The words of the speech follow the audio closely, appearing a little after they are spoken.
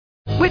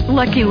With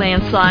Lucky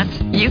Land Slots,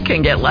 you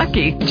can get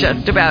lucky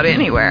just about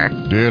anywhere.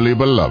 Dearly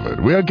beloved,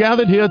 we are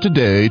gathered here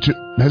today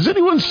to... Has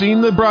anyone seen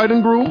the bride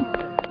and groom?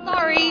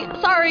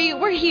 Sorry,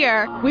 we're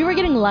here. We were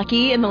getting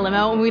lucky in the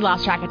limo and we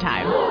lost track of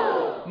time.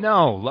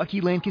 No,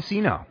 Lucky Land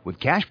Casino, with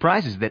cash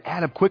prizes that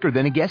add up quicker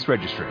than a guest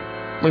registry.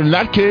 In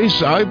that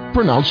case, I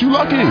pronounce you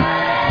lucky.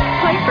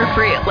 Play for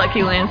free at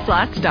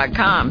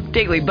LuckyLandSlots.com.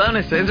 Daily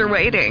bonuses are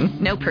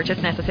waiting. No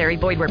purchase necessary.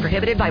 Void where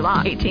prohibited by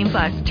law.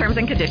 18+. Terms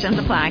and conditions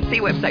apply. See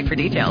website for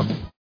details.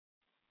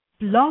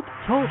 Blog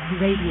Talk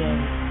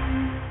Radio.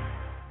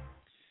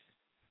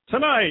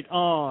 Tonight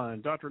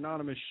on Dr.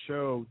 Anonymous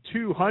Show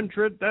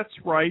 200, that's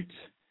right,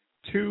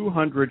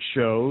 200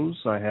 shows.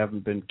 I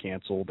haven't been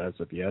canceled as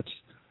of yet.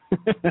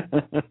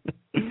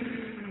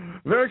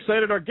 Very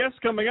excited. Our guest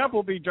coming up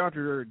will be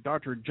Dr.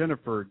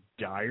 Jennifer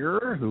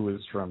Dyer, who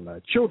is from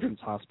the Children's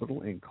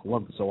Hospital in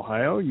Columbus,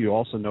 Ohio. You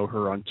also know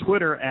her on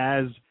Twitter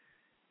as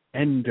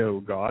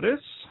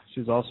EndoGoddess.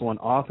 She's also an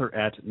author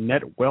at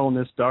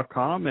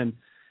netwellness.com, and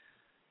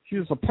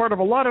she's a part of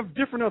a lot of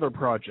different other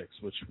projects,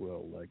 which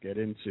we'll get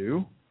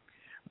into.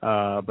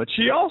 But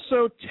she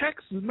also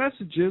texts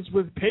messages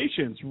with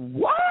patients.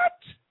 What?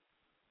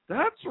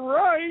 That's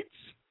right.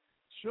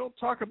 She'll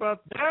talk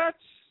about that,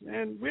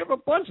 and we have a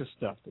bunch of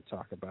stuff to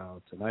talk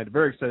about tonight.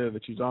 Very excited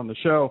that she's on the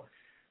show.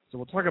 So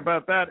we'll talk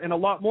about that and a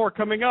lot more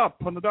coming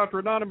up on the Dr.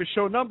 Anonymous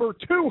Show number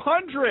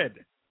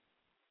 200,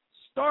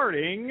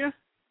 starting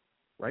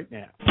right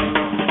now.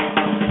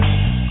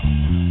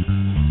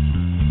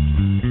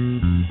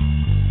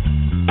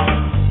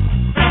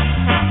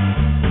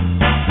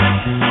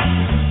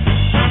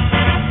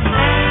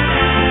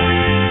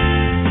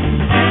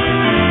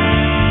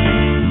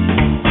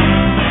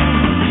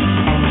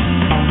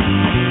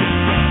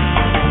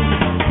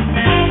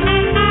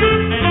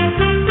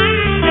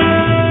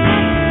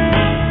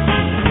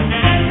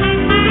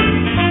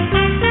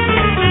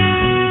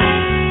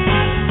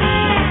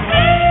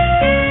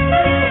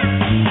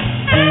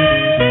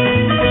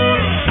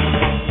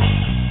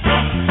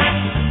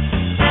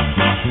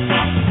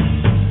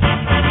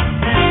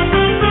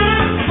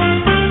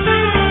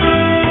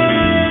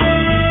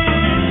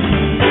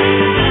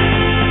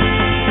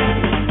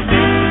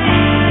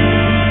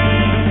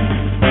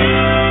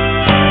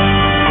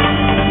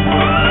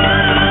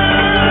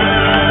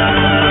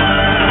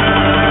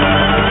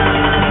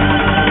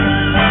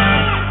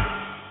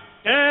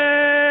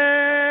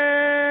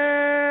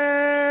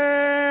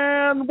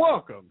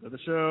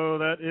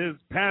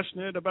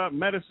 About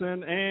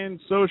medicine and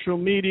social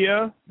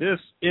media. This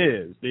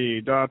is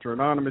the Dr.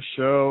 Anonymous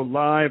Show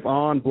live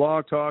on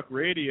Blog Talk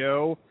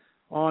Radio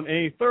on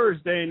a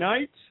Thursday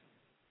night.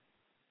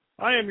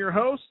 I am your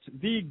host,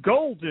 the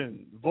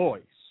golden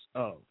voice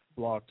of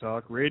Blog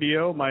Talk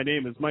Radio. My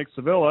name is Mike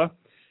Sevilla,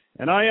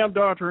 and I am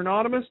Dr.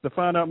 Anonymous. To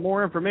find out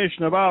more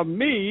information about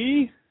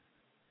me,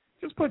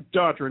 just put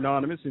Dr.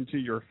 Anonymous into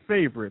your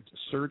favorite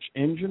search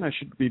engine. I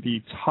should be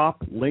the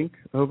top link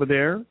over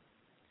there.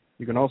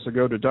 You can also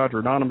go to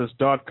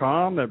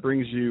dranonymous.com. That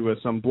brings you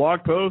some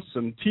blog posts,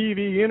 some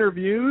TV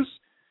interviews.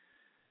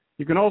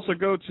 You can also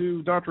go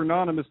to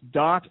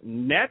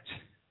dranonymous.net.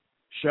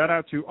 Shout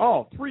out to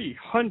all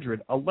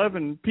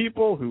 311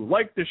 people who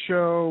like the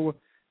show,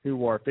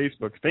 who are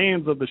Facebook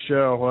fans of the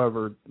show,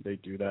 however they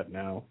do that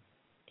now.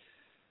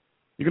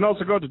 You can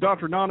also go to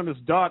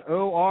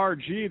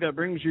dranonymous.org. That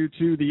brings you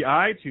to the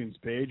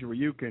iTunes page where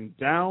you can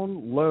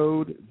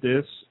download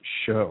this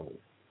show.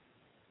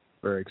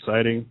 Very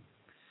exciting.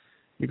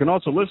 You can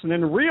also listen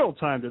in real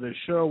time to this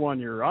show on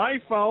your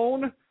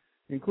iPhone,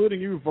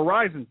 including you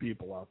Verizon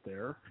people out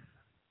there.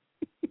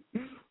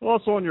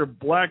 Also on your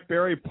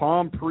BlackBerry,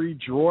 Palm Pre,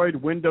 Droid,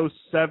 Windows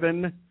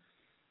 7.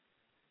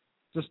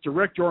 Just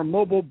direct your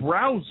mobile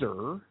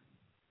browser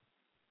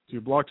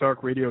to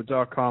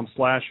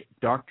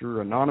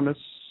blogtalkradio.com/Dr. Anonymous.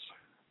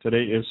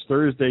 Today is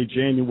Thursday,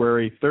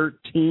 January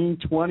 13,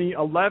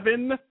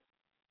 2011.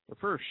 The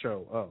first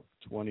show of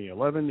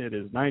 2011. It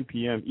is 9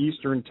 p.m.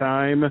 Eastern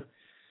Time.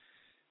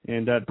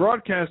 And at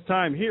broadcast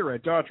time here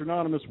at Dr.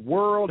 Anonymous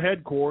World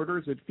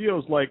Headquarters, it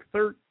feels like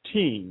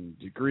 13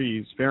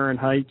 degrees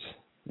Fahrenheit.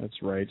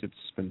 That's right,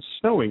 it's been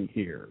snowing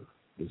here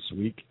this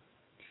week.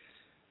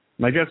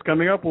 My guest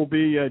coming up will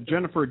be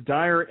Jennifer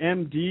Dyer,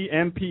 MD,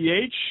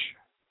 MPH,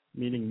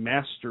 meaning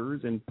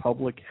Masters in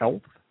Public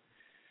Health.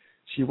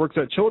 She works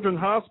at Children's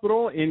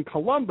Hospital in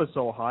Columbus,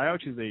 Ohio.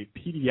 She's a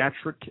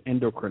pediatric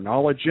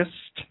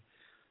endocrinologist.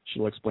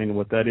 She'll explain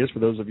what that is for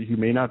those of you who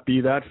may not be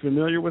that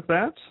familiar with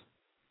that.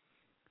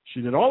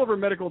 She did all of her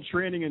medical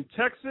training in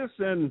Texas,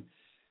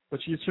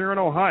 but she's here in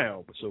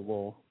Ohio, so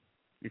we'll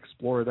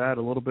explore that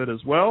a little bit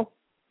as well.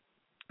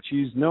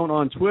 She's known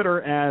on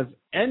Twitter as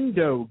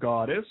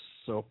EndoGoddess,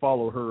 so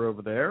follow her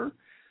over there.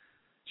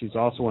 She's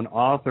also an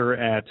author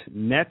at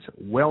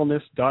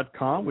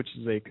netwellness.com, which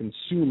is a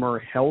consumer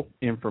health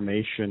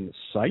information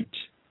site.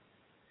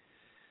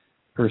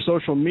 Her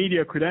social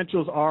media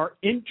credentials are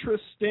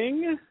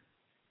interesting.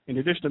 In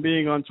addition to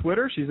being on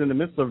Twitter, she's in the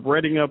midst of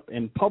writing up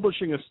and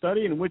publishing a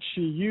study in which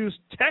she used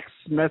text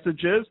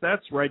messages,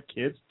 that's right,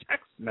 kids,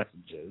 text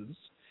messages,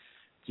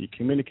 to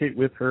communicate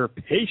with her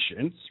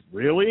patients.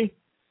 Really?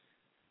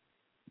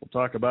 We'll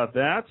talk about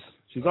that.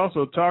 She's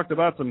also talked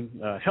about some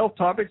health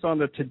topics on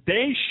the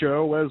Today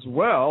Show as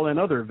well and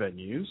other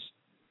venues.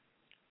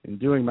 In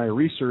doing my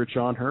research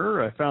on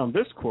her, I found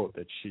this quote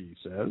that she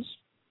says.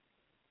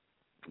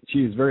 She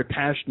is very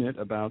passionate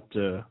about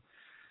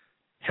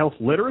health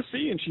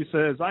literacy, and she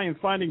says, I am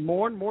finding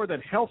more and more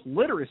that health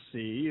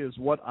literacy is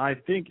what I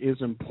think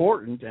is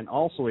important and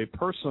also a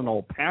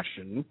personal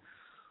passion.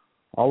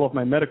 All of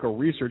my medical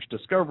research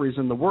discoveries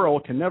in the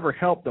world can never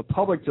help the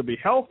public to be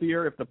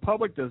healthier if the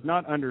public does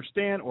not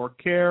understand or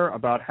care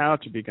about how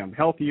to become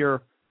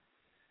healthier.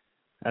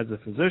 As a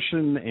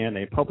physician and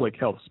a public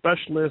health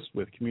specialist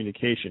with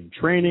communication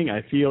training,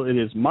 I feel it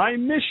is my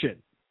mission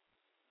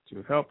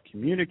to help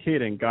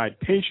communicate and guide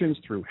patients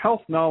through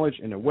health knowledge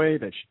in a way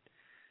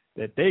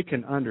that they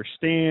can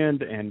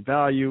understand and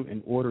value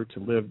in order to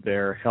live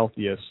their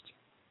healthiest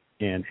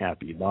and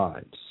happy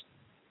lives.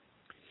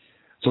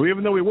 So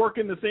even though we work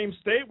in the same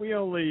state, we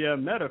only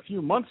met a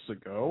few months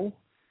ago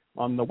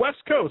on the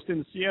West Coast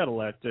in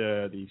Seattle at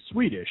the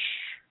Swedish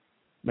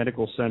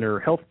Medical Center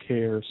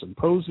Healthcare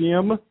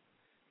Symposium.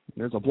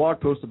 There's a blog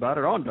post about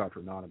it on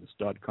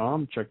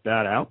dranonymous.com. Check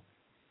that out.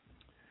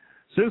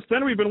 Since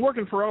then, we've been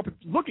looking for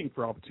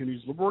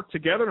opportunities to work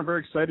together, and I'm very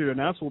excited to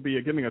announce we'll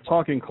be giving a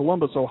talk in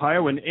Columbus,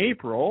 Ohio in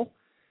April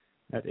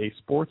at a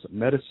sports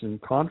medicine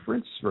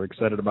conference. Very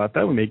excited about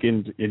that. We may get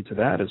into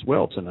that as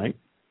well tonight.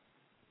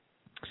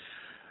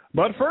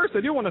 But first,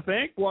 I do want to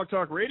thank Blog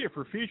Talk Radio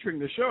for featuring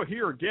the show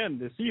here again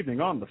this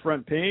evening on the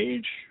front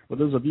page. For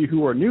those of you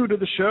who are new to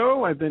the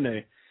show, I've been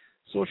a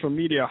social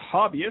media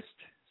hobbyist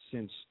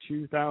since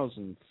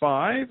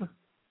 2005.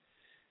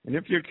 And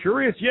if you're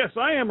curious, yes,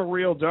 I am a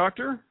real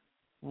doctor.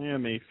 I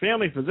am a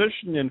family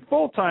physician in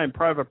full-time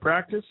private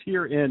practice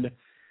here in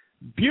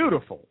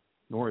beautiful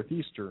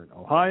northeastern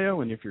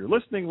Ohio. And if you're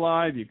listening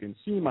live, you can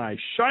see my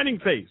shining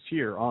face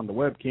here on the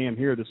webcam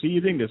here this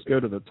evening. Just go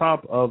to the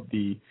top of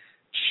the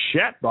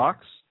chat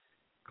box,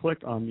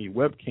 click on the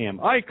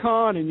webcam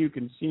icon, and you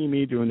can see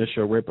me doing this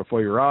show right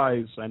before your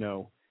eyes. I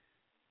know,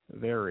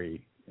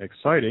 very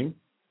exciting.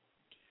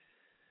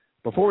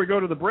 Before we go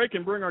to the break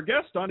and bring our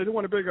guest on, I do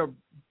want to bring a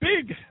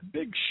big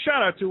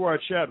shout out to our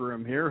chat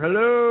room here.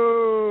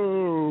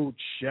 Hello,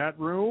 chat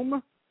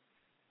room.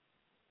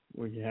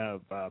 We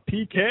have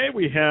PK.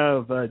 We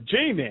have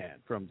J-Man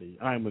from the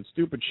I'm With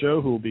Stupid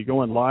show, who will be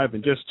going live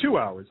in just 2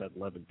 hours at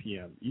 11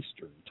 p.m.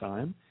 Eastern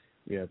Time.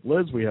 We have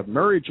Liz. We have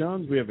Murray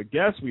Jones. We have a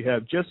guest. We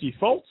have Jesse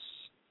Foltz.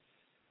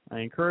 I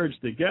encourage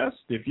the guest,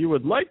 if you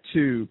would like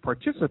to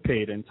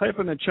participate and type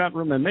in the chat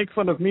room and make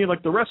fun of me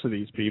like the rest of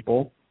these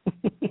people,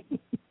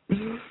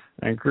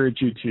 I encourage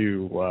you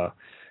to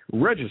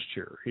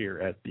register here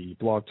at the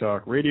Blog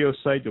Talk Radio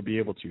site. You'll be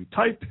able to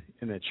type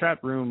in the chat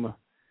room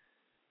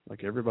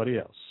like everybody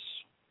else.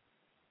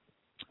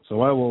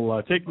 So I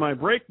will take my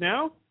break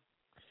now.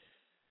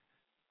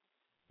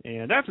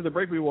 And after the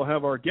break, we will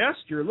have our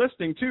guest. You're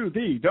listening to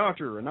the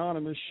Dr.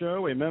 Anonymous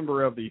Show, a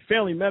member of the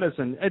Family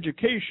Medicine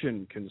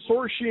Education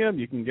Consortium.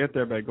 You can get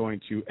there by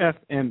going to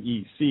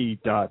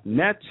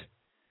fmec.net.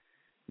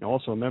 And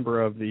also a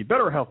member of the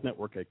Better Health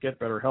Network at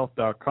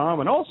getbetterhealth.com,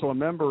 and also a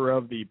member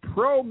of the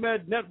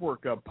ProMed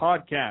Network of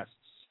podcasts.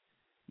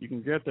 You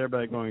can get there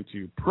by going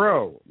to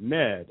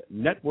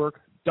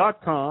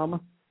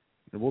promednetwork.com,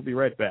 and we'll be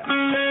right back.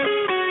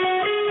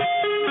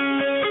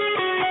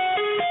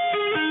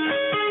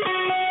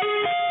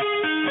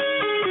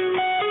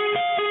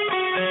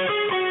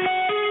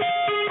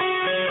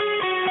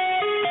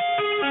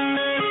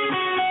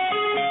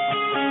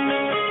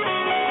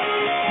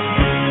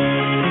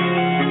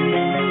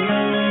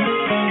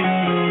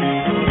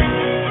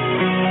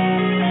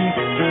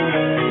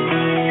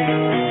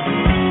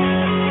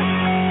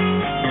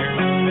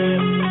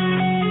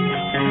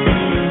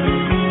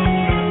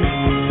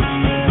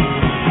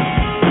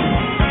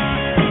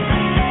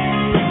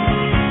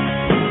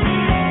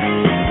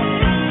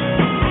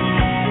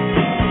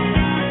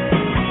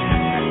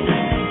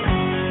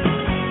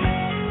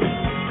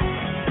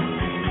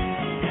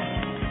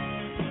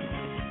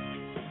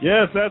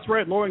 Yes, that's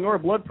right. Lowering our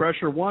blood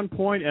pressure 1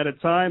 point at a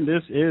time.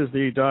 This is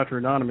the Dr.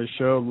 Anonymous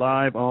Show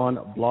live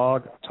on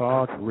Blog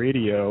Talk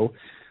Radio.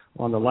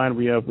 On the line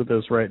we have with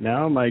us right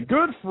now my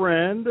good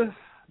friend,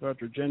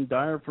 Dr. Jen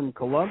Dyer from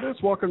Columbus.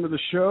 Welcome to the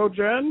show,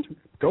 Jen.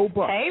 Go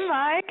Bucks. Hey,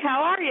 Mike.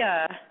 How are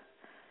you?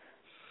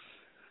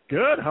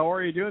 Good. How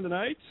are you doing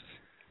tonight?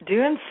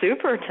 Doing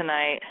super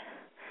tonight.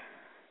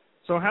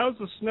 So how's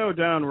the snow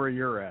down where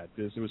you're at?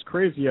 Because it was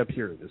crazy up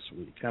here this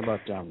week. How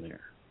about down there?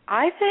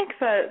 I think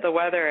that the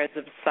weather is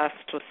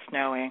obsessed with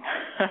snowing.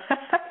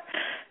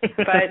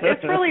 But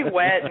it's really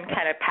wet and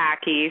kind of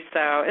packy,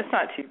 so it's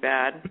not too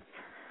bad.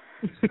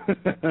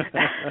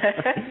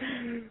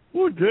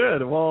 Well,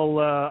 good. Well,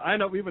 I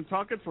know we've been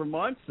talking for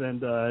months,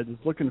 and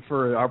just looking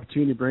for an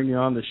opportunity to bring you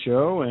on the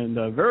show, and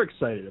very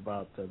excited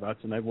about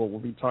tonight. We'll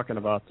be talking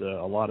about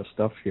a lot of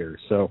stuff here.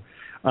 So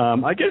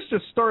I guess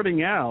just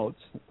starting out,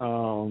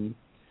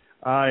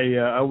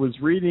 I was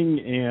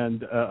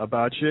reading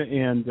about you,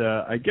 and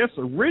I guess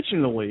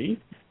originally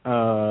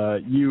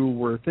you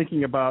were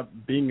thinking about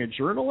being a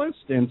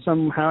journalist, and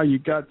somehow you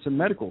got to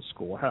medical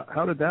school.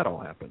 How did that all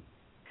happen?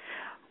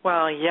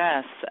 Well,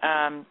 yes.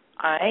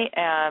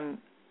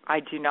 I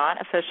do not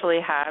officially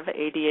have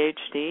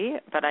ADHD,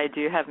 but I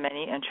do have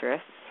many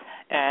interests.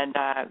 And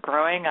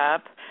growing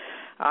up,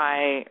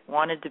 I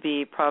wanted to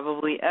be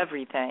probably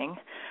everything.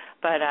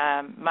 But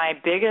my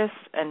biggest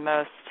and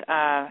most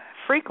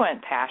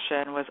frequent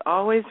passion was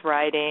always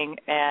writing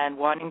and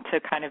wanting to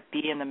kind of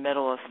be in the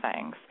middle of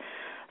things.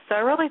 So I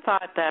really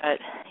thought that,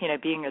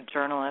 being a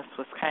journalist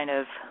was kind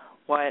of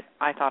what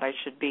I thought I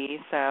should be.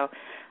 So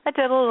I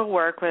did a little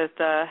work with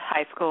the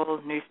high school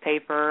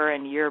newspaper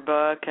and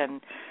yearbook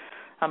and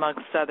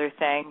amongst other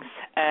things,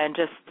 and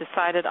just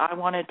decided I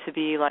wanted to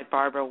be like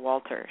Barbara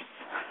Walters.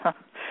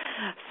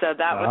 So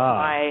that was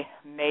my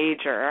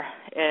major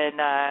in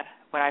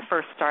when I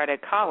first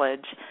started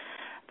college.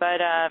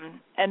 But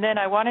and then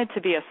I wanted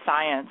to be a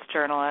science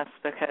journalist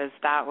because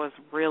that was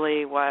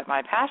really what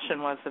my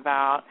passion was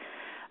about.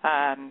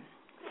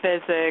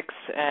 Physics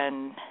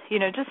and,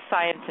 just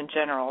science in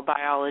general,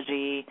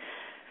 biology.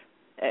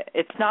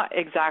 It's not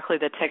exactly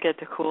the ticket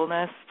to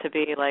coolness to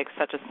be like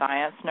such a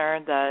science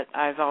nerd that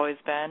I've always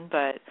been,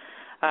 but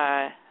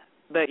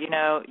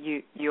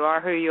you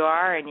are who you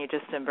are and you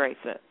just embrace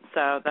it.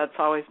 So that's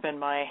always been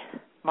my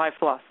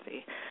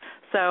philosophy.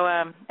 So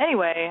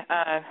anyway,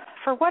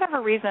 for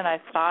whatever reason, I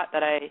thought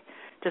that I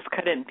just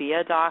couldn't be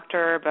a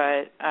doctor,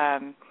 but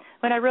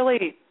when I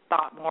really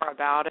thought more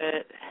about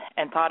it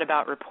and thought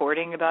about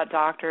reporting about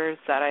doctors,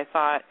 that I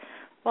thought,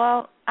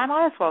 well, I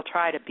might as well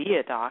try to be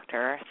a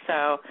doctor.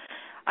 So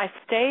I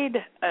stayed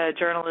a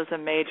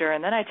journalism major,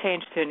 and then I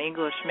changed to an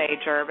English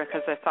major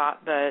because I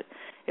thought that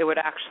it would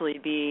actually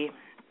be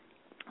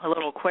a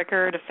little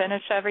quicker to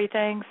finish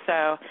everything.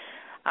 So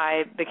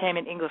I became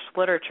an English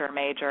literature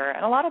major,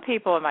 and a lot of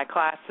people in my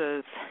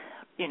classes,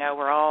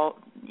 we're all,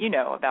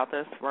 about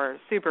this, we're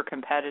super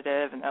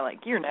competitive, and they're like,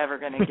 you're never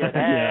going to get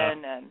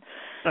in, and,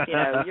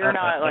 you're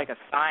not like a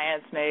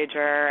science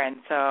major. And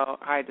so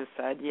I just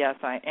said, yes,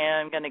 I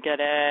am going to get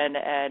in,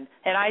 and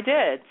I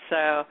did.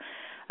 So,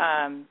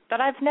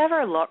 but I've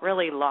never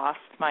really lost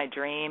my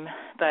dream,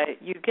 but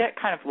you get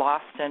kind of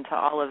lost into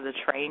all of the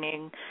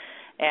training,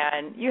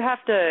 and you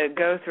have to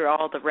go through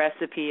all the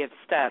recipe of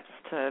steps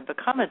to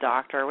become a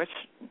doctor, which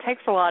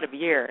takes a lot of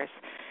years.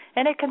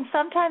 And it can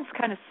sometimes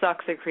kind of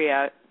suck the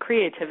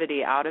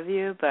creativity out of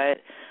you, but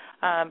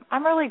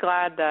I'm really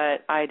glad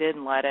that I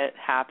didn't let it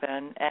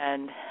happen,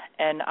 and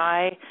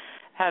I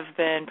have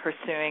been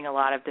pursuing a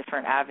lot of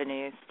different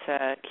avenues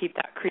to keep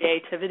that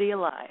creativity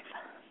alive.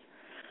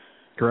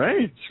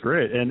 Great.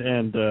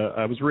 And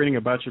I was reading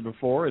about you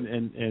before,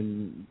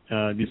 and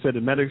you said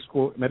in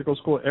medical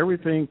school,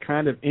 everything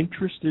kind of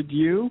interested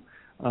you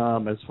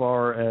as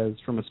far as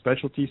from a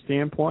specialty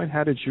standpoint.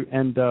 How did you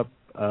end up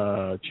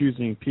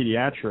choosing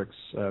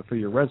pediatrics for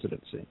your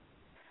residency?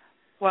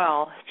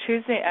 Well,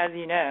 choosing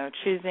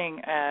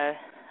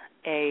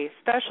a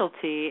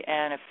specialty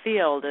and a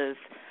field is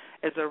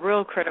a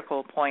real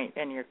critical point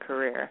in your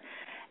career.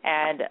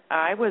 And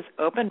I was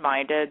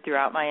open-minded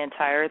throughout my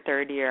entire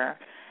third year,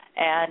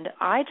 and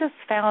I just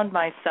found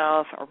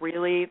myself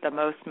really the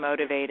most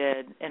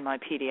motivated in my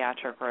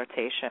pediatric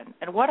rotation.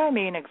 And what I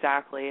mean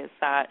exactly is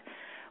that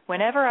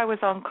whenever I was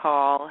on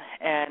call,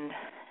 and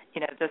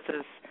this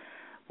is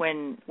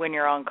when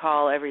you're on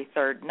call every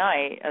third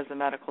night as a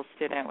medical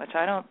student, which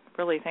I don't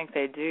really think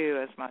they do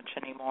as much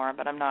anymore,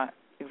 but I'm not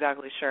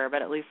exactly sure,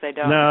 but at least they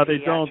don't. No, they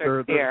don't.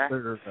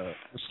 They're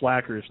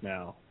slackers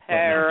now. All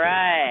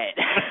right.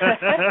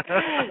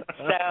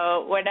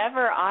 So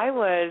whenever I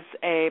was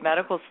a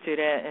medical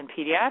student in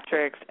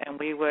pediatrics and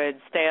we would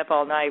stay up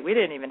all night, we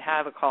didn't even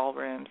have a call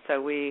room,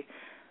 so we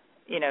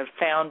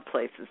found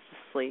places to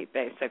sleep,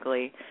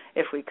 basically,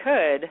 if we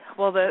could.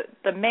 Well,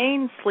 the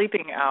main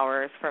sleeping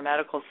hours for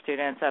medical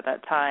students at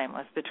that time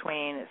was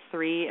between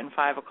 3 and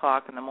 5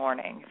 o'clock in the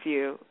morning, if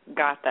you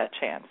got that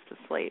chance to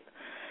sleep.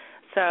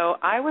 So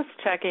I was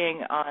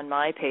checking on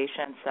my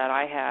patients that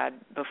I had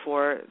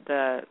before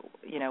the,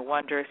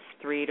 wondrous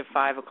 3 to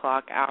 5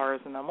 o'clock hours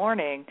in the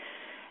morning,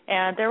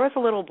 and there was a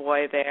little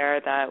boy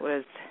there that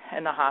was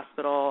in the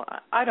hospital.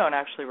 I don't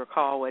actually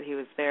recall what he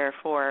was there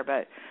for,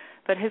 but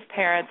his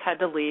parents had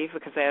to leave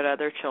because they had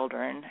other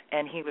children,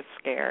 and he was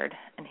scared.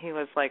 And he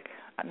was like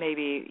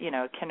maybe,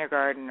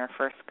 kindergarten or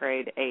first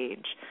grade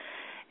age.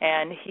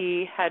 And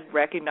he had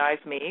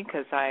recognized me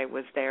because I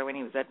was there when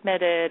he was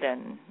admitted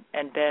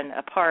and been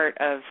a part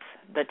of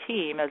the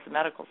team as a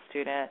medical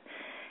student.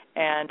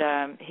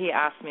 And he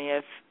asked me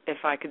if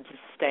I could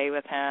just stay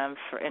with him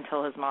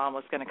until his mom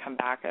was going to come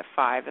back at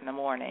 5 in the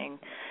morning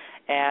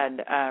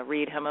and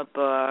read him a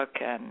book.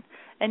 And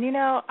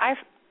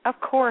of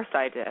course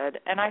I did,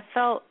 and I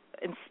felt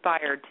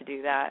inspired to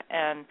do that.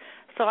 And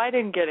so I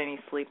didn't get any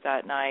sleep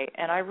that night,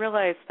 and I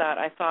realized that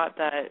I thought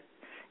that,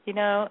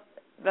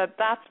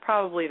 that's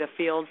probably the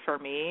field for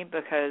me,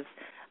 because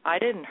I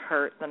didn't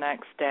hurt the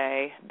next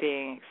day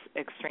being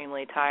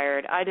extremely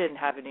tired. I didn't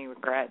have any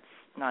regrets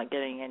not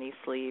getting any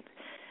sleep,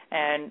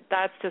 and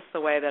that's just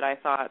the way that I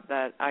thought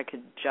that I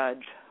could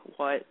judge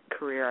what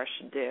career I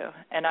should do,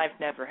 and I've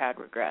never had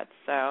regrets.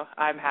 So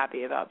I'm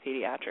happy about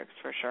pediatrics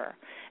for sure.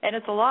 And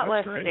it's a lot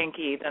less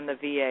stinky than the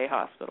VA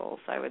hospitals,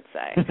 I would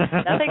say.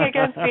 Nothing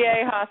against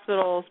VA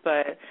hospitals,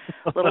 but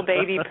little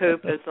baby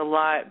poop is a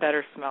lot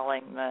better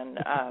smelling than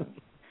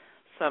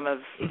some of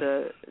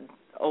the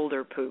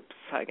older poops,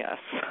 I guess.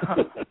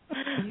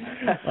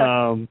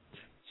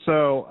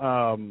 So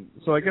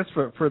I guess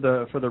for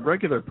the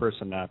regular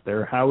person out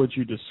there, how would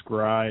you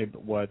describe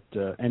what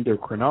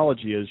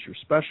endocrinology is, your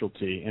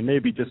specialty, and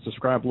maybe just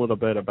describe a little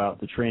bit about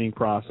the training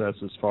process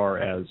as far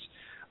as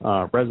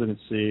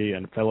residency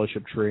and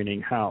fellowship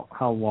training? How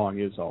long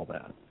is all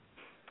that?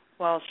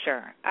 Well,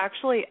 sure.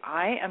 Actually,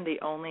 I am the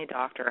only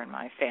doctor in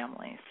my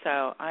family,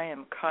 so I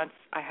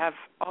have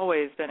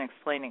always been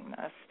explaining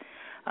this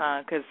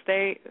because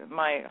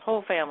my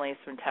whole family is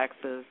from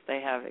Texas. They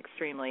have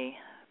extremely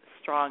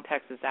strong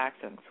Texas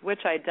accents,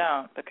 which I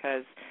don't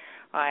because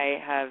I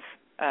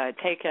have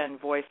taken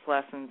voice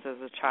lessons as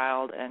a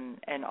child,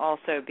 and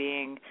also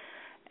being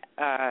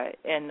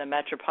in the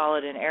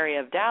metropolitan area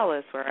of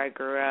Dallas where I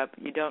grew up,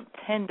 you don't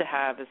tend to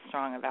have as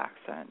strong of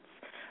accents,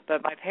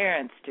 but my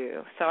parents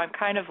do. So I'm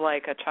kind of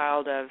like a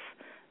child of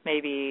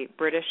maybe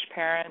British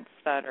parents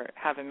that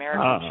have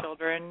American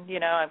children. You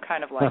know, I'm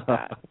kind of like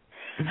that.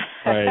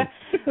 Right.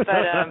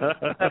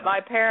 But my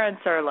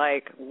parents are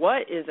like,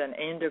 what is an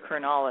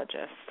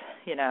endocrinologist?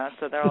 You know,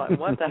 so they're like,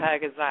 what the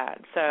heck is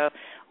that? So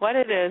what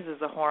it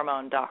is a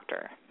hormone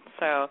doctor.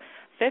 So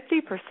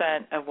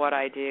 50% of what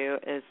I do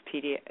is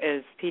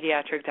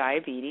pediatric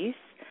diabetes,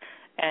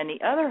 and the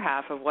other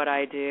half of what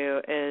I do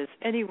is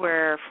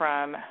anywhere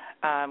from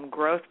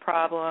growth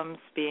problems,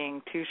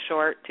 being too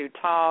short, too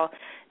tall,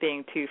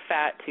 being too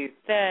fat, too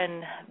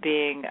thin,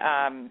 being,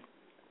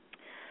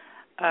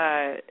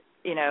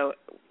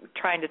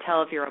 trying to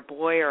tell if you're a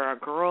boy or a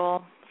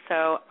girl.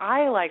 So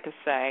I like to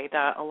say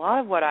that a lot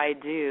of what I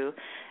do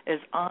is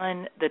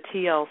on the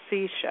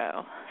TLC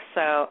show,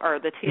 or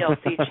the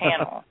TLC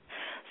channel.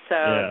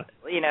 So,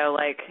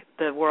 like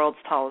the world's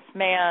tallest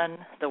man,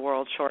 the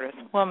world's shortest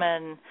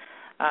woman,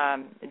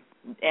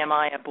 am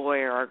I a boy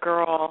or a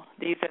girl?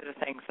 These are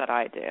the things that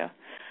I do.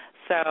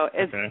 So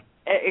it's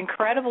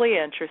incredibly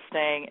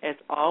interesting.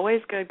 It's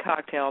always good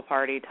cocktail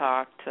party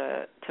talk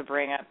to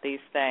bring up these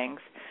things.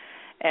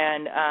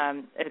 And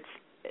it's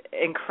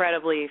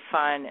incredibly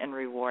fun and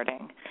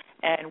rewarding.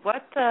 And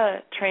what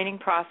the training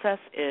process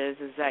is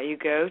that you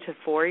go to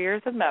 4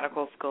 years of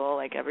medical school,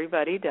 like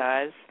everybody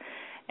does,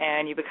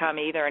 and you become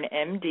either an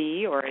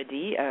MD or a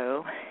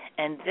DO,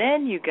 and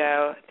then you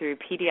go through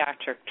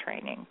pediatric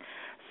training.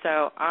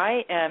 So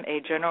I am a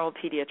general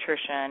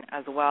pediatrician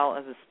as well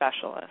as a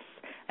specialist,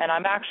 and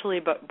I'm actually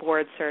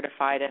board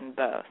certified in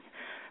both.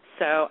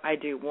 So I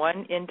do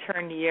 1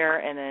 intern year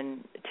and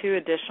then 2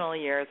 additional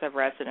years of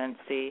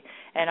residency.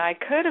 And I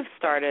could have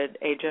started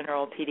a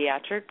general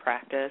pediatric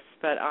practice,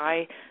 but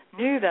I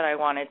knew that I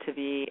wanted to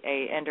be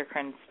an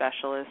endocrine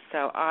specialist.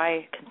 So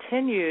I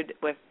continued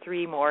with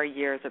 3 more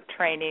years of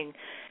training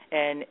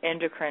in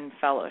endocrine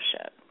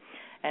fellowship.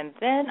 And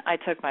then I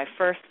took my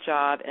first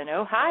job in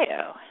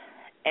Ohio.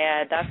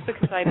 And that's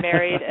because I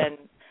married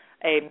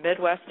a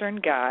Midwestern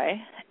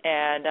guy,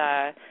 and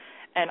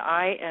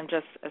I am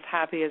just as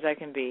happy as I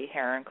can be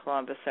here in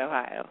Columbus,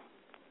 Ohio.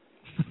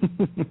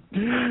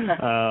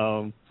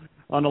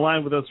 On the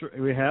line with us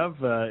we have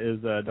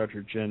is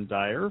Dr. Jen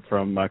Dyer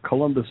from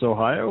Columbus,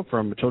 Ohio,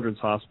 from Children's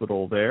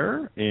Hospital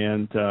there,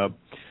 and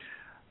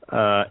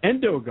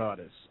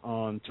EndoGoddess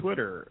on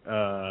Twitter.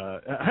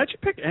 How'd you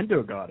pick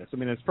EndoGoddess? I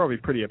mean, it's probably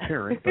pretty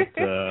apparent,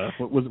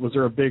 but was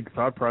there a big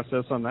thought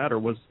process on that, or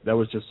was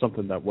just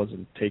something that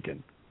wasn't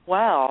taken?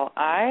 Well,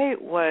 I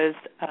was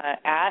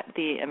at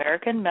the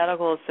American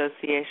Medical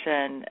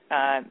Association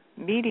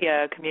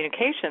Media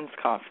Communications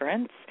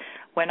Conference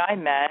when I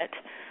met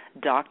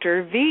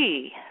Dr.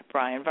 V,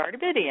 Brian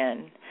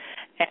Vardabidian,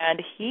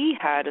 and he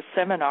had a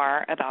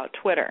seminar about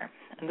Twitter,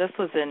 and this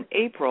was in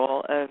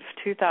April of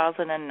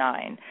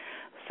 2009.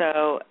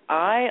 So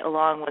I,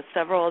 along with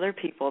several other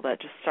people that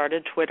just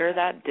started Twitter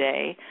that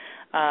day,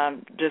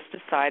 just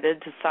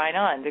decided to sign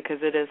on because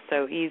it is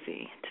so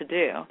easy to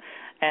do.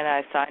 And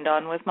I signed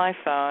on with my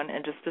phone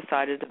and just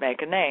decided to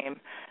make a name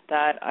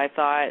that I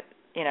thought,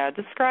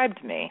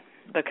 described me,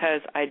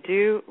 because I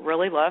do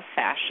really love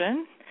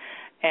fashion,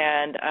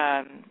 and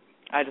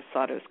I just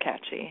thought it was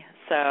catchy.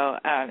 So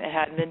it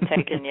hadn't been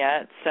taken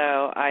yet,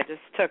 so I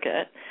just took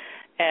it.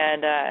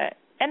 And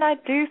I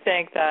do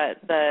think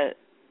that the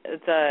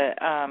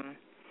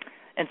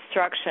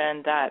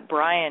instruction that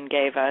Brian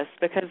gave us,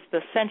 because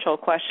the central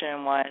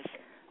question was,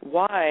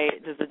 why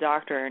does a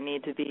doctor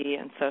need to be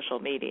in social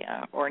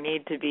media or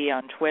need to be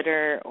on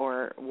Twitter,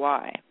 or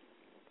why?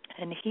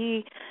 And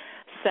he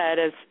said,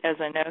 as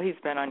I know he's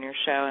been on your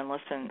show and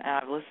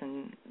I've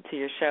listened to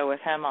your show with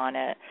him on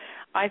it,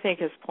 I think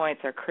his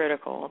points are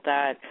critical,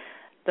 that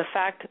the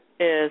fact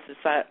is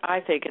that I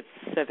think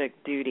it's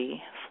civic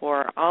duty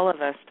for all of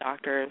us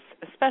doctors,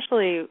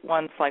 especially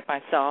ones like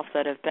myself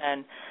that have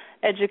been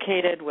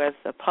educated with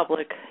a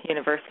public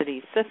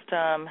university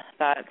system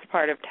that's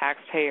part of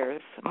taxpayers'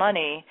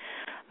 money,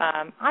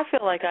 I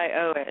feel like I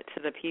owe it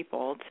to the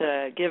people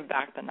to give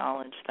back the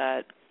knowledge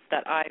that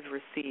I've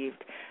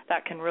received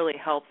that can really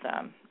help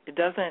them. It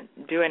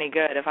doesn't do any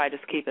good if I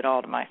just keep it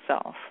all to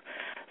myself.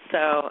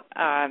 So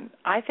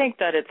I think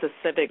that it's a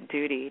civic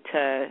duty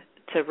to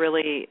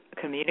really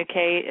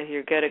communicate, if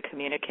you're good at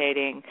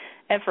communicating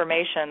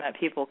information that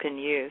people can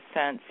use,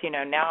 since,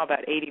 now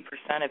about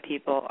 80% of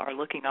people are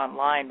looking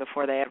online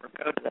before they ever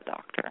go to the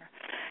doctor.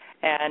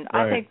 And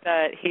right. I think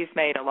that he's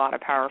made a lot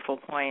of powerful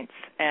points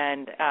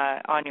and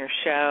on your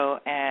show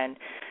and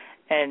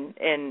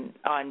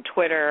on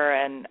Twitter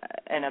and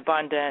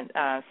abundant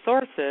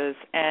sources,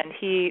 and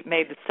he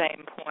made the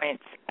same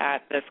points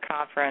at this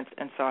conference,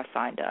 and so I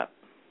signed up.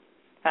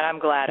 And I'm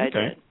glad I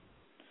did.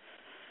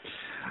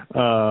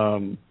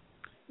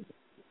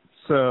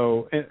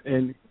 So,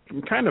 and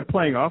kind of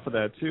playing off of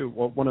that too,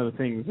 one of the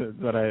things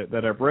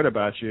that I've read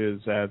about you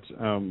is that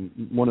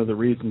one of the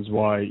reasons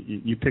why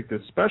you picked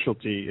this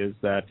specialty is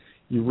that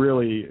you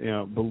really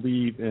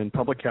believe in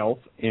public health,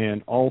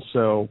 and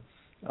also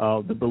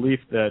the belief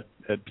that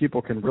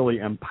people can really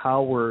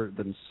empower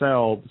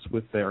themselves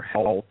with their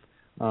health,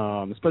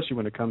 especially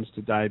when it comes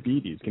to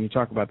diabetes. Can you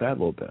talk about that a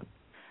little bit?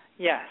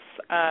 Yes.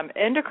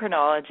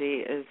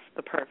 Endocrinology is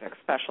the perfect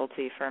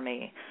specialty for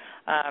me.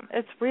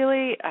 It's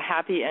really a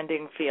happy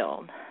ending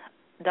field.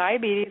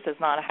 Diabetes is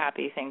not a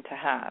happy thing to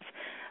have,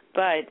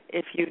 but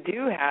if you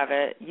do have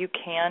it, you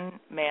can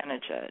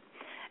manage it,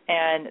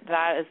 and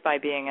that is by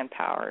being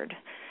empowered.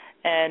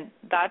 And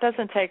that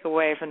doesn't take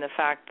away from the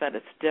fact that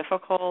it's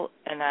difficult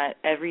and that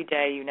every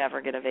day you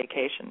never get a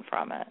vacation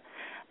from it.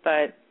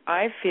 But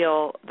I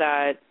feel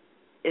that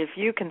if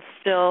you can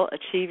still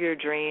achieve your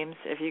dreams,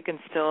 if you can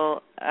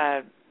still,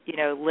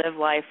 live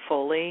life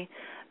fully,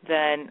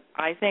 then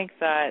I think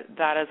that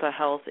is a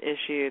health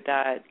issue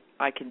that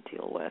I can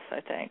deal with,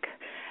 I think.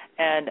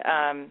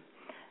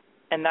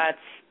 And that's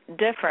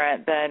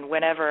different than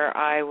whenever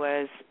I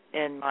was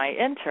in my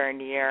intern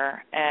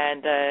year,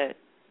 and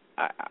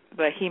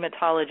the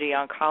hematology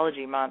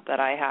oncology month that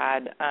I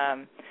had,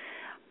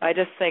 I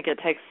just think it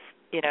takes,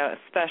 a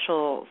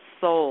special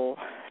soul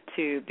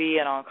to be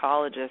an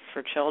oncologist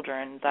for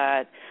children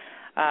that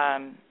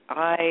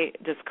I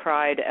just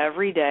cried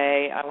every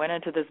day. I went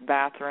into this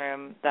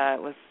bathroom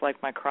that was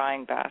like my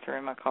crying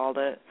bathroom, I called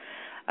it.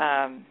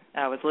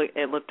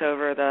 It looked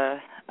over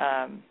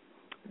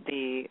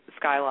the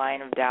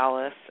skyline of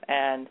Dallas,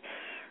 and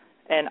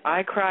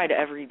I cried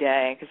every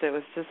day because it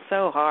was just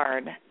so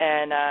hard.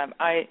 And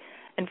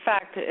in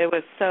fact, it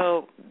was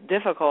so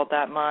difficult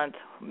that month,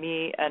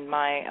 me and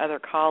my other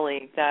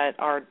colleague, that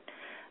our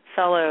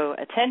fellow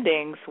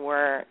attendings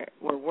were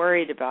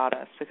worried about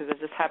us because it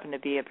just happened to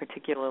be a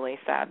particularly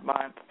sad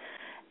month.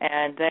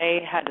 And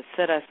they had to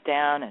sit us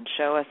down and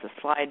show us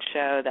a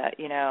slideshow that,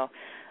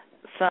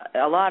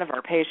 a lot of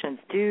our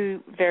patients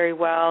do very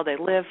well. They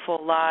live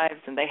full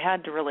lives, and they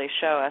had to really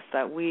show us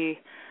that we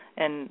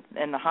in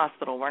the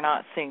hospital were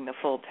not seeing the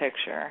full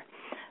picture.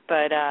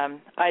 But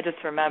I just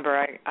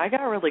remember I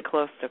got really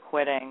close to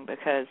quitting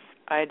because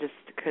I just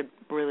could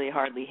really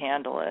hardly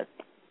handle it.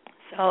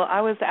 So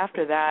I was,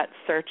 after that,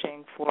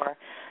 searching for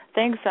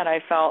things that I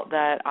felt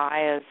that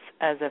I,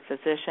 as a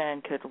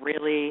physician, could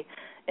really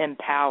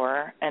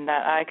empower and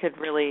that I could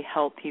really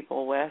help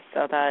people with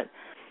so that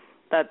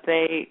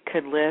they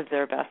could live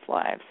their best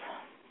lives.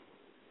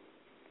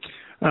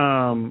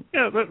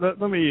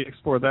 Let me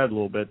explore that a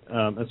little bit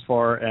as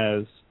far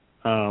as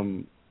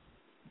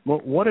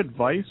what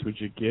advice would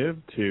you give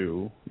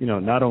to,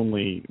 not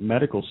only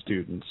medical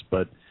students,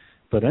 but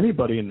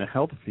anybody in the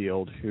health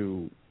field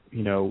who,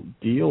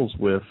 deals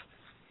with,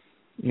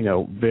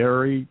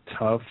 very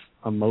tough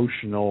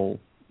emotional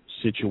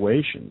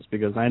situations?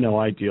 Because I know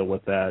I deal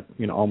with that,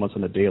 almost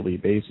on a daily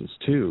basis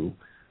too.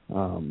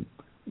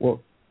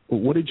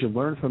 What did you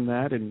learn from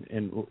that, and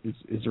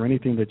is there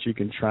anything that you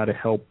can try to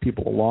help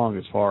people along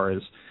as far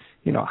as,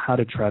 how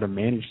to try to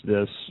manage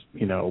this,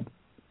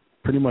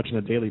 pretty much on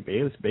a daily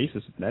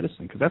basis with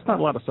medicine? Because that's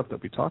not a lot of stuff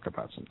that we talk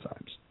about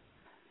sometimes.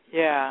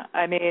 Yeah,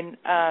 I mean,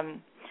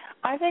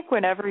 I think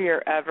whenever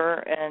you're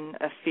ever in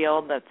a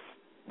field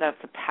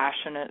that's a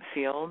passionate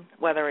field,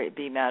 whether it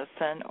be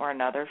medicine or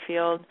another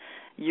field,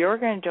 you're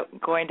going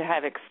to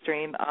have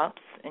extreme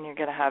ups and you're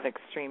going to have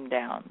extreme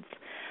downs.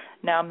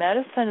 Now,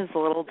 medicine is a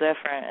little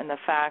different in the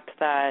fact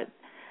that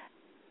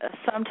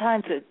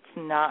sometimes it's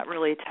not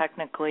really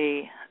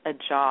technically a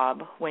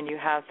job when you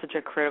have such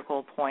a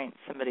critical point in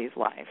somebody's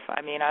life.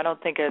 I mean, I don't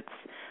think it's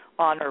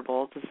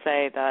honorable to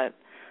say that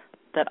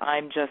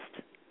I'm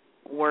just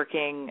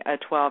working a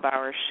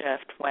 12-hour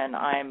shift when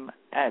I'm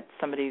at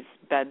somebody's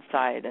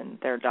bedside and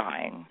they're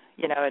dying.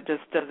 It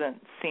just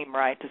doesn't seem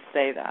right to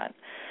say that.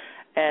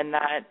 And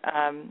that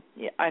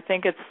I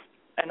think it's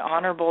an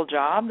honorable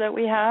job that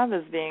we have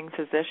as being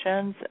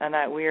physicians, and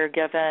that we are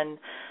given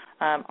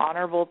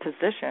honorable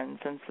positions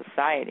in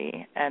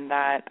society, and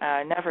that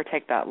I never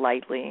take that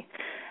lightly.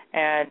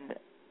 And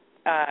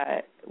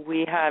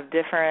we have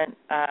different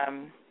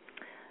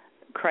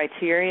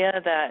criteria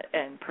that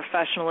and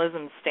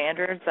professionalism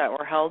standards that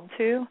we're held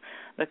to,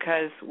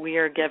 because we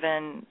are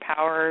given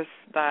power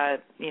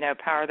that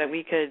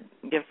we could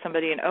give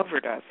somebody an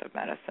overdose of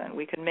medicine.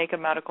 We could make a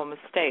medical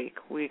mistake.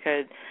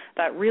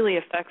 That really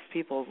affects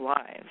people's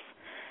lives.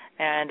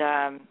 And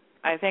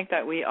I think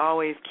that we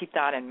always keep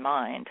that in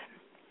mind.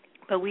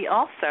 But we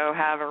also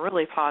have a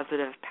really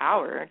positive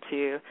power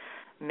to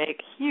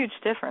make huge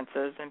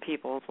differences in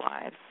people's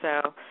lives.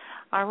 So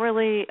I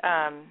really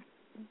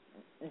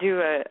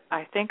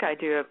I think I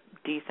do a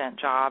decent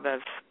job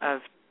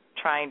of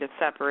trying to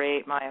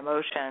separate my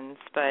emotions,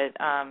 but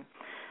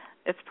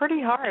it's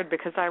pretty hard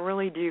because I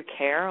really do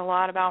care a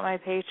lot about my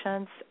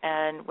patients,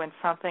 and when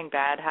something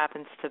bad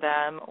happens to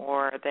them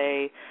or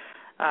they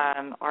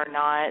are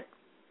not,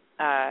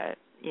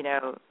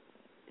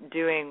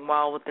 doing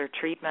well with their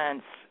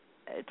treatments,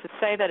 to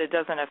say that it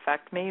doesn't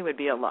affect me would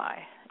be a lie.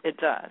 It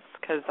does,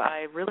 because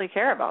I really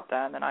care about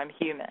them and I'm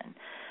human.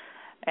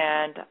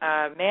 And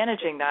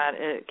managing that,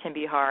 it can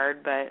be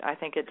hard, but I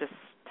think it just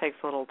takes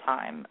a little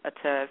time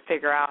to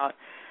figure out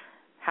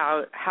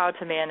how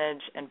to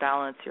manage and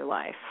balance your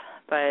life.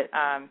 But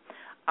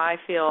I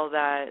feel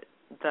that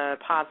the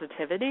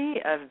positivity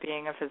of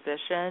being a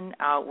physician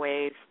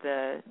outweighs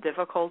the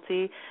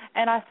difficulty,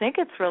 and I think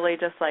it's really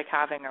just like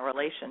having a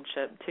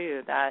relationship,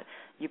 too, that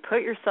you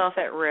put yourself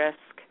at risk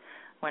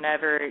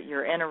whenever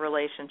you're in a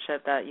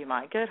relationship that you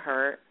might get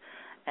hurt,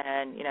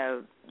 and, you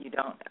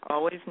don't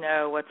always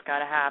know what's going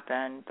to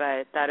happen,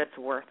 but that it's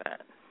worth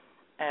it.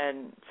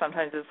 And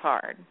sometimes it's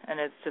hard, and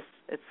it's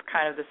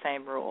kind of the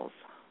same rules.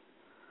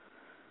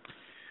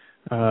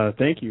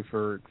 Thank you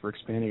for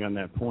expanding on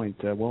that point.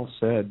 Well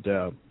said.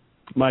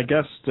 My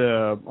guest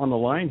on the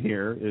line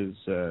here is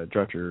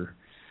Dr.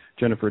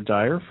 Jennifer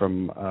Dyer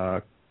from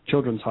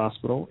Children's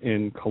Hospital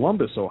in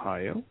Columbus,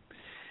 Ohio,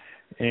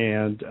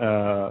 and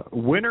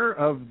winner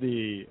of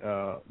the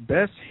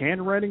Best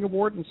Handwriting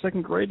Award in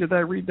second grade. Did I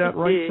read that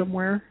right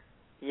somewhere?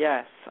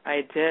 Yes,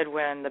 I did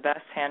win the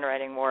Best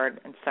Handwriting Award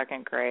in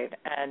second grade,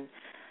 and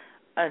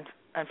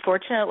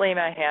unfortunately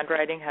my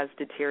handwriting has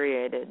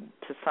deteriorated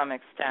to some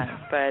extent,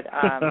 but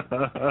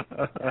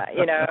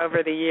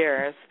over the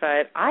years.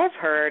 But I've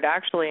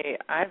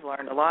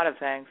learned a lot of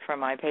things from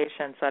my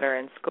patients that are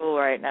in school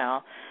right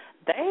now.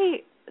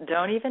 They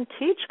don't even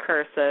teach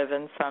cursive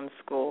in some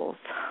schools.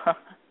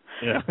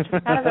 Yeah. Which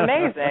is kind of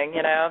amazing,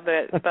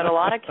 but a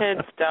lot of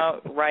kids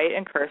don't write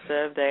in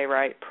cursive, they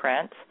write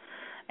print,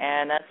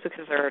 and that's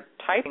because they're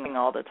typing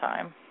all the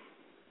time.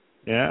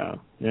 Yeah.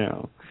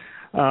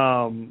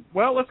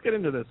 Well, let's get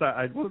into this.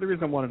 One of the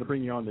reasons I wanted to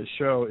bring you on this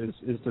show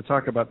is to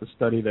talk about the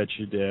study that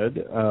you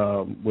did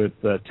with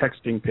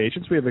texting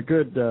patients. We have a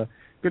good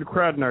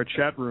crowd in our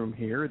chat room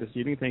here this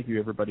evening. Thank you,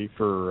 everybody,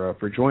 for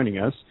joining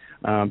us.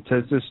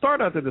 To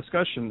start out the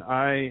discussion,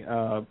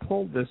 I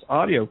pulled this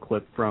audio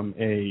clip from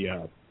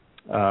a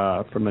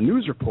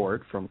news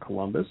report from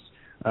Columbus.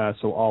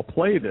 So I'll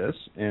play this,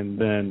 and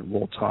then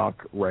we'll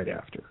talk right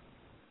after.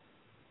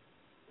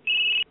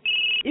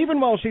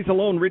 Even while she's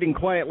alone reading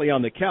quietly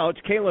on the couch,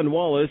 Kaylin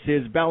Wallace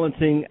is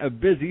balancing a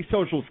busy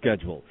social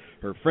schedule.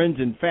 Her friends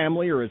and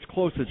family are as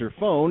close as her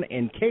phone,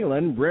 and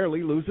Kaylin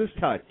rarely loses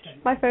touch.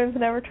 My phone's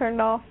never turned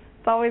off.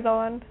 It's always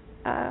on.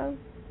 I've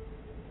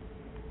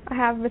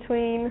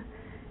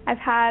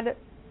had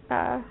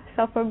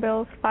cell phone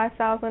bills,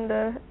 5,000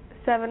 to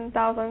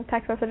 7,000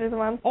 text messages a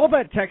month. All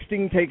that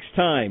texting takes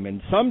time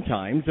and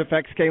sometimes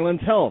affects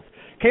Kaylin's health.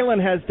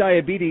 Kaylin has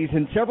diabetes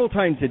and several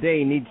times a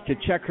day needs to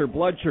check her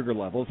blood sugar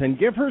levels and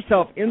give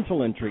herself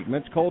insulin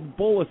treatments called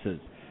boluses.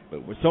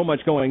 But with so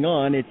much going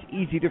on, it's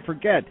easy to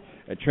forget,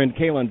 a trend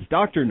Kaylin's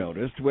doctor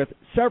noticed with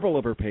several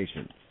of her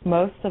patients.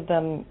 Most of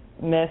them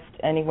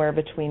missed anywhere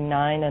between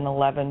 9 and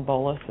 11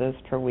 boluses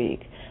per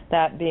week,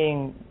 that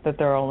being that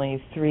there are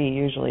only 3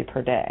 usually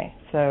per day.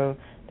 So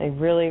they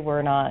really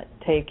were not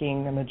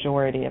taking the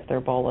majority of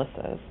their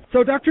boluses.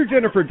 So Dr.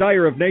 Jennifer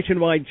Dyer of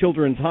Nationwide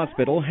Children's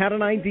Hospital had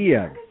an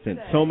idea. Since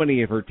so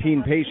many of her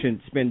teen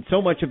patients spend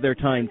so much of their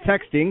time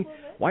texting,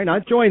 why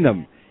not join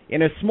them?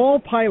 In a small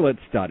pilot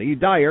study,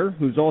 Dyer,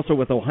 who's also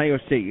with Ohio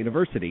State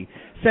University,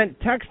 sent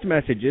text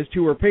messages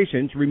to her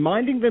patients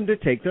reminding them to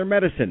take their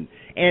medicine,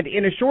 and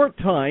in a short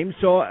time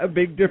saw a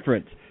big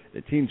difference.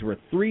 The teens were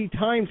 3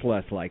 times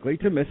less likely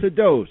to miss a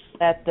dose.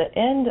 At the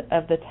end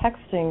of the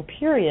texting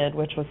period,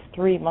 which was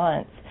 3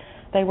 months,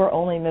 they were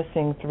only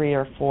missing 3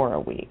 or 4 a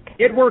week.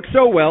 It worked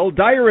so well,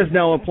 Dyer is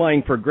now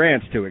applying for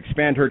grants to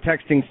expand her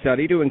texting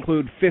study to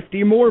include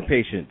 50 more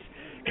patients.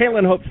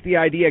 Kaylin hopes the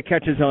idea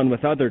catches on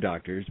with other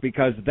doctors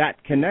because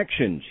that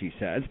connection, she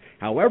says,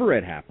 however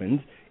it happens,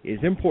 is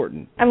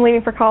important. I'm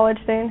leaving for college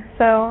soon,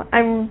 so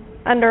I'm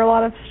under a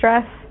lot of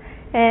stress,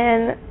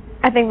 and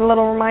I think the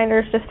little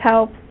reminders just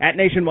help. At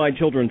Nationwide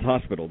Children's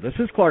Hospital, this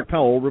is Clark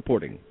Powell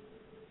reporting.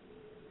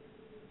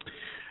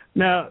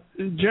 Now,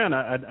 Jen,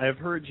 I've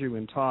heard you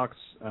in talks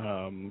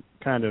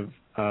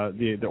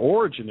the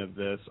origin of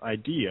this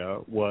idea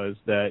was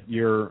that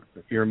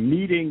you're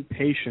meeting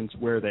patients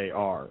where they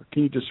are.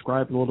 Can you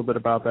describe a little bit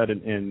about that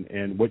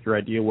and what your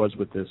idea was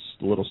with this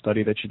little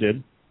study that you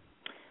did?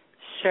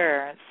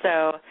 Sure.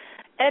 So,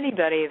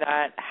 anybody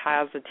that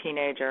has a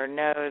teenager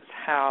knows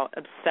how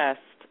obsessed,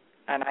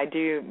 and I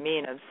do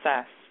mean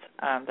obsessed,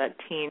 that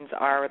teens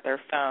are with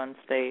their phones.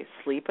 They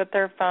sleep with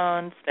their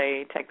phones.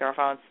 They take their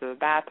phones to the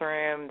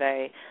bathroom.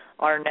 They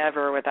are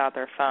never without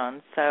their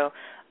phones. So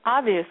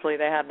obviously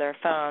they have their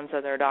phones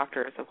at their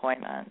doctor's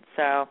appointment.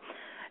 So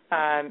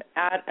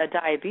at a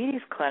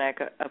diabetes clinic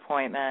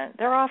appointment,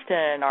 they're often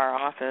in our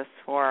office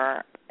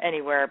for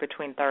anywhere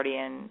between 30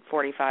 and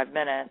 45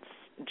 minutes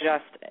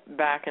just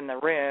back in the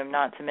room,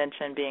 not to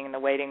mention being in the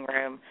waiting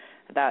room.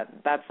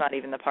 That's not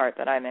even the part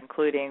that I'm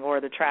including,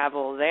 or the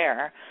travel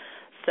there.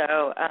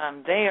 So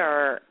they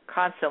are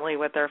constantly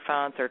with their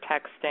phones or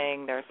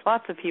texting. There's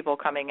lots of people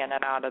coming in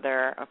and out of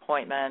their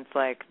appointments,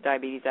 like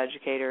diabetes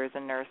educators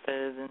and nurses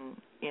and,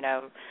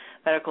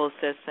 medical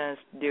assistants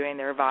doing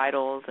their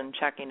vitals and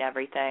checking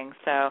everything.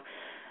 So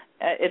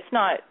it's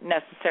not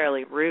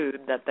necessarily rude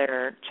that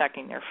they're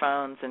checking their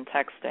phones and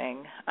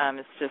texting.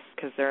 It's just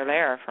because they're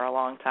there for a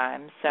long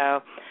time.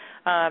 So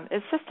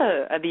it's just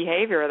a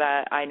behavior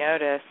that I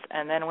noticed.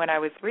 And then when I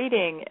was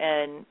reading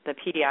in the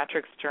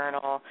Pediatrics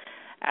Journal,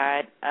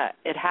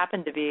 it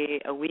happened to be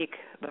a week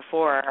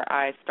before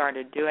I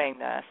started doing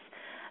this,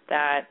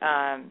 that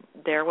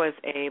there was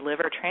a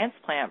liver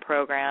transplant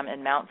program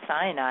in Mount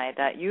Sinai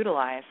that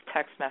utilized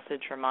text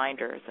message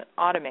reminders, an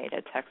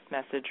automated text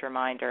message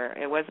reminder.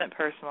 It wasn't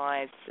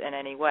personalized in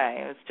any way.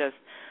 It was just,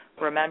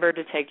 remember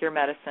to take your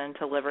medicine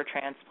to liver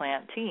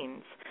transplant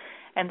teens.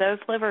 And those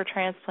liver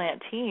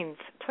transplant teens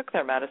took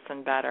their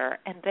medicine better,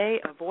 and they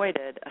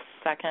avoided a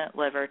second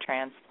liver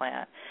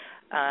transplant.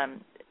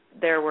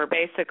 There were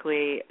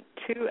basically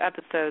 2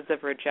 episodes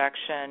of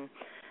rejection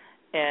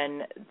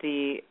in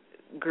the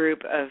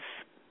group of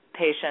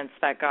patients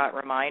that got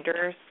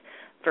reminders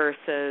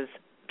versus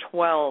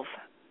 12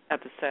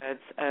 episodes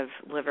of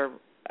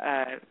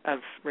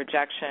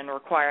rejection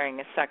requiring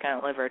a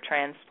second liver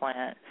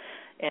transplant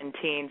in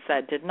teens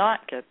that did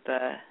not get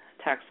the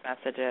text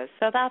messages.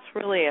 So that's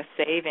really a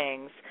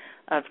savings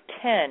of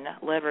 10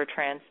 liver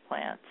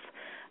transplants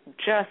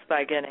just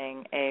by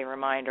getting a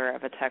reminder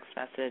of a text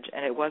message,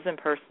 and it wasn't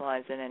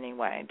personalized in any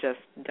way. Just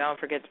don't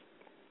forget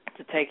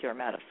to take your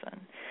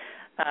medicine.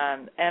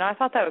 And I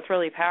thought that was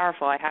really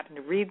powerful. I happened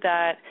to read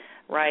that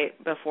right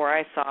before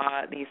I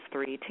saw these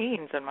 3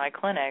 teens in my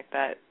clinic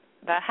that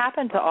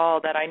happened to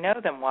all, that I know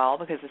them well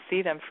because I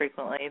see them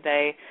frequently.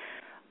 They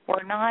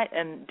were not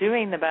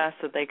doing the best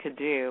that they could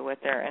do with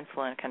their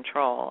insulin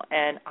control.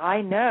 And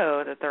I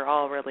know that they're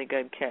all really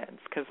good kids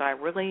because I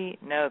really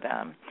know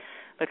them,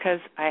 because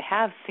I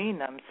have seen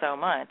them so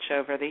much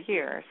over the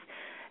years.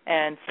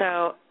 And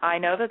so I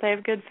know that they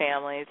have good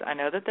families. I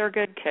know that they're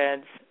good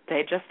kids.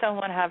 They just don't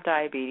want to have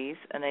diabetes,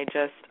 and they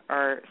just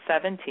are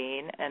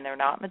 17, and they're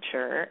not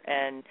mature,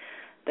 and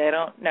they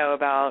don't know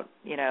about,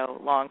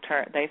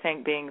 long-term. They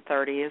think being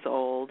 30 is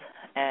old,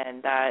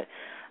 and that,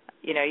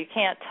 you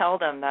can't tell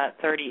them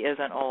that 30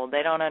 isn't old.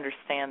 They don't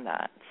understand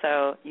that.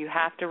 So you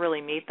have to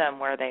really meet them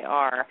where they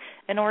are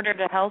in order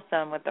to help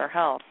them with their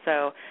health.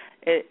 So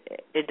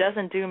it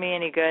doesn't do me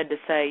any good to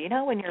say,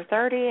 when you're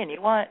 30 and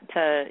you want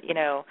to,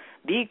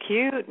 be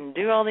cute and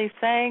do all these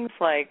things,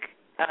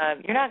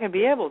 you're not going to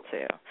be able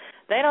to.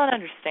 They don't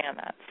understand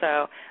that.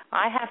 So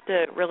I have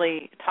to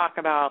really talk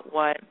about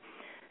what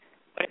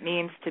it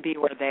means to be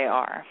where they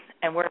are.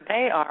 And where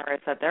they are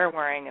is that they're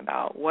worrying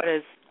about what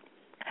is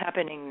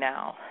happening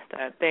now,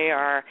 that they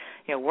are,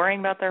 worrying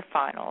about their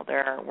final.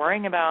 They're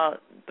worrying about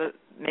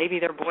maybe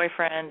their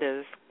boyfriend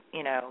is,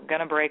 going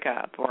to break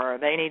up, or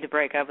they need to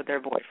break up with their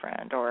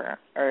boyfriend, or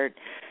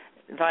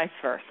vice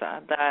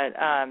versa.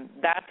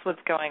 That's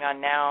what's going on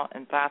now,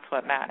 and that's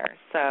what matters.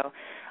 So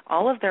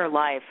all of their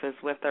life is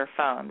with their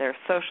phone. They're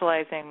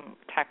socializing,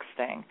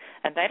 texting,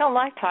 and they don't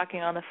like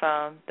talking on the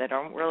phone. They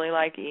don't really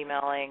like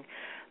emailing.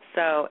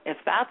 So if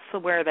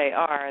that's where they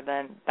are,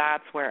 then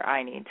that's where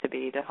I need to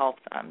be to help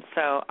them.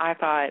 So I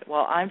thought,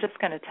 well, I'm just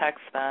going to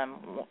text them,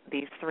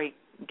 these 3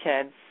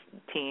 kids,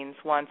 teens,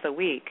 once a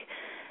week.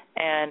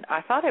 And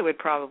I thought it would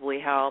probably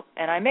help.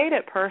 And I made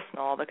it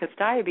personal because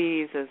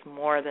diabetes is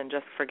more than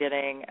just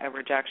forgetting a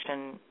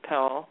rejection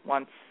pill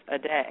once a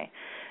day.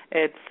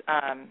 It's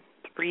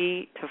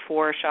 3 to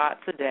 4 shots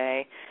a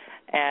day,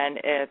 and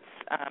it's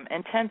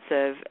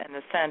intensive in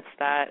the sense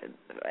that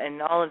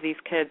in all of these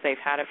kids, they've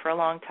had it for a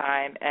long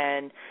time,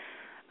 and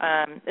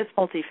it's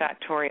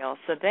multifactorial.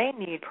 So they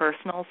need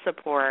personal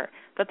support,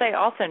 but they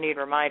also need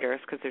reminders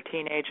because they're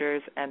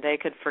teenagers, and they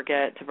could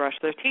forget to brush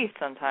their teeth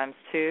sometimes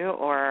too,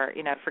 or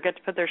forget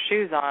to put their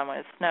shoes on when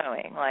it's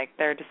snowing.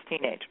 They're just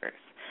teenagers,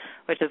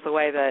 which is the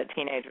way that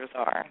teenagers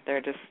are.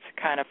 They're just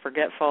kind of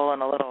forgetful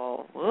and a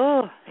little,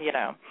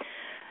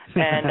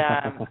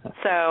 And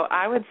so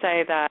I would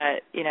say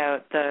that,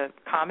 the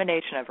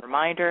combination of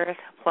reminders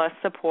plus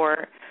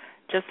support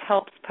just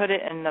helps put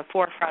it in the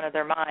forefront of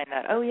their mind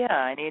that, oh, yeah,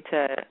 I need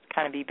to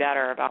kind of be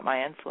better about my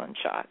insulin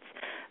shots.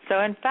 So,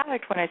 in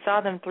fact, when I saw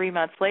them 3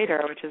 months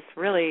later, which is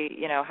really,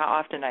 how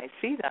often I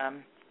see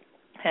them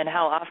and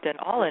how often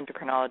all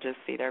endocrinologists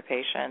see their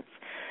patients,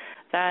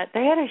 that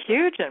they had a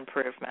huge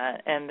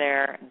improvement in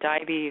their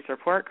diabetes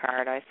report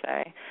card, I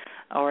say.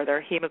 or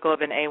their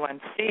hemoglobin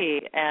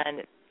A1C,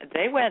 and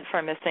they went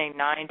from missing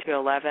 9 to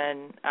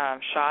 11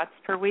 shots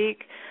per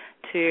week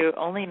to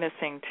only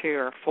missing 2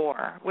 or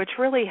 4, which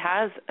really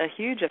has a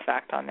huge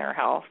effect on their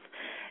health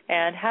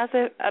and has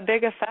a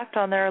big effect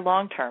on their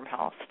long-term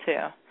health, too.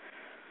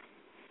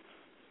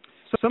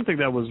 So something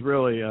that was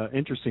really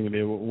interesting to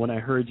me when I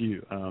heard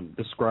you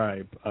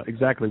describe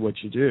exactly what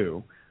you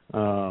do,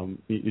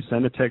 you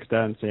send a text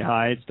out and say,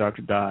 "Hi, it's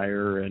Dr.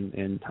 Dyer,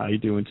 and how you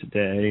doing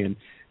today?"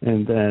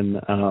 And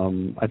then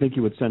I think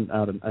you would send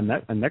out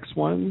a next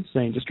one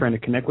saying, just trying to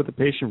connect with the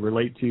patient,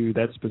 relate to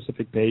that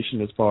specific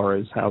patient as far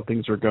as how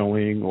things are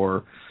going,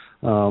 or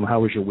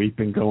how has your week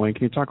been going.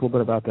 Can you talk a little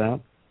bit about that?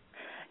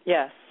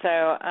 Yes.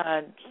 So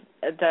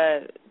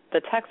the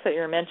text that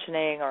you're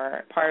mentioning,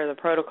 or part of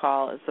the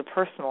protocol, is the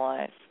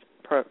personalized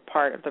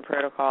part of the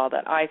protocol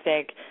that I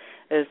think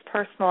is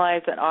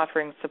personalized and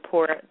offering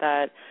support,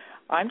 that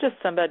I'm just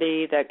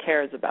somebody that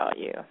cares about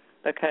you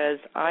because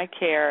I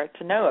care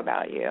to know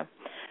about you.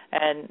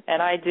 And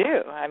I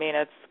do. I mean,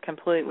 it's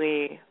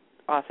completely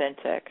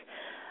authentic.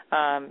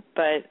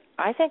 But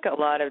I think a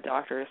lot of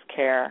doctors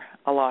care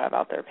a lot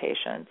about their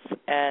patients,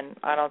 and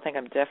I don't think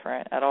I'm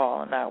different at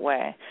all in that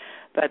way.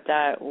 But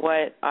that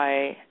what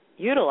I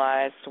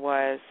utilized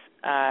was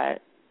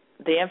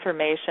the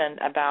information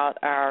about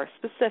our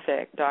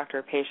specific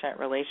doctor-patient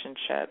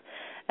relationship,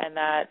 and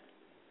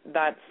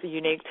that's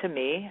unique to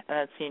me and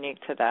that's unique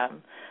to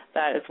them.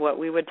 That is what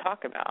we would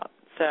talk about.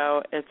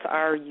 So it's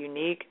our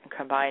unique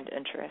combined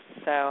interests.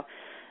 So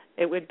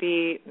it would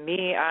be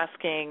me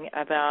asking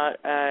about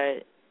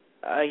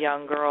a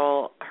young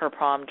girl, her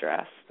prom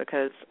dress,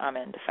 because I'm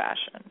into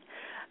fashion.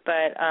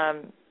 But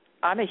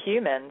I'm a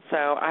human,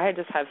 so I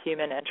just have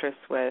human interests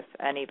with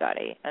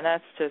anybody, and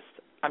I'm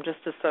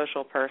just a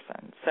social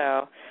person.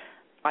 So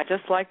I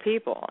just like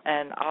people,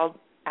 and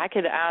I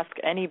could ask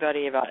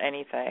anybody about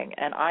anything,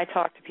 and I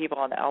talk to people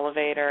on the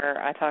elevator.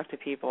 I talk to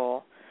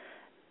people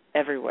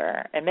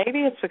everywhere, and maybe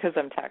it's because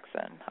I'm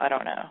Texan. I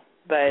don't know,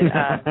 but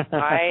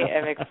I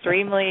am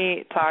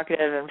extremely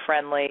talkative and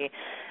friendly,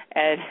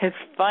 and it's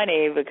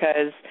funny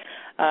because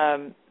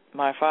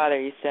my father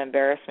used to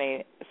embarrass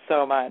me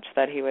so much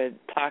that he would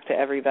talk to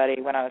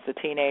everybody when I was a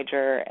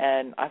teenager,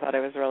 and I thought it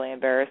was really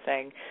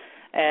embarrassing.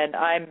 And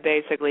I'm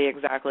basically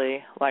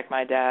exactly like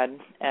my dad,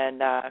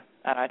 and I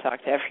talk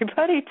to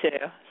everybody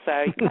too. So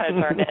you kind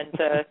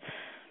of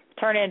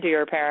turn into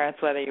your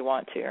parents whether you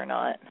want to or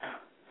not.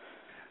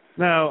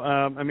 Now,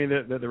 I mean,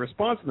 the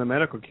response in the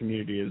medical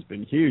community has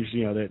been huge.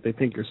 You know, they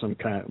think you're some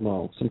kind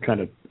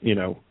of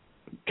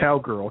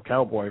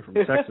cowboy from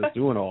Texas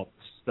doing all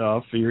this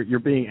stuff. You're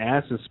being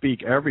asked to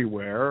speak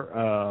everywhere,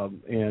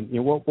 and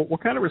you know,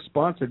 what kind of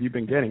response have you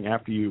been getting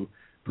after you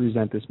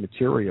present this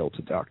material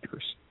to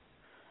doctors?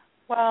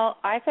 Well,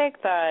 I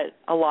think that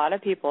a lot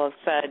of people have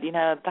said,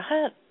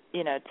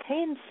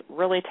 teens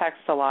really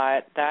text a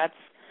lot. That's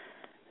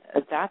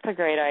a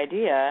great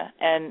idea,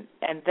 and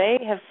they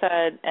have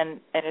said, and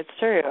it's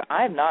true,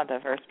 I'm not the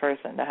first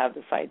person to have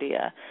this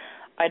idea.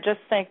 I just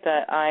think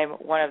that I'm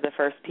one of the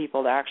first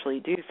people to actually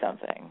do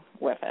something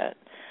with it,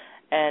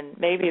 and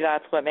maybe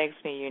that's what makes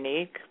me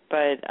unique.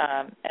 But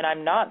and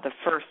I'm not the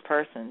first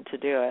person to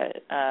do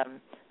it.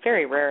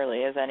 Very rarely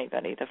is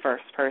anybody the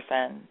first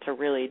person to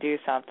really do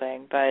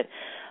something. But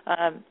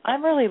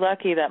I'm really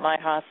lucky that my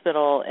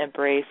hospital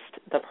embraced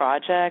the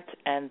project,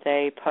 and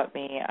they put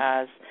me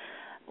as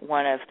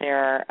one of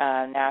their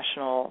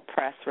national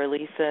press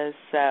releases.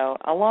 So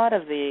a lot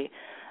of the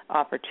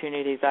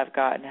opportunities I've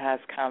gotten has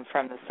come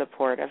from the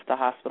support of the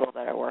hospital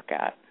that I work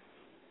at.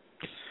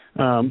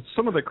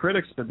 Some of the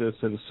critics of this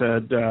have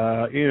said,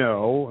 you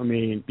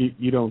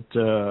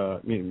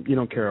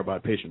don't care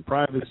about patient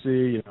privacy,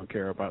 you don't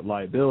care about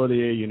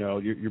liability,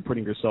 you're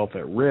putting yourself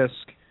at risk.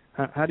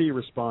 How do you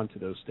respond to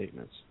those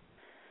statements?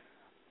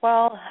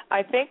 Well,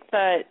 I think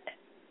that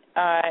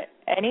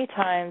any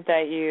time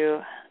that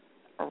you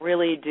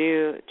really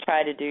do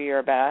try to do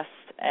your best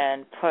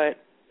and put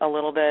a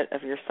little bit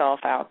of yourself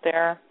out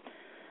there,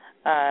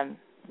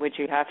 which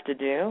you have to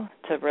do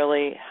to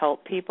really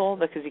help people,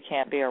 because you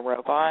can't be a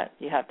robot.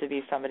 You have to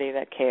be somebody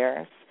that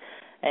cares,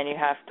 and you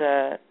have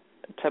to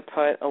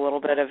put a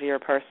little bit of your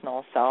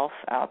personal self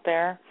out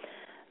there.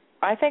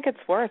 I think it's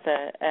worth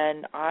it,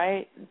 and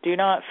I do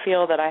not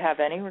feel that I have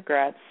any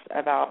regrets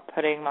about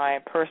putting my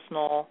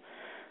personal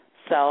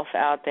self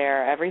out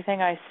there.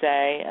 Everything I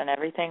say and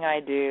everything I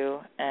do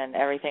and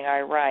everything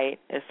I write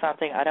is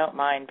something I don't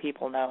mind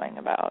people knowing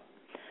about.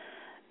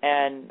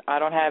 And I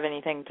don't have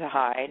anything to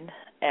hide,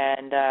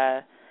 and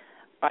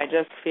I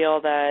just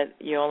feel that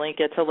you only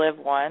get to live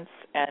once,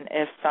 and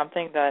if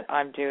something that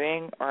I'm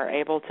doing or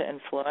able to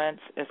influence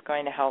is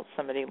going to help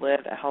somebody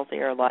live a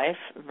healthier life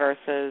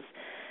versus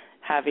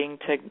having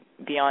to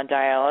be on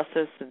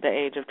dialysis at the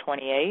age of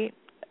 28,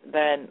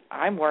 then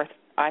I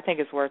think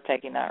it's worth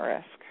taking that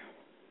risk.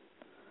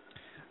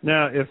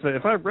 Now,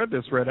 if I've read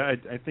this right,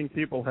 I think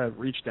people have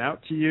reached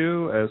out to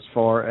you as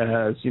far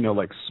as,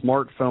 like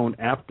smartphone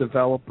app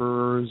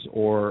developers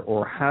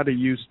or how to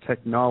use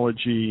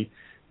technology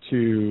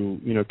to,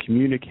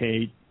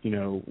 communicate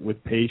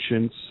with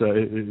patients.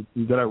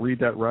 Did I read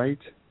that right?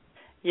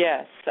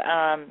 Yes.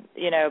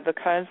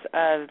 Because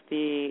of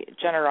the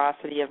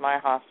generosity of my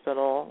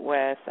hospital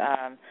with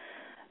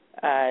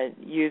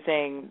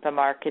using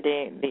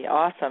the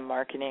awesome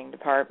marketing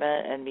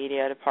department and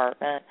media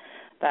department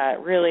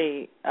that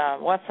really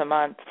once a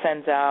month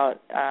sends out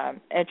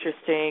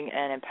interesting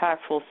and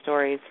impactful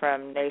stories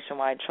from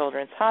nationwide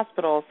children's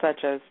hospitals,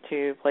 such as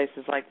to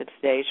places like the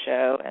Today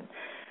Show and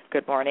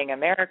Good Morning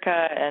America,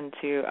 and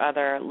to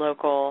other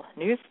local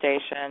news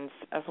stations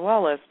as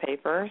well as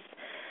papers,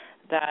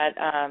 that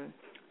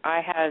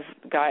I have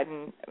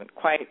gotten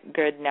quite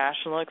good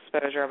national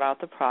exposure about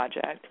the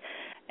project.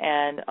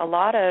 And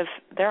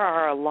there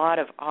are a lot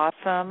of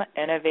awesome,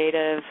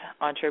 innovative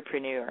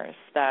entrepreneurs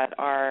that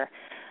are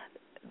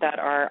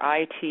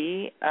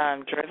IT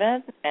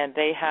driven, and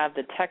they have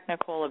the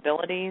technical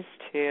abilities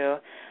to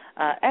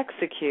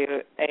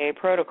execute a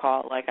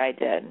protocol like I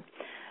did,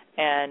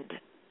 and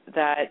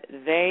that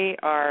they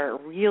are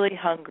really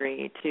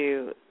hungry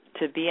to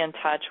be in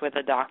touch with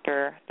a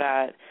doctor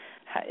that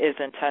is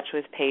in touch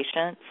with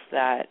patients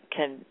that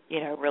can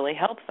really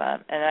help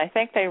them. And I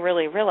think they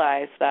really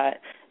realize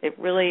that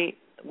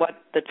what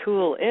the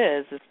tool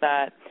is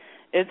that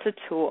it's a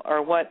tool,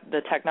 or what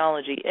the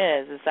technology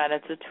is that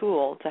it's a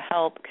tool to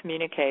help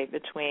communicate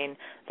between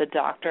the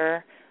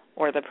doctor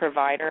or the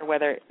provider,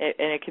 and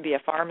it could be a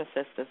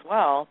pharmacist as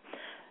well,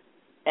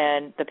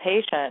 and the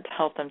patient to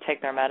help them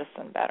take their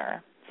medicine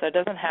better. So it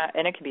doesn't have,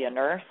 and it can be a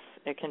nurse,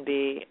 it can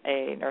be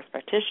a nurse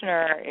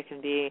practitioner, it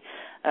can be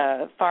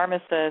a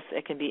pharmacist,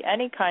 it can be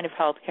any kind of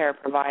healthcare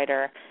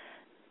provider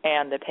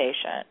and the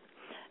patient,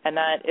 and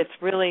that it's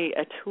really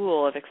a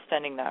tool of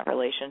extending that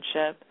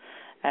relationship.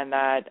 And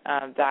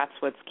that's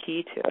what's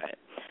key to it.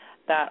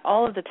 That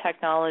all of the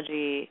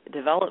technology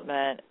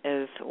development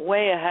is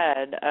way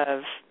ahead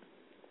of,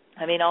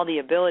 all the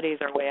abilities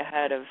are way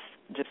ahead of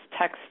just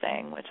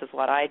texting, which is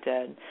what I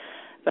did.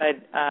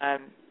 But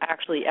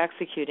actually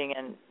executing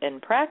in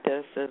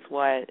practice is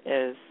what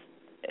is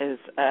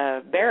a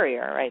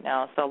barrier right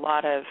now. So a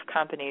lot of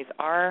companies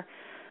are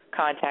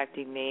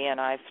contacting me,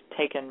 and I've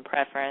taken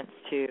preference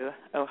to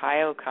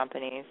Ohio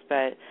companies,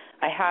 but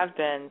I have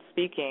been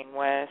speaking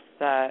with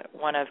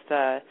one of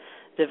the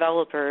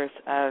developers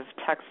of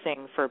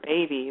Texting for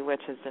Baby,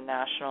 which is a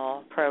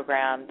national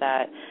program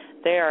that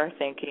they are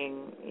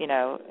thinking,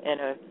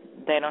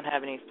 they don't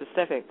have any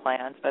specific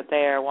plans, but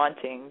they are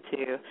wanting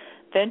to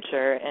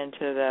venture into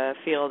the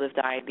field of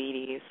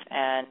diabetes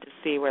and to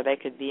see where they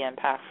could be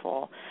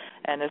impactful.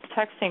 And this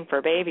Texting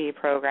for Baby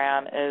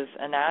program is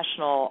a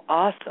national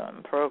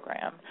awesome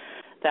program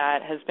that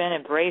has been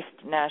embraced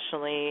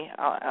nationally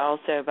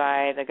also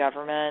by the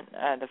government,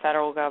 the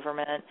federal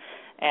government,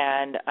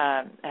 and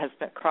has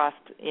been across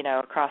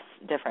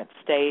different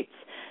states.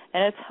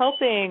 And it's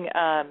helping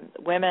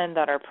women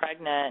that are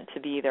pregnant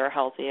to be to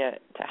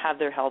have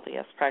their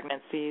healthiest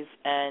pregnancies,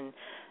 and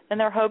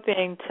they're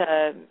hoping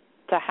to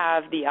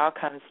have the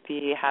outcomes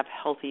have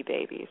healthy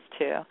babies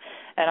too.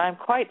 And I'm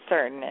quite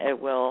certain it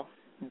will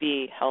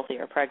be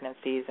healthier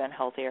pregnancies and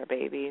healthier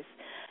babies.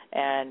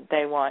 And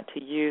they want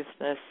to use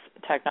this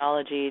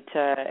technology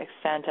to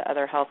extend to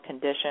other health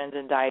conditions,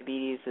 and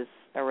diabetes is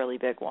a really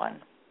big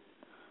one.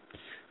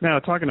 Now,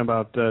 talking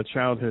about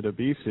childhood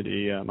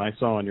obesity, I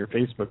saw on your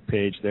Facebook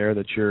page there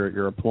that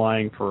you're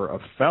applying for a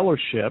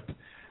fellowship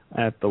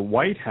at the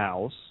White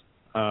House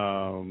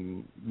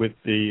with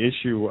the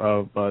issue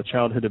of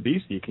childhood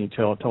obesity. Can you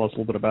tell us a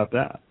little bit about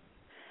that?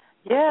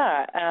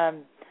 Yeah,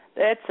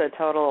 it's a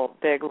total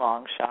big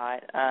long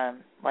shot.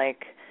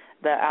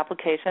 The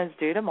application's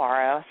due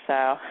tomorrow,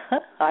 so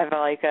I've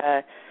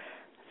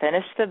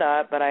finished it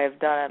up, but I've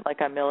done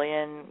a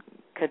million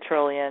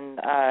quadrillion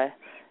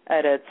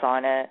edits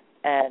on it,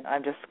 and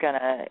I'm just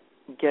gonna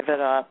give it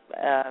up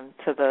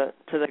to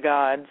the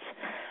gods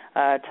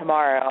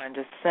tomorrow and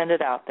just send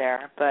it out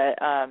there. But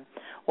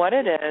what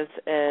it is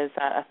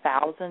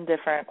 1,000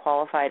 different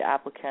qualified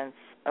applicants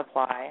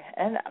apply,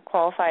 and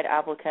qualified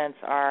applicants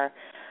are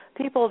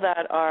people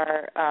that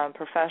are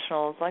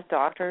professionals like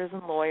doctors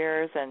and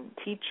lawyers and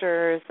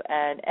teachers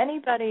and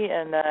anybody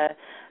in the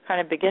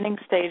kind of beginning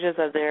stages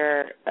of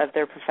their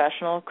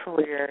professional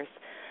careers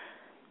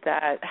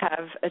that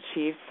have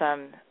achieved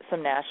some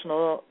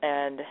national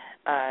and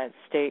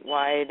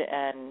statewide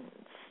and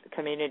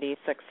community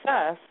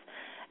success,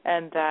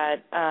 and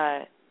that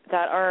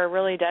are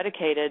really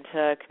dedicated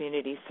to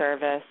community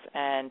service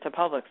and to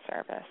public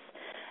service.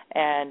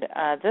 And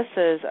this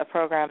is a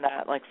program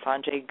that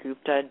Sanjay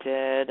Gupta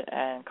did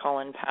and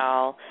Colin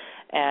Powell,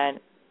 and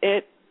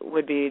it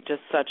would be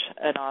just such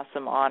an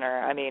awesome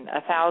honor.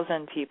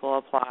 1,000 people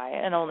apply,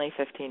 and only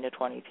 15 to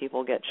 20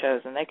 people get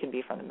chosen. They can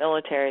be from the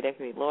military, they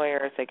can be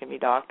lawyers, they can be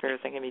doctors,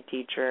 they can be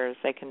teachers,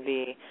 they can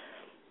be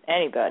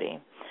anybody.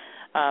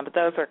 But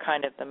those are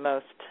kind of the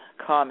most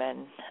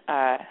common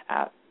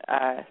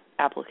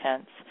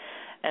applicants.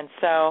 And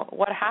so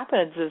what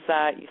happens is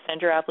that you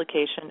send your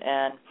application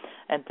in,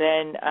 And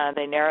then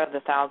they narrowed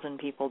the 1,000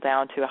 people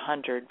down to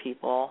 100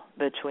 people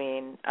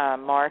between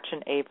March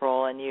and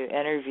April, and you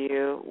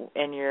interview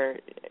in your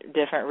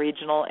different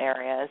regional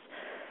areas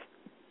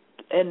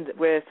and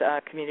with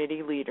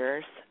community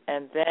leaders.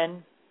 And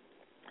then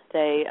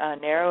they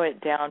narrow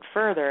it down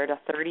further to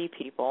 30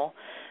 people,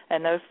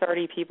 and those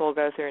 30 people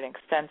go through an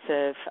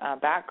extensive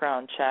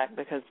background check,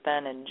 because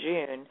then in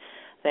June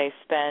they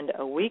spend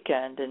a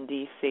weekend in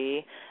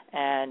D.C.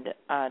 and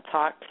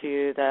talk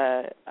to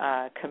the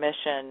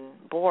commission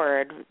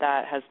board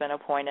that has been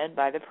appointed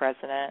by the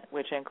president,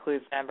 which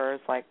includes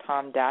members like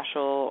Tom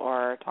Daschle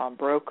or Tom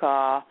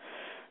Brokaw,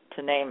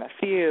 to name a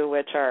few,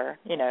 which are,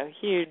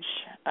 huge,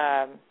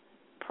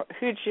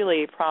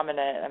 hugely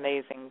prominent,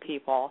 amazing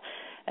people.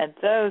 And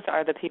those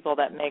are the people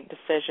that make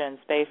decisions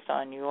based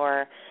on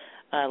your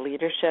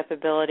leadership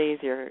abilities,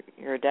 your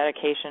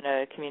dedication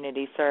to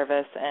community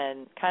service,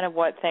 and kind of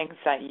what things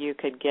that you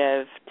could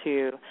give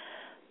to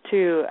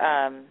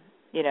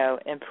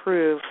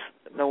improve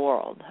the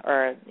world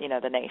or,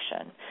 the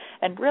nation.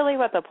 And really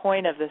what the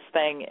point of this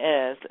thing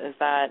is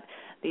that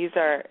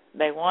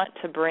they want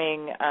to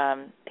bring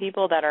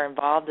people that are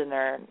involved in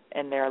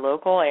their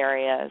local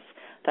areas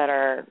that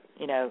are,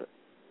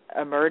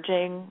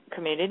 emerging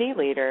community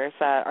leaders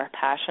that are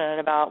passionate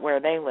about where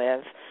they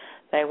live.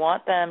 They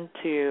want them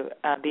to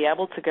be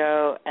able to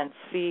go and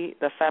see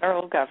the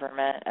federal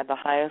government at the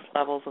highest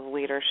levels of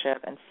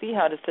leadership and see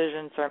how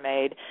decisions are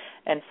made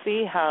and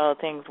see how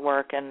things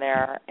work in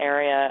their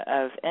area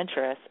of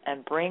interest,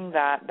 and bring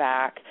that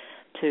back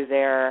to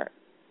their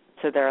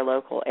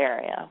local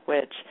area,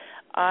 which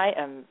I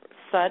am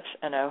such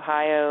an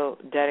Ohio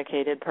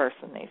dedicated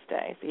person these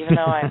days. Even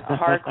though I'm a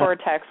hardcore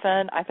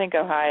Texan, I think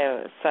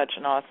Ohio is such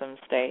an awesome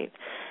state.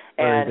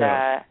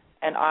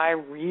 And I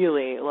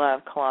really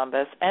love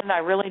Columbus, and I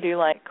really do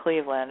like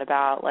Cleveland,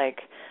 about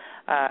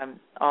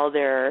all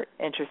their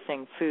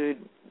interesting food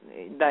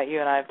that you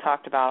and I have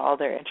talked about, all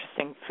their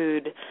interesting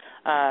food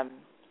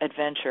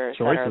adventures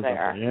that are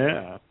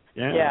there.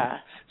 Yeah.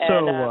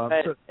 And,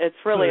 but it's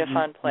really a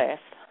fun place.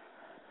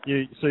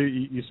 So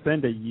you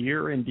spend a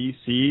year in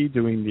D.C.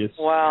 doing this?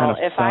 Well, kind of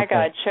if I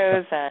got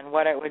chosen,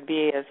 what it would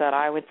be is that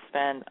I would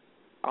spend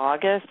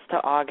August to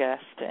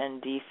August in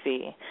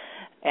D.C.,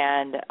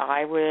 and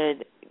I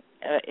would.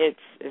 It's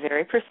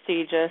very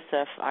prestigious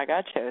if I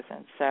got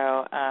chosen.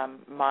 So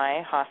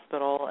my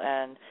hospital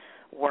and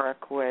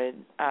work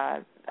would.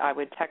 I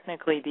would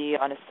technically be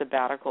on a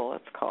sabbatical,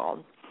 it's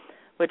called,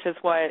 which is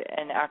what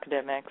in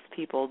academics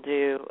people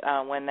do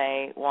when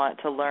they want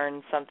to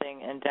learn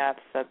something in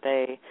depth that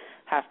they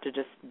have to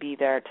just be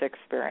there to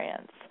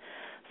experience.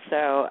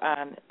 So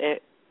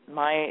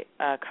my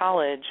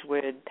college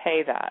would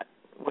pay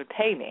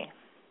me,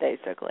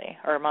 basically,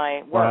 or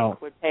my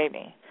work would pay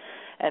me.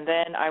 And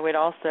then I would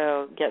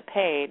also get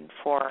paid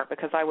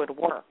because I would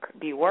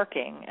be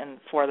working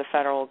for the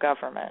federal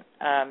government.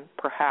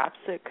 Perhaps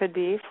it could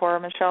be for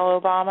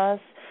Michelle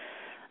Obama's.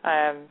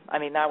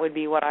 That would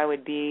be what I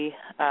would be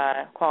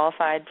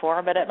qualified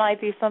for, but it might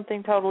be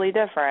something totally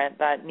different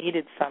that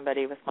needed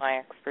somebody with my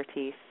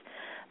expertise.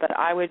 But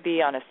I would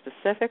be on a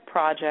specific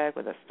project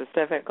with a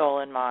specific goal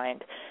in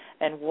mind,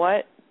 and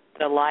what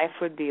the life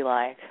would be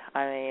like.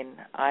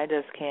 I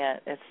just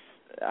can't. It's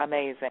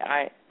amazing.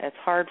 It's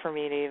hard for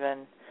me to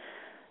even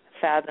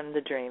fathom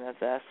the dream of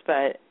this,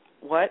 but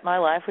what my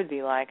life would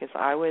be like is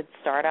I would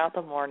start out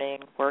the morning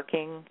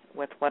working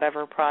with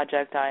whatever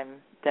project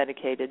I'm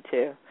dedicated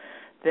to.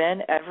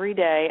 Then every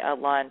day at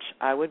lunch,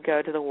 I would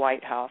go to the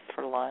White House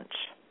for lunch.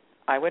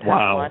 I would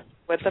have lunch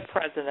with the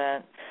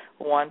president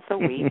once a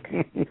week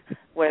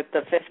with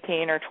the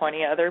 15 or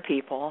 20 other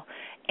people,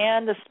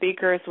 and the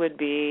speakers would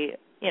be,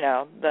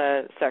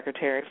 the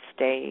Secretary of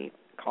State,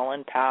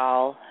 Colin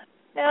Powell,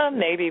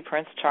 maybe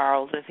Prince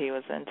Charles if he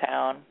was in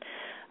town.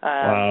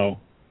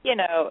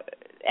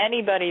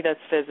 Anybody that's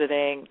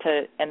visiting,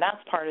 and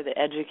that's part of the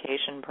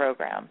education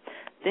program.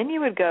 Then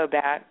you would go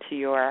back to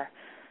your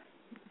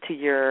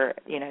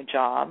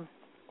job,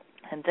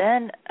 and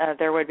then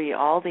there would be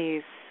all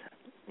these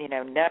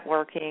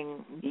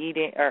networking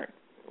meeting or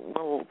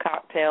little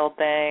cocktail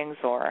things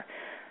or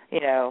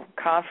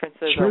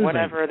conferences or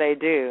whatever they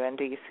do in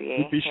DC.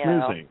 You'd be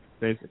schmoozing,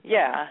 basically.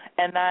 Yeah,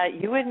 and that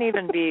you wouldn't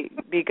even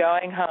be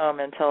going home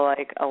until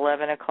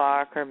 11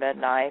 o'clock or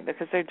midnight,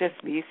 because there'd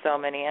just be so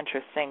many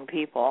interesting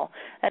people.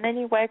 And then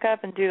you wake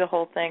up and do the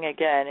whole thing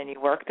again, and you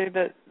work through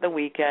the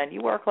weekend.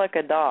 You work like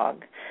a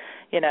dog,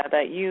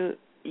 that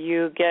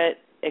you get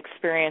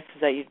experiences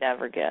that you'd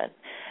never get.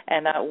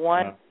 And that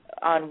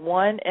on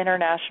one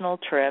international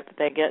trip,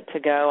 they get to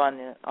go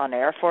on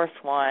Air Force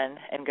One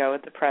and go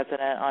with the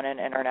president on an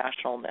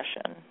international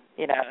mission,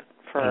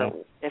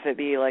 if it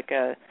be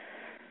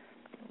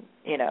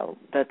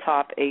the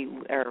top 8,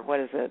 or what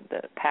is it,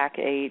 the Pac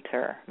 8,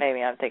 or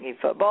maybe I'm thinking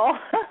football,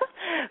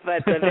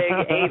 but the big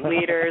 8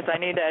 leaders. I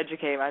need to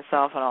educate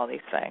myself on all these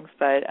things,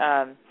 but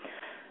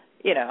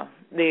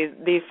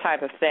these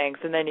type of things,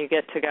 and then you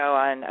get to go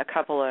on a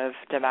couple of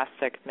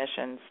domestic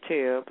missions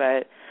too.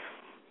 But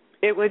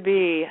it would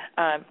be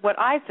what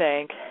I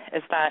think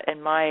is that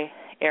in my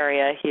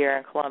area here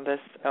in Columbus,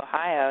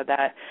 Ohio,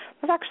 that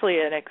was actually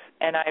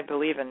and I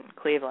believe in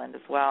Cleveland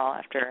as well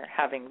after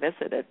having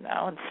visited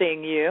now and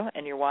seeing you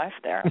and your wife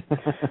there,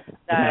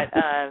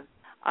 that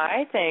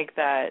I think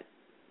that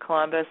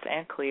Columbus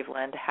and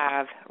Cleveland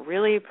have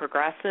really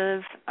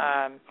progressive,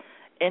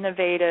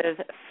 innovative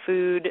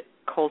food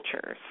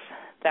cultures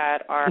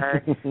that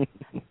are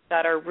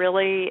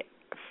really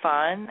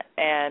fun,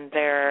 and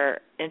they're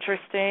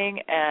interesting,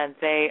 and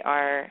they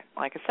are,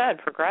 like I said,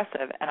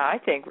 progressive, and I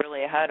think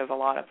really ahead of a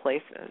lot of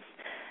places.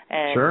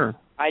 And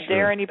I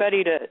dare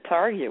anybody to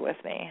argue with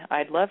me.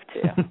 I'd love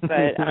to,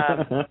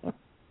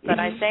 but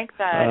I think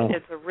that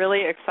it's a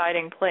really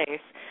exciting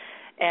place,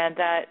 and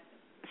that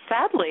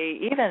sadly,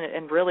 even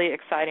in really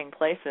exciting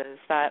places,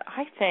 that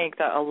I think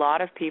that a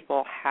lot of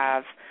people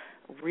have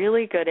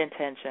really good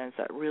intentions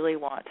that really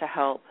want to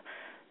help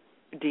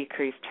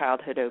decrease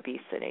childhood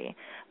obesity,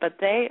 but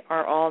they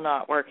are all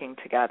not working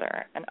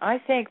together. And I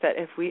think that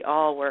if we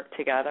all work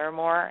together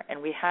more and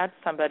we had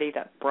somebody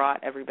that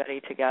brought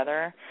everybody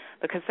together,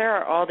 because there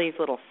are all these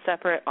little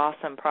separate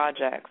awesome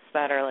projects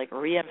that are like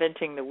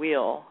reinventing the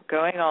wheel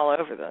going all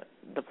over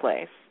the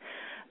place.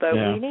 But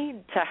we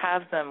need to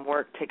have them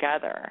work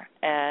together,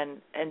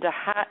 and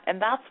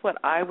that's what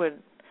I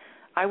would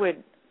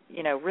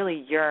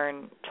really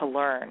yearn to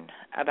learn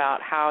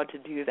about how to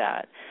do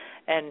that,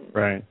 and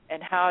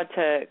how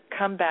to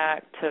come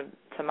back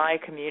to my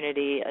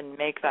community and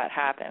make that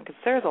happen, because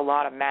there's a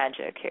lot of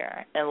magic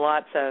here and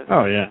lots of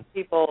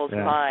people's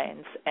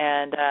minds,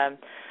 and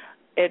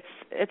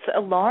it's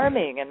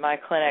alarming. In my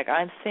clinic,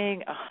 I'm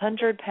seeing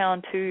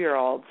 100-pound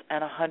 2-year-olds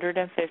and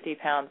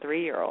 150-pound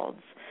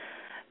 3-year-olds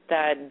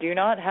that do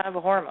not have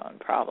a hormone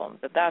problem,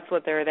 but that's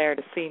what they're there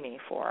to see me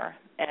for,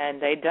 and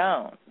they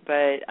don't.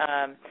 But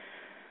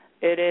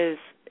it is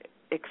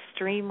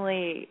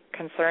extremely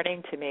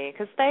concerning to me,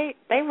 because they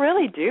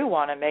really do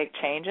want to make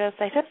changes.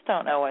 They just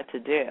don't know what to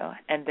do,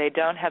 and they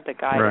don't have the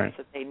guidance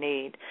that they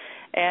need.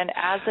 And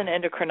as an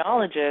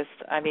endocrinologist,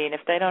 I mean,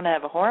 if they don't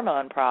have a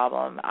hormone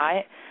problem,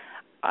 I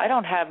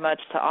don't have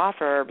much to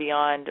offer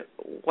beyond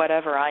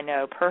whatever I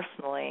know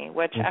personally,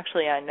 which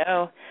actually I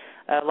know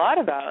a lot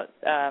about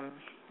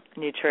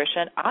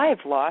nutrition.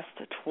 I've lost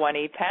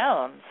 20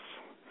 pounds.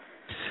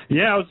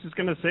 Yeah, I was just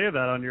going to say that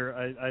on your,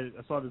 I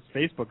saw this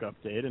Facebook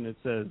update, and it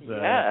says,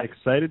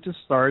 excited to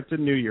start the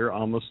new year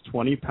almost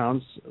 20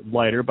 pounds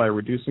lighter by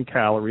reducing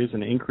calories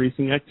and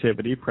increasing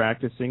activity,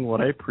 practicing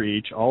what I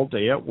preach all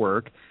day at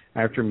work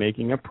after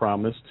making a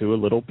promise to a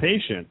little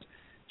patient.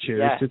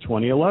 Cheers to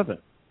 2011.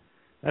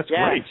 That's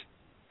great.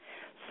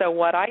 So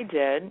what I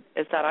did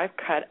is that I've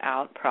cut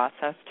out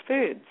processed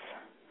foods.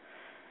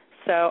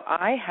 So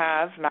I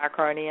have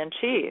macaroni and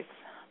cheese,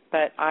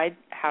 but I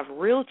have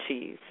real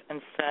cheese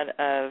instead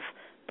of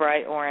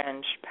bright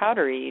orange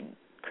powdery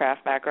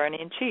Kraft macaroni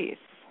and cheese.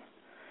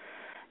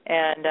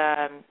 And,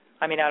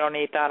 I mean, I don't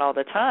eat that all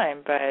the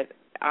time, but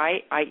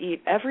I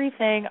eat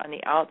everything on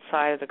the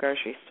outside of the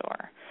grocery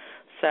store.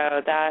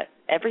 So that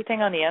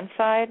everything on the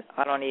inside,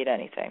 I don't eat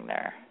anything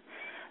there.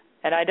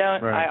 And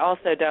I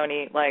also don't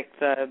eat like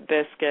the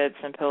biscuits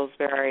and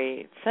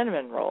Pillsbury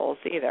cinnamon rolls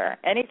either.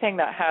 Anything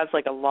that has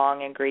like a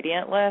long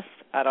ingredient list,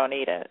 I don't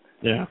eat it.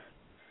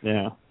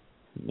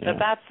 But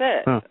that's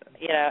it.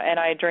 And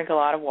I drink a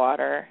lot of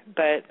water,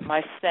 but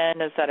my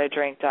sin is that I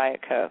drink Diet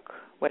Coke,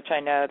 which I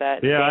know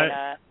that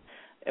Dana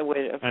would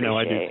appreciate. I know,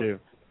 I do too.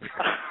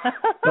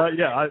 But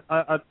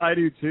I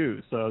do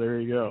too, so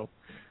there you go.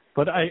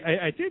 But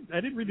I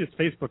did read this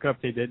Facebook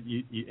update that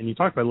you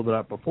talked about a little bit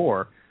about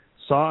before.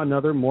 Saw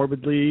another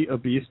morbidly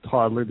obese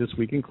toddler this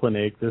week in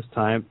clinic, this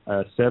time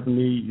a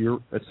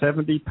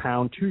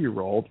 70-pound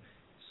 2-year-old.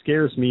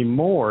 Scares me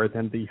more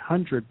than the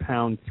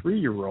 100-pound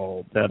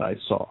 3-year-old that I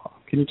saw.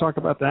 Can you talk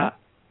about that?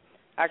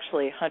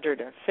 Actually,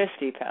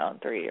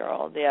 150-pound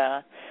 3-year-old,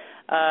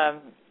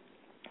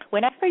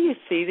 whenever you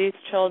see these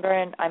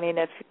children, I mean,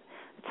 it's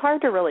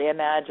hard to really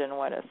imagine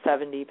what a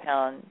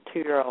 70-pound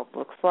 2-year-old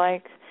looks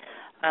like,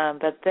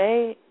 but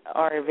they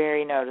are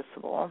very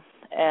noticeable.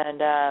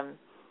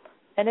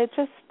 And it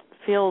just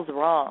feels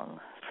wrong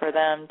for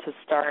them to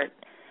start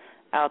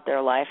out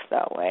their life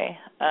that way.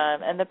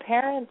 And the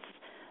parents,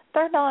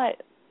 they're not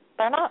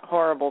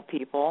horrible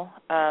people.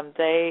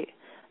 They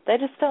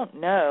just don't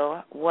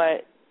know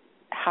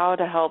how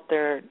to help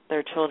their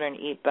children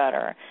eat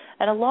better.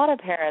 And a lot of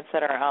parents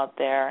that are out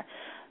there,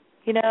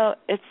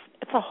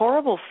 it's a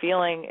horrible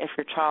feeling if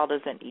your child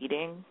isn't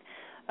eating.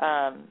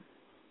 I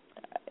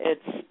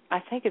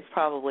think it's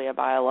probably a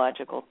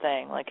biological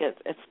thing. Like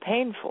it's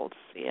painful to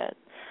see it.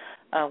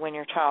 When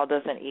your child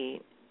doesn't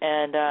eat.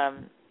 And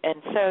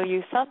so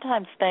you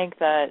sometimes think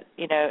that,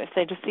 if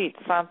they just eat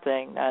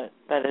something, that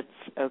it's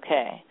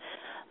okay.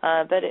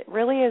 But it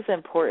really is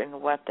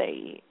important what they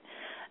eat,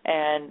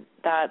 and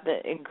that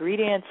the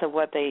ingredients of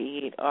what they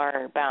eat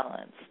are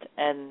balanced,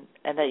 and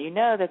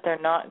that that they're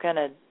not going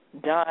to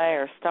die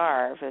or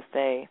starve if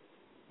they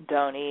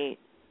don't eat.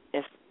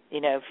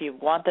 If you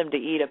want them to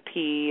eat a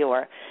pea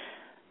or,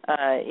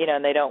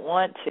 and they don't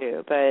want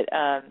to. But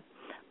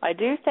I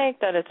do think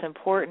that it's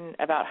important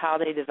about how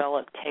they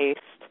develop taste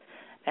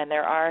And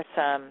there are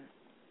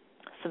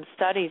some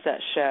studies that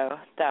show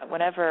that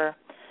whenever,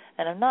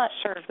 and I'm not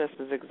sure if this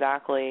is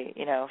exactly,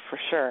 for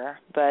sure,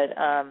 but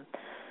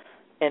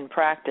in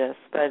practice,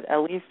 but at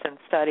least in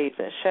studies,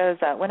 it shows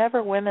that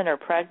whenever women are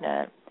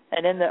pregnant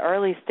and in the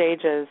early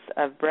stages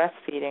of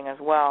breastfeeding as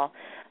well,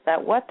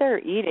 that what they're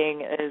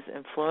eating is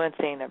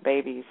influencing their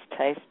baby's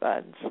taste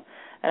buds.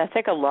 And I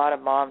think a lot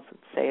of moms would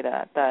say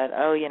that,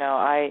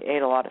 I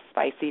ate a lot of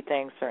spicy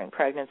things during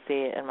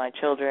pregnancy, and my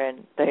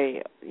children,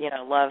 they,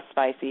 love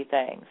spicy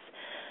things.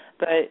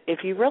 But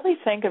if you really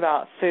think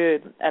about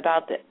food,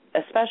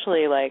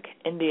 especially like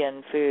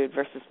Indian food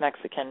versus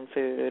Mexican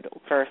food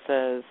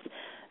versus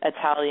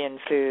Italian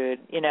food,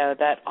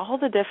 that all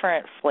the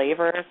different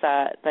flavors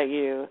that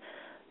you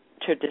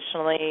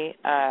traditionally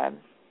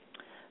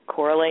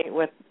correlate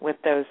with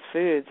those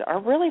foods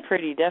are really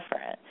pretty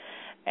different.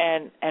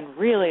 And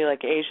really,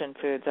 like, Asian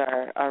foods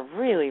are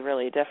really,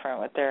 really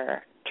different with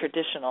their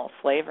traditional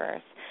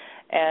flavors.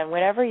 And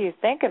whenever you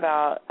think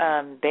about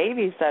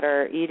babies that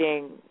are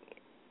eating,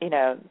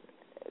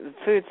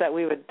 foods that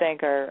we would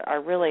think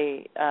are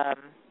really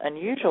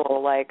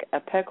unusual, like a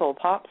pickle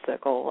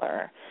popsicle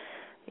or,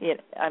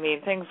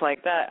 things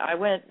like that. I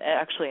went,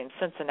 actually, in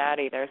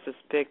Cincinnati, there's this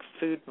big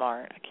food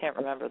mart. I can't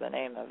remember the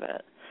name of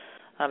it.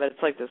 But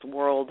it's like this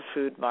world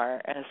food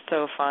mart, and it's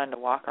so fun to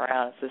walk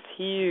around. It's this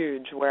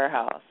huge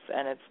warehouse,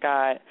 and it's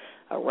got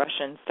a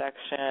Russian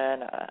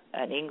section,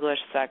 an English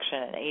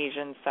section, an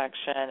Asian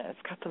section, and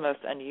it's got the most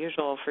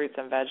unusual fruits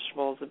and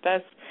vegetables, the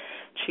best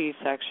cheese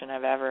section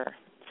I've ever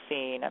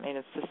seen.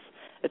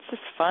 It's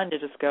just fun to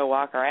just go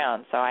walk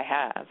around, so I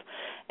have.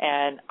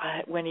 And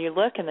when you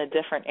look in the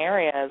different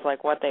areas,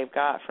 like what they've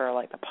got for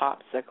like the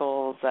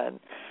popsicles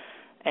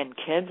and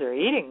kids are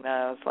eating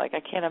those. Like, I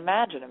can't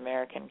imagine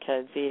American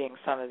kids eating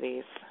some of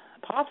these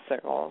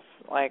popsicles,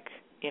 like,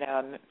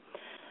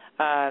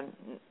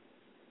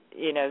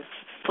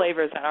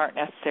 flavors that aren't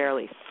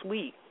necessarily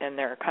sweet, and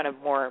they're kind of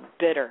more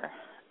bitter,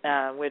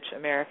 which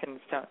Americans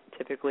don't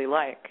typically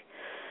like.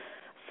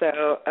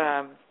 So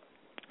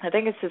I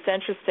think it's just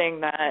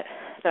interesting that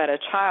a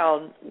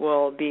child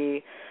will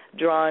be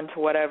drawn to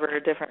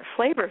whatever different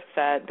flavor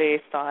set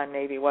based on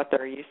maybe what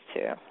they're used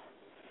to.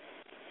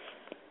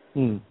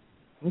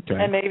 Okay.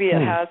 And maybe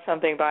it has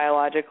something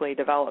biologically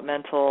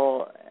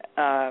developmental,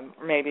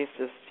 maybe it's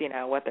just,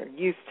 what they're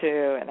used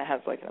to, and it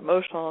has like an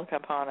emotional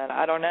component.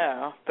 I don't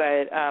know.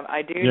 But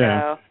I do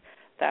know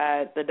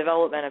that the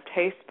development of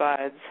taste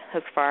buds,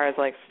 as far as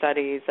like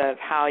studies of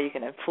how you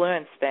can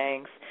influence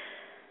things,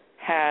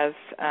 has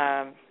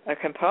a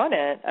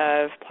component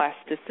of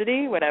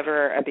plasticity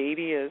whenever a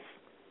baby is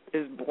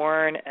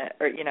born,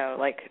 or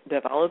like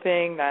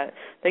developing, that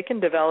they can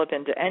develop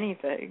into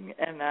anything,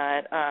 and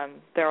that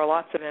there are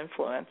lots of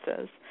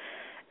influences.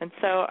 And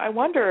so I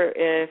wonder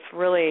if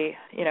really,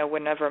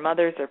 whenever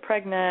mothers are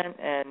pregnant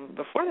and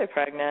before they're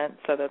pregnant,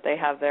 so that they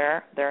have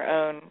their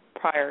own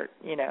prior,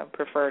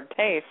 preferred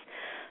taste,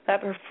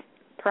 that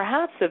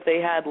perhaps if they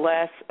had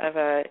less of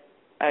a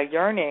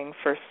yearning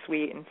for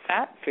sweet and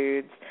fat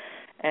foods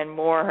and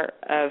more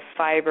of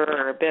fiber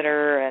or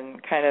bitter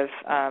and kind of,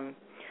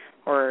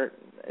 or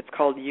it's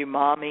called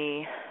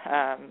umami,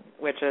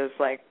 which is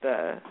like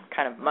the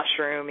kind of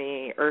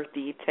mushroomy,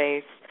 earthy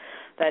taste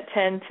that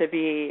tend to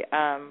be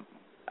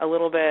a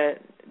little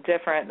bit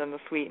different than the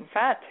sweet and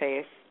fat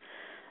taste,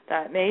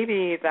 that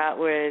maybe that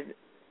would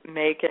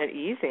make it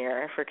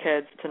easier for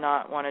kids to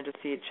not want to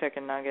just eat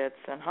chicken nuggets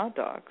and hot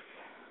dogs,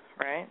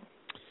 right?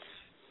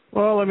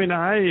 Well, I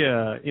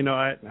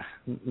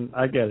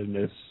get in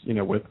this,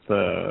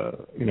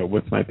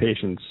 with my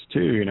patients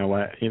too.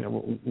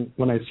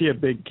 When I see a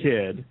big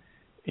kid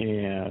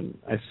and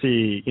I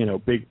see,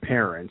 big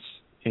parents,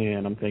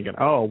 and I'm thinking,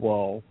 oh,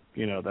 well,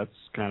 that's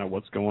kind of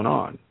what's going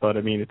on. But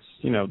it's,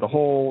 the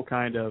whole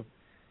kind of,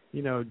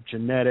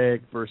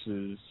 genetic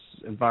versus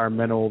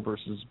environmental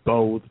versus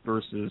both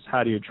versus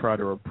how do you try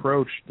to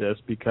approach this?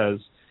 Because,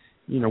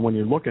 when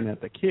you're looking at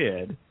the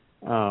kid,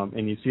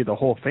 and you see the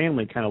whole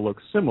family kind of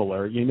looks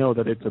similar,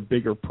 that it's a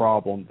bigger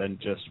problem than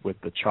just with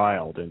the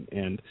child.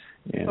 And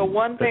well,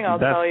 one thing I'll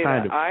tell you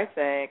that I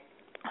think,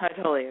 I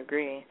totally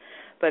agree,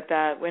 but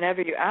that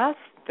whenever you ask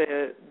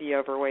the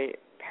overweight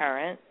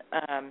parent,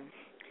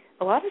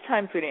 a lot of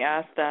times when you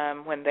ask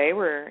them when they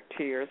were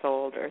 2 years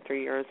old or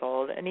 3 years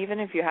old, and even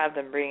if you have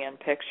them bring in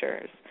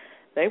pictures,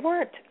 they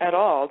weren't at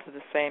all to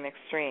the same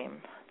extreme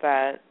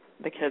that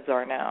the kids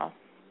are now.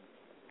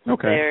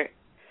 Okay.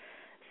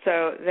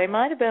 So they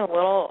might have been a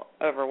little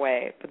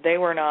overweight, but they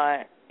were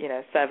not,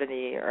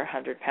 70 or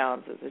 100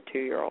 pounds as a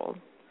 2-year-old.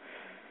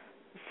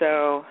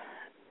 So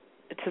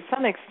to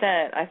some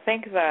extent, I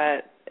think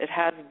that it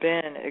has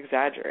been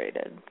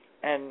exaggerated.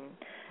 And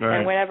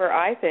whenever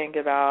I think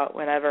about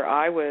whenever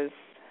I was,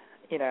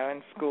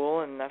 in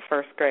school in the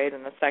first grade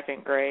and the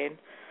second grade,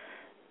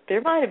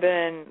 there might have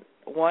been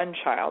one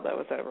child that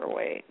was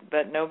overweight,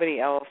 but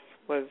nobody else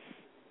was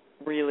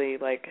really,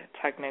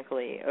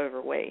 technically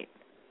overweight.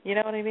 You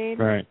know what I mean?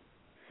 Right.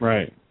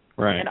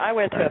 And I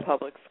went to a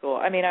public school.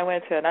 I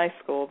went to a nice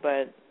school,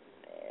 but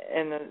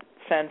in the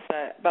sense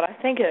that, but I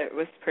think it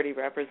was pretty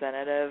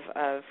representative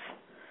of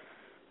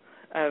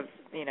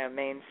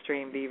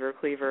mainstream beaver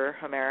cleaver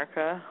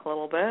America a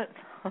little bit.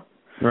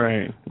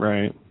 Right.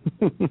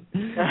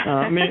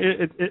 I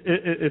mean,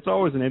 it's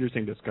always an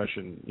interesting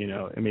discussion,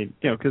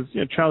 because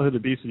childhood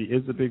obesity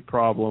is a big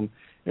problem.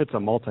 It's a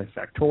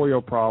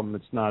multifactorial problem.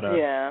 It's not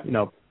a,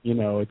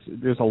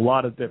 there's a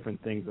lot of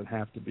different things that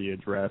have to be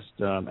addressed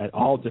at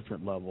all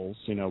different levels.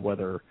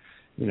 Whether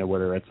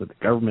it's at the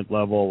government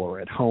level or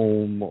at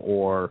home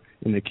or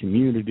in the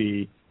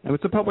community. And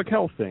it's a public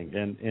health thing,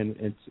 and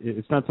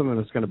it's not something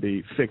that's going to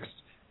be fixed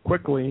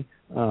quickly,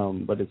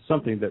 but it's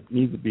something that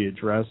needs to be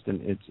addressed,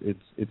 and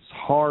it's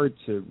hard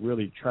to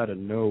really try to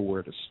know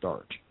where to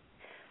start.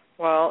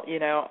 Well,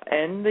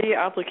 in the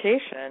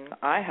application,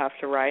 I have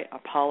to write a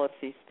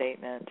policy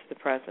statement to the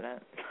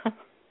president,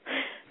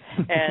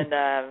 and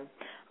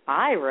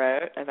I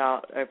wrote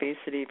about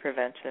obesity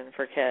prevention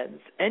for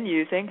kids and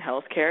using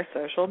healthcare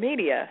social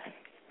media.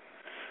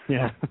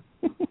 Yeah.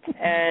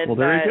 And well,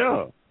 there you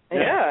go.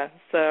 Yeah.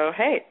 So,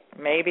 hey,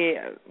 maybe,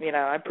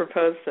 I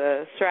proposed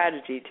a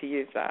strategy to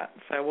use that.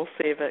 So we'll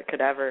see if it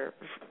could ever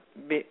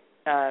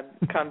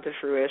come to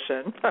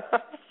fruition.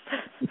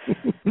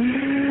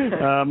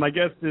 My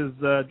guest is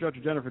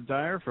Dr. Jennifer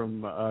Dyer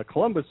from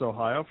Columbus,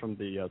 Ohio, from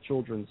the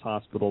Children's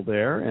Hospital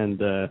there.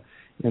 And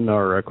in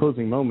our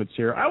closing moments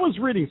here, I was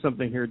reading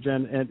something here,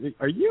 Jen. And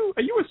are you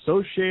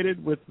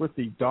associated with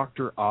the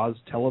Dr. Oz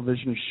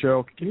television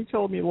show? Can you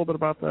tell me a little bit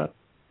about that?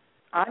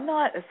 I'm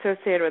not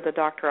associated with the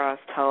Dr. Oz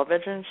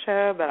television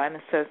show, but I'm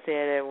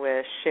associated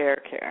with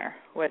ShareCare,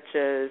 which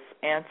is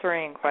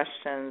answering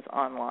questions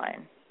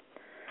online.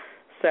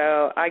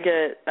 So I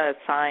get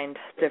assigned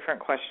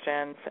different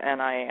questions,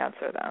 and I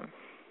answer them,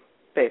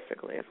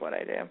 basically, is what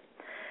I do.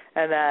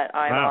 And that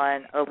I'm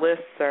on a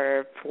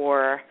listserv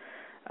for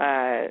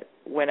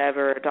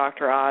whenever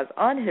Dr. Oz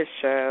on his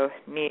show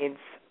needs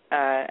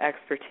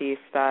expertise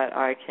that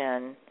I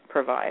can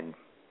provide.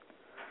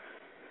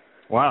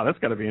 Wow, that's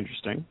got to be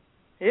interesting.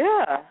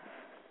 Yeah.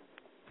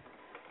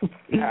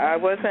 I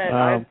wasn't.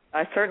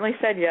 I certainly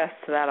said yes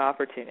to that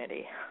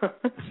opportunity.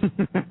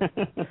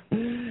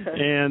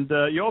 And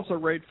you also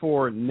write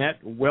for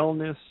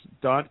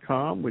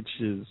netwellness.com,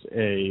 which is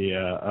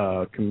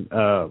a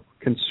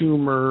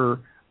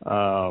consumer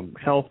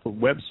health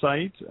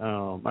website.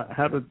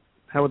 How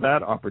would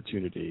that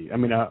opportunity? I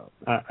mean,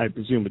 I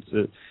presume it's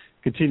a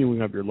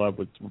continuing of your love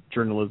with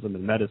journalism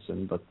and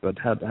medicine, but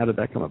how did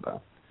that come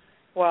about?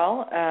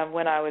 Well,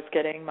 when I was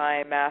getting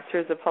my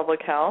Master's of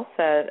Public Health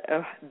at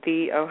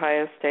the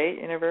Ohio State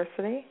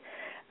University,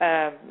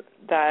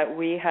 that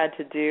we had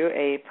to do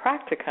a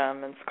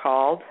practicum, it's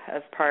called,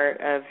 as part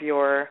of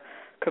your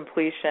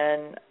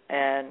completion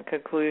and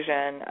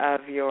conclusion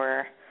of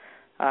your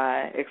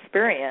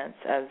experience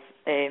as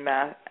a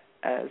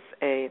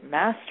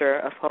Master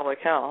of Public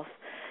Health.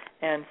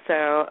 And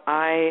so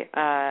I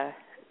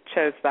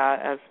chose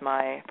that as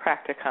my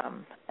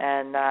practicum.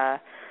 And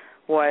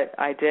what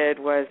I did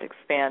was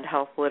expand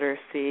health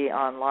literacy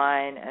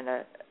online and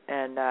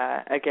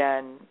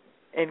again,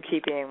 in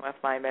keeping with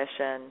my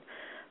mission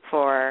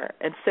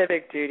and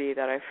civic duty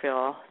that I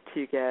feel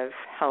to give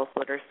health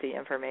literacy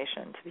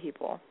information to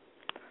people.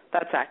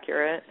 That's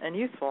accurate and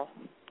useful.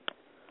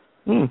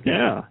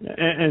 Yeah,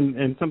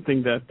 and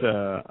something that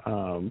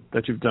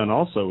that you've done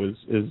also is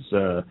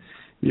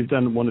you've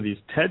done one of these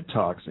TED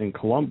Talks in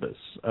Columbus,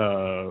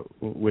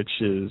 which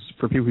is,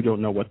 for people who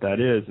don't know what that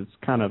is, it's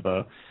kind of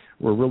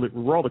where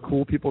all the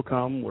cool people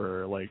come,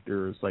 where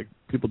there's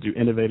people do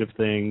innovative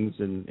things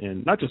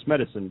and not just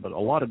medicine, but a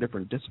lot of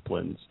different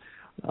disciplines.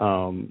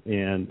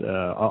 And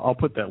I'll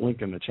put that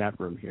link in the chat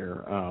room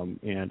here.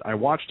 And I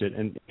watched it,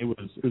 and it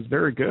was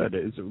very good.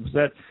 Was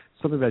that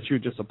something that you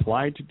just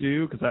applied to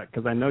do?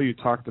 Because I know you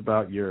talked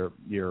about your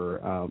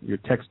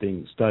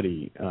texting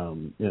study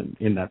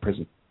in that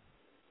prison.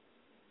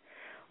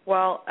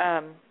 Well,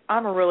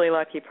 I'm a really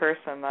lucky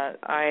person that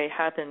I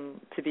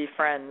happen to be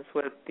friends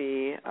with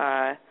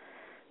the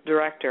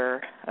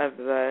director of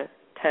the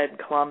TED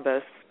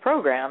Columbus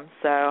program.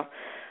 So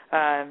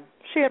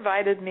she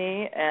invited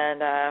me,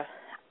 and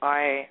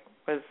I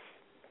was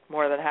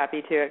more than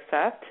happy to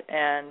accept,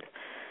 and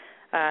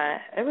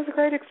it was a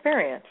great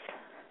experience.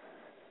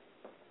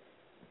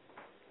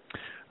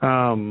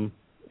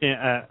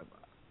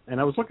 And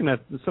I was looking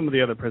at some of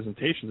the other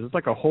presentations. It's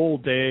like a whole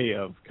day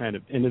of kind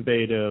of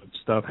innovative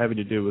stuff having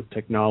to do with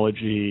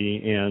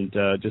technology and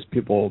just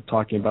people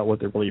talking about what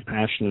they're really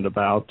passionate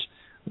about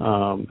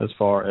as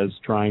far as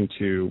trying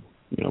to,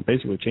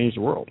 basically change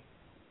the world.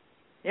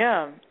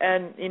 Yeah,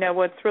 and,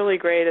 what's really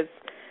great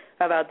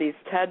about these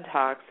TED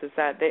Talks is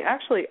that they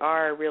actually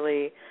are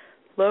really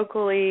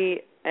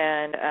locally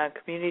and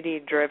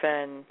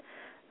community-driven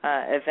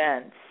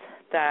events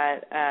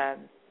that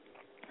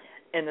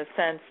in the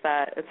sense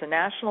that it's a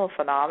national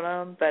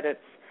phenomenon, but it's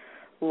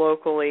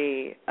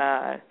locally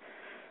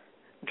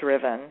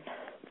driven.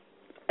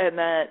 And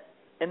that,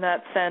 in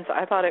that sense,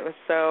 I thought it was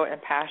so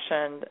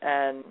impassioned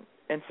and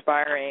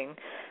inspiring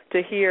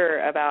to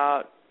hear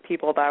about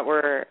people that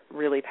were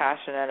really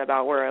passionate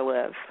about where I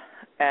live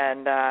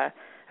and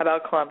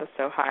about Columbus,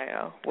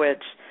 Ohio,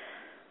 which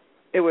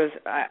it was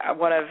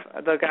one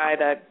of the guy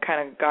that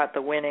kind of got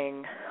the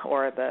winning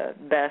or the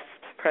best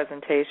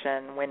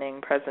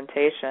winning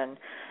presentation,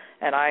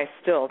 and I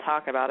still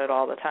talk about it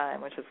all the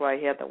time, which is why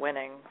he had the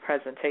winning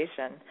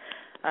presentation,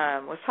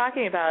 was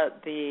talking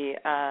about the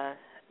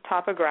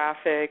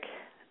topographic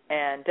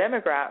and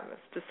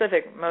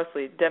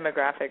mostly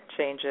demographic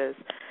changes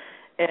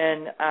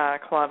in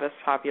Columbus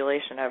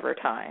population over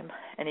time.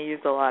 And he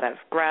used a lot of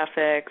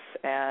graphics,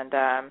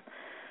 and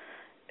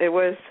it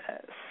was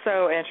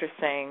so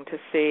interesting to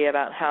see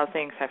about how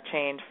things have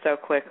changed so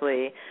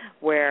quickly,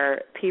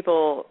 where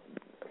people,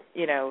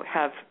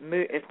 have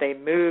if they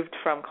moved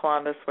from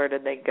Columbus, where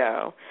did they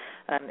go?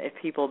 If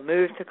people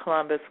moved to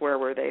Columbus, where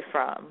were they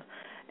from?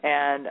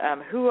 And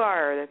who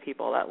are the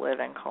people that live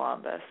in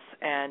Columbus?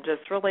 And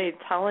just really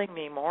telling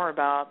me more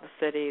about the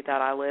city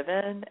that I live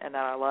in and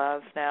that I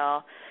love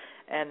now.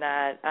 And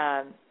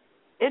that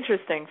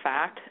interesting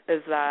fact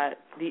is that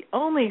the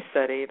only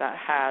city that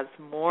has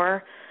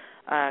more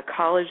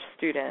college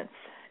students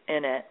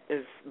in it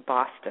is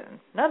Boston.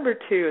 Number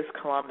 2 is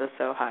Columbus,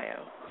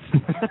 Ohio,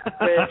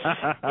 which,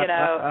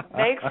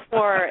 makes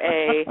for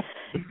a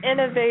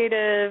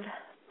innovative,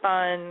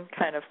 fun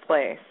kind of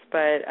place.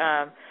 But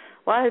a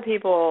lot of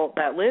people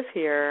that live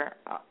here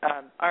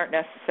aren't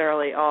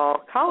necessarily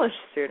all college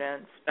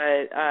students,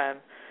 but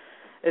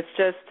it's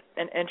just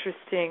an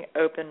interesting,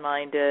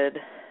 open-minded,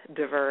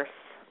 diverse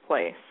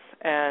place.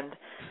 And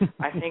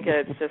I think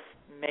it just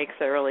makes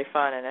it really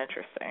fun and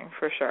interesting,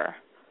 for sure.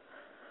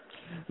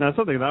 Now,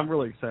 something that I'm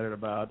really excited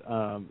about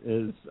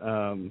is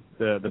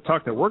the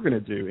talk that we're going to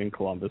do in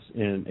Columbus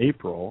in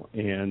April,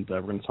 and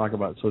we're going to talk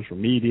about social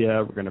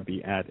media. We're going to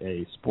be at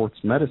a sports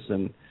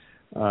medicine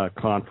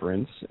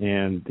conference,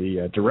 and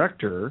the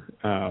director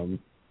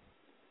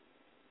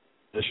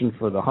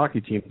for the hockey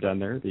team down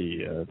there,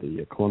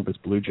 the Columbus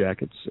Blue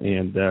Jackets,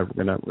 and we're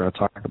gonna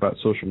talk about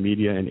social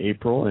media in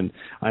April, and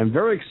I'm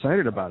very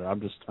excited about it.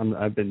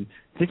 I've been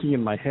thinking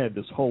in my head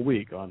this whole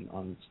week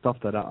on stuff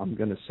that I'm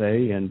going to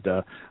say, and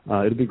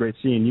it'll be great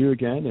seeing you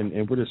again,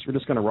 and we're just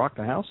going to rock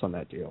the house on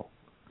that deal.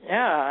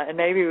 Yeah, and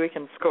maybe we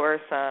can score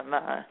some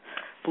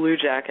Blue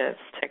Jackets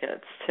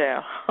tickets too.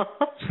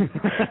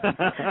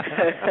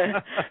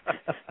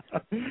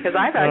 Because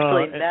I've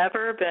actually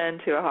never been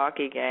to a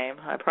hockey game.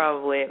 That's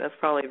probably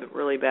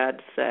really bad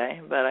to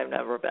say, but I've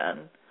never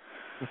been.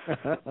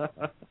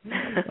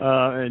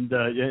 And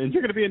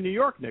you're going to be in New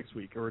York next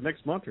week or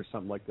next month or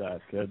something like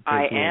that.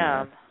 I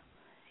am.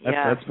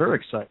 That's very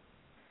exciting.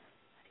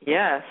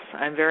 Yes,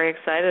 I'm very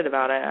excited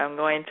about it. I'm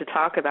going to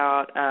talk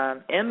about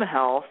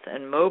M-Health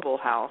and mobile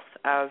health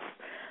as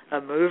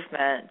a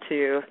movement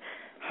to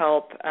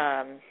help,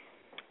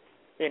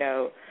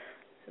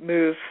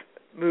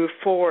 move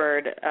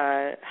forward,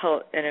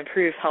 help and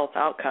improve health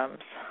outcomes.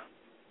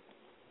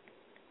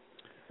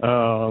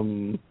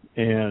 And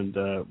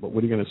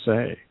what are you going to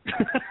say?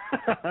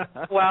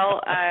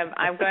 Well,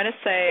 I'm going to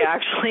say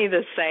actually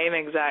the same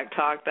exact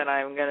talk that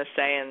I'm going to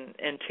say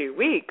in 2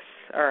 weeks,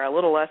 or a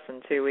little less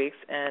than 2 weeks,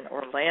 in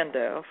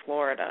Orlando,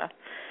 Florida.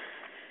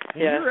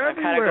 Yes, I'm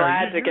kind of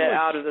glad to get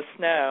out of the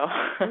snow.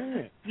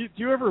 Do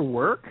you ever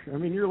work? I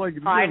mean, you're like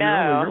I know.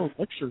 On your own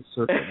lecture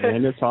circuit,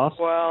 man. It's awesome.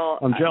 Well,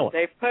 I'm jealous.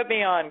 They put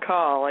me on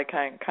call, like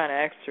kind of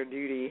extra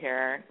duty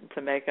here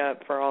to make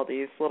up for all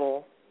these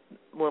little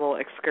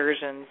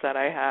excursions that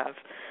I have.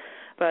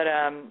 But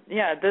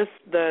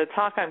the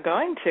talk I'm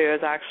going to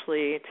is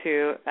actually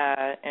to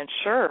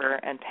insurer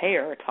and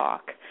payer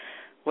talk,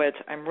 which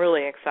I'm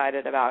really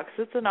excited about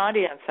because it's an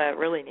audience that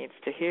really needs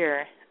to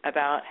hear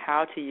about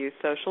how to use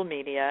social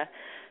media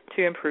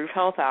to improve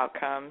health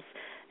outcomes,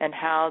 and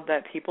how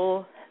that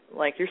people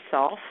like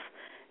yourself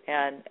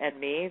and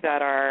me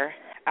that are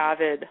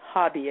avid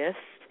hobbyists,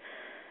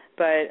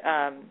 but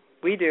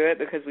we do it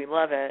because we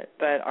love it,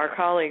 but our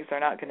colleagues are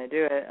not going to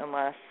do it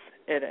unless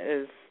it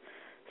is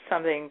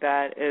something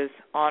that is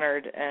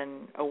honored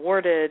and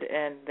awarded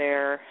in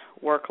their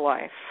work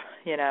life.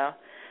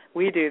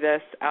 We do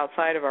this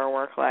outside of our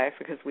work life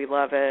because we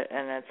love it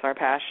and it's our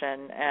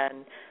passion,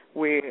 and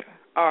we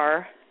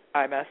are,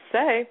 I must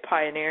say,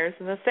 pioneers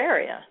in this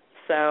area.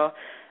 So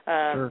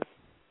sure.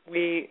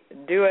 We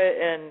do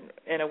it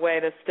in a way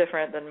that's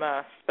different than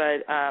most,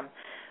 but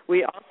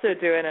we also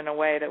do it in a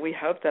way that we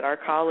hope that our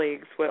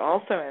colleagues would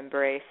also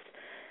embrace.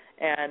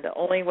 And the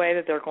only way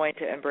that they're going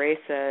to embrace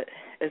it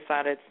is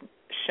that it's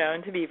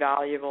shown to be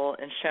valuable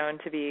and shown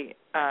to be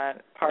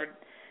part,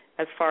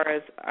 as far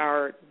as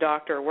our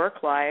doctor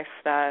work life,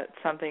 that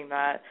something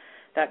that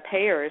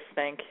payers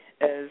think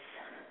is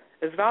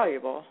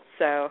valuable.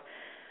 So,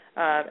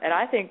 and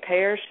I think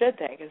payers should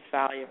think it's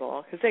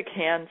valuable because it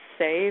can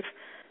save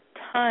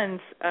tons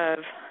of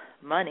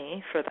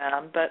money for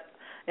them,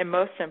 and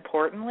most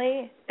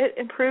importantly, it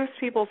improves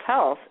people's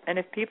health. And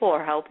if people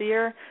are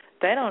healthier,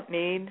 they don't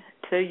need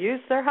to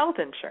use their health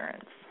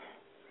insurance.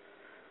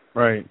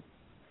 Right.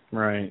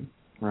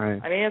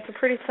 I mean, it's a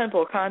pretty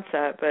simple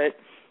concept, but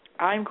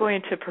I'm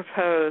going to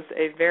propose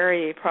a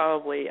very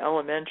probably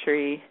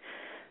elementary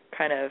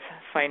kind of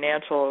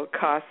financial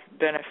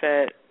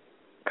cost-benefit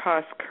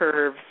cost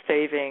curve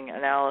saving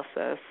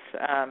analysis.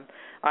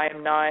 I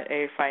am not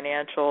a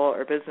financial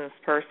or business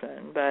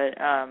person, but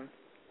I'm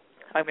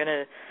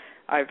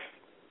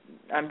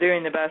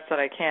doing the best that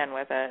I can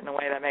with it in a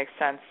way that makes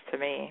sense to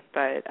me.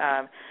 But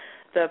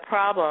the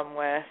problem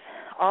with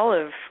all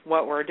of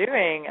what we're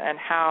doing and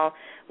how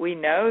we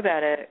know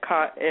that it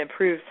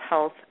improves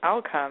health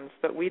outcomes,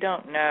 but we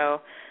don't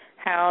know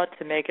how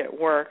to make it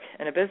work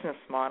in a business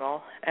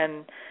model.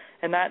 And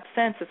in that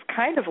sense, it's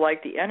kind of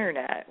like the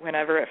Internet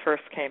whenever it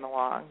first came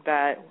along,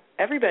 that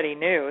everybody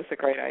knew it was a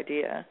great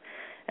idea,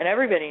 and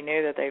everybody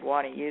knew that they'd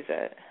want to use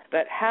it.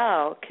 But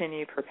how can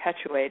you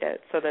perpetuate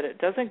it so that it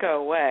doesn't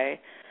go away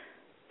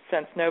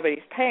since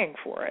nobody's paying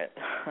for it?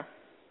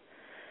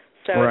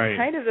 So It's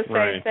kind of the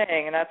same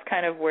thing, and that's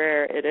kind of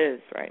where it is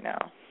right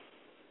now.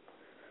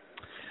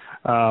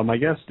 My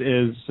guest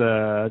is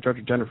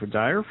Dr. Jennifer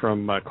Dyer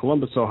from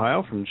Columbus,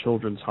 Ohio, from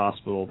Children's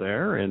Hospital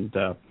there. And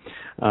so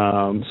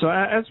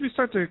as we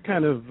start to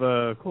kind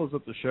of close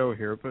up the show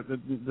here, but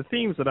the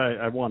themes that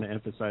I want to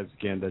emphasize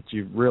again that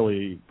you've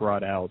really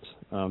brought out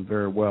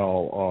very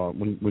well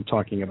when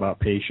talking about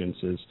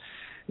patients is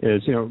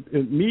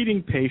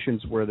meeting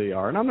patients where they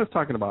are. And I'm not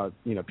talking about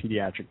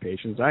pediatric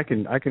patients. I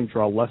can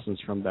draw lessons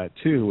from that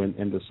too.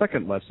 And the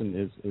second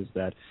lesson is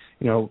that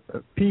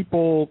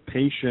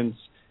patients,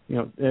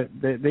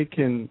 they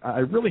can. I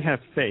really have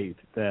faith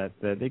that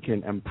they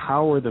can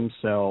empower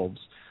themselves,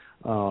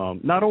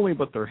 not only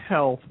with their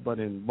health but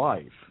in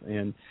life.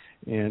 And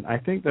I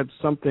think that's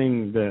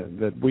something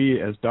that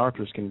we as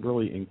doctors can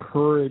really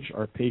encourage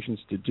our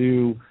patients to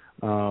do.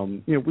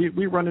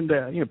 We run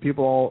into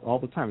people all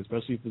the time,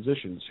 especially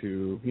physicians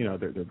who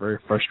they're very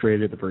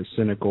frustrated, they're very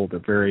cynical, they're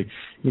very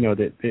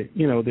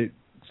they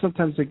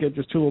sometimes they get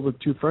just a little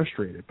bit too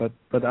frustrated. But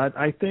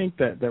I think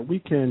that we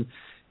can,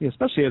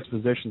 especially as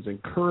physicians,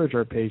 encourage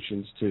our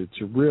patients to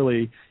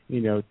really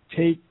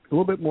take a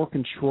little bit more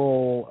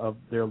control of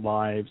their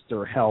lives,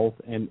 their health,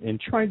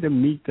 and trying to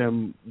meet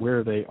them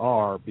where they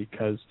are,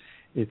 because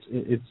it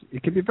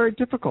can be very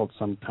difficult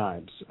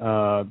sometimes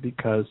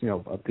because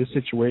of this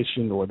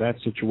situation or that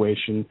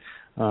situation.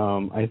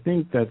 I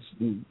think that's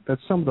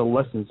some of the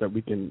lessons that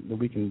we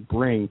can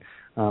bring,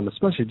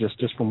 especially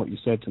just from what you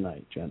said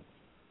tonight, Jen.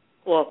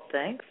 Well,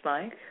 thanks,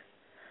 Mike.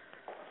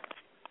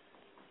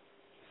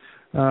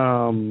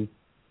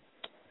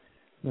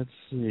 Let's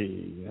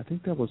see. I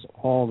think that was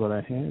all that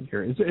I had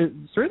here. Is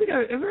there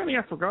anything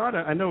I forgot?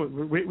 I know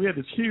we had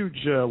this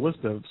huge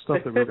list of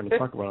stuff that we were going to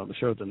talk about on the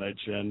show tonight,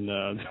 Jen.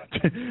 I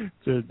think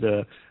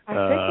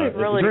we've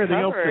really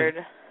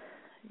covered.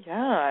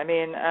 I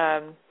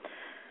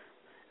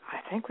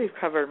think we've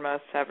covered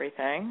most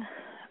everything.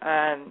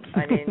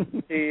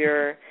 Do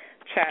your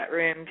chat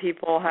room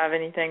people have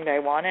anything they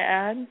want to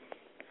add?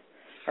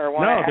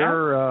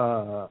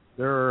 No,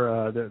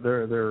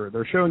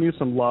 they're showing you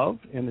some love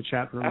in the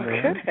chat room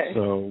there.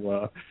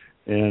 So,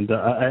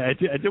 I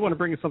did want to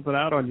bring something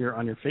out on your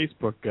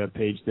Facebook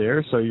page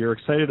there. So you're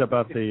excited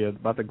about the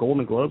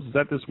Golden Globes? Is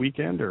that this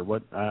weekend or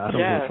what? I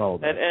don't really follow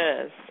that. Yes, it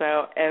is.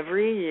 So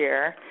every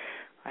year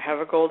I have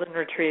a golden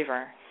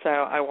retriever. So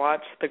I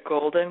watch the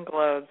Golden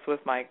Globes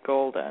with my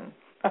golden.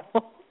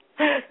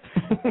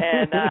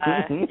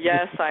 And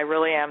yes, I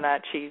really am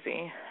that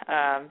cheesy.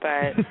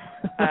 But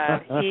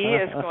he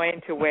is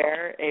going to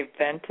wear a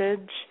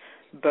vintage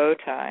bow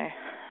tie,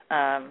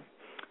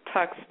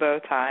 tux bow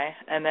tie,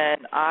 and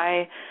then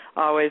I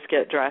always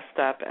get dressed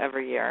up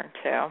every year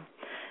too.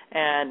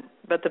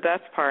 But the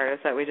best part is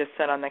that we just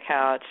sit on the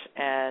couch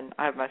and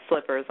I have my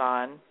slippers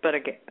on, but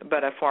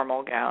a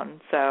formal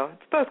gown. So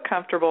it's both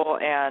comfortable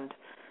and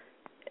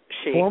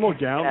chic. Formal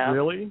gown,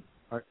 really?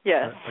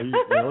 Yes. Are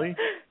you really?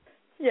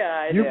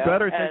 Yeah, I do. You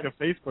better take a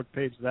Facebook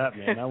page of that,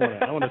 man. I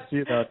want to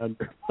see that on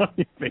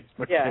your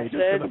Facebook page.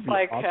 It's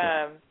like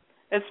awesome.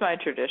 It's my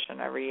tradition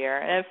every year.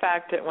 And in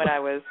fact, when I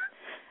was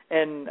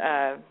in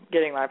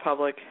getting my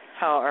public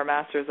health or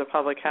master's of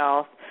public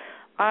health,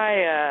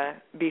 I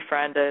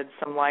befriended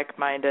some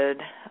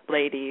like-minded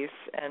ladies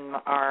in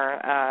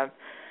our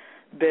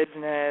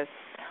business,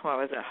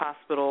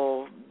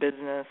 hospital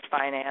business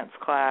finance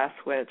class,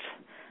 which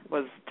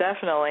was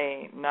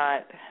definitely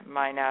not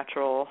my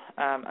natural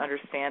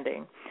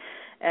understanding.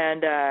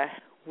 And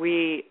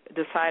we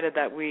decided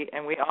that we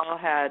all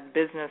had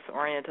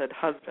business-oriented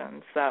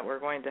husbands that were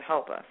going to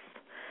help us.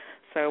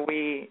 So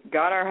we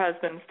got our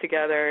husbands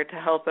together to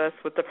help us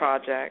with the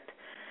project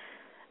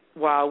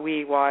while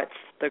we watched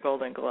the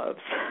Golden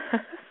Globes.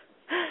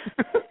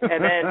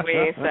 And then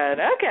we said,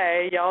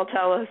 okay, y'all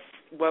tell us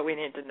what we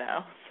need to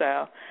know.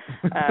 So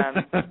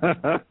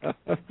that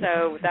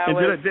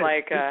was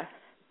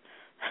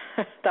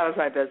that was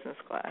my business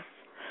class,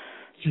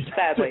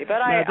 sadly. But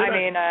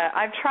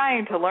I'm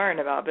trying to learn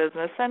about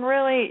business, and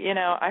really,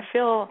 I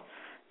feel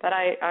that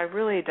I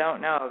really don't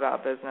know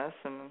about business,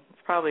 and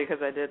it's probably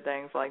because I did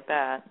things like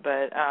that.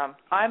 But I'm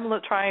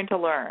trying to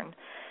learn,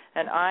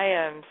 and I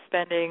am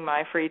spending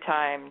my free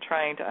time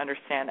trying to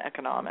understand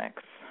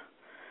economics.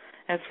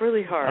 And it's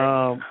really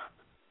hard.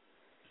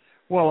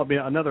 Well, I mean,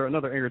 another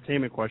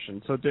entertainment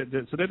question. So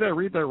did I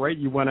read that right?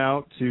 You went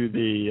out to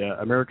the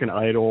American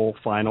Idol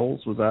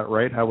finals. Was that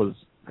right? How was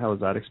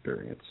that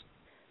experience?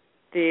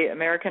 The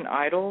American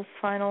Idol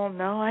final?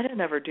 No, I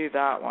didn't ever do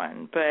that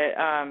one. But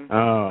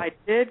I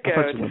did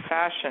go to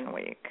Fashion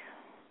Week.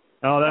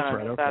 Oh, that's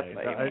right. Okay, that's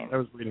what you mean. I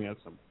was reading that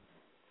some.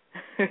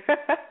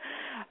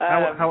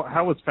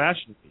 How was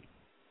Fashion Week?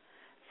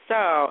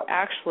 So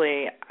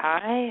actually,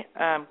 I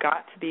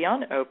got to be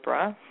on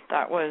Oprah.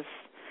 That was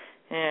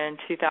in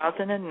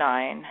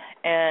 2009,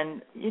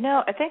 and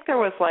I think there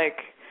was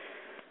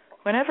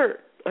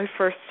whenever I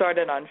first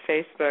started on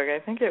Facebook, I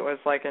think it was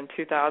in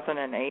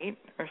 2008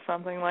 or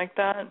something like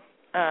that.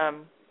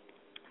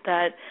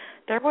 That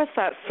there was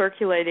that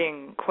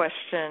circulating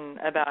question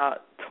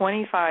about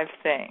 25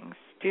 things.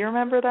 Do you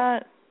remember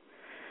that?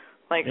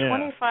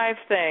 25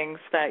 things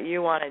that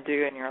you want to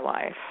do in your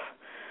life,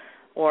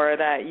 or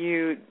that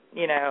you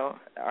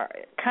are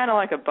kind of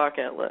like a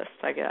bucket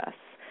list, I guess.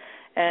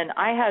 And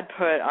I had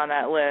put on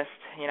that list,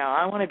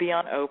 I want to be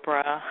on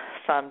Oprah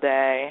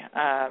someday,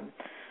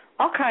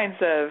 all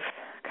kinds of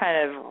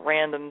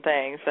random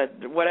things,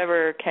 that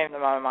whatever came to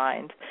my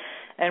mind.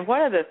 And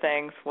one of the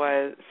things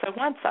was, so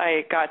once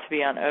I got to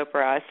be on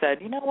Oprah, I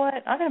said, you know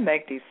what, I'm going to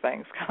make these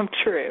things come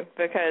true,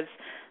 because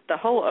the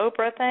whole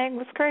Oprah thing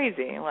was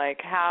crazy.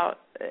 How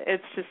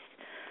it's just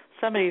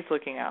somebody's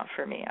looking out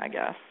for me, I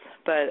guess.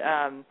 But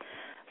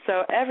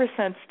so ever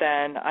since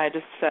then, I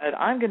just said,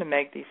 I'm going to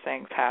make these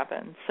things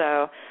happen.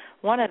 So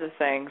one of the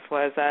things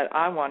was that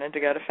I wanted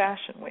to go to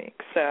Fashion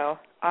Week. So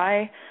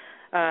I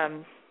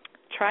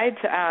tried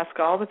to ask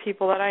all the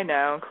people that I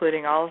know,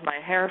 including all of my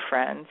hair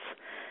friends,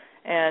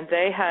 and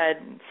they had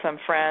some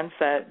friends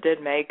that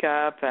did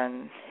makeup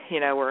and,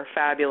 were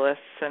fabulous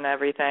and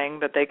everything,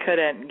 but they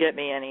couldn't get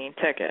me any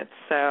tickets.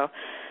 So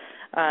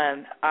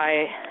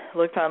I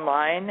looked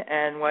online,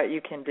 and what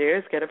you can do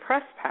is get a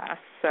press pass.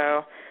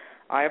 So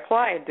I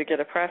applied to get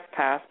a press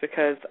pass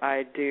because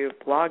I do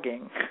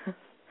blogging,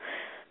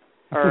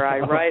 or I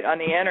write on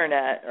the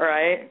internet,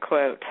 right?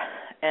 Quote.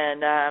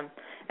 And I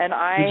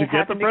did you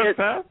get the press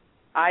pass?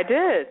 I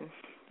did.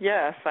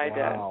 Yes, I did.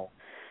 Wow.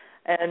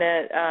 And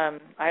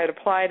I had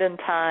applied in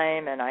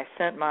time, and I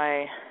sent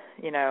my,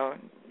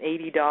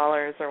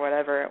 $80 or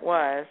whatever it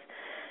was,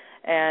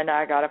 and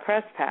I got a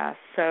press pass.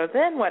 So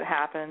then what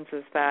happens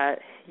is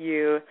that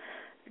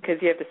because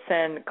you have to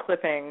send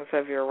clippings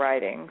of your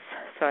writings,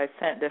 so I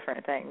sent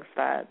different things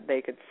that they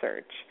could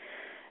search.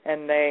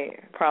 And they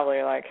probably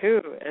are like, who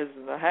is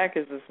the heck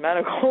is this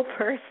medical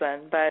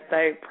person? But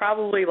they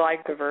probably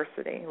like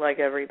diversity, like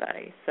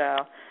everybody.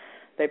 So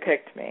they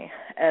picked me.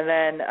 And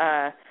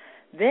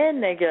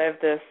then they give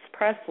this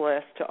press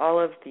list to all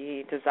of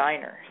the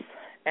designers.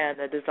 And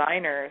the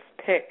designers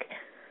pick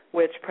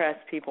which press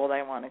people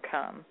they want to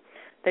come.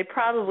 They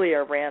probably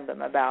are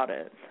random about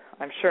it.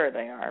 I'm sure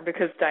they are,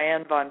 because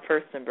Diane von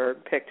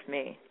Furstenberg picked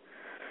me,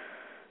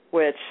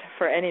 which,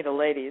 for any of the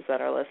ladies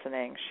that are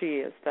listening, she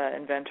is the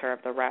inventor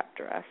of the wrap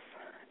dress.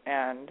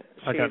 And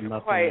she's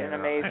quite an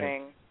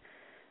amazing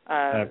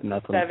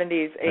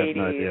 70s,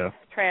 80s,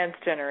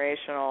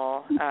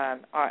 transgenerational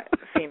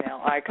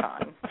female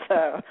icon.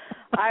 So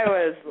I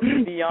was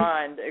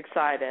beyond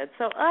excited.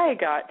 So I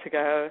got to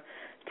go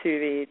to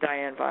the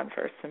Diane von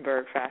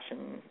Furstenberg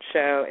fashion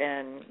show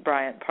in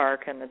Bryant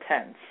Park in the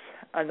tents,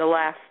 in the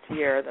last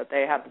year that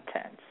they had the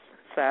tents.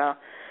 So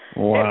It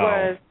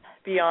was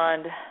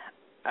beyond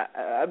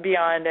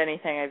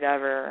anything I've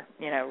ever,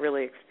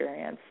 really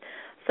experienced.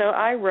 So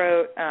I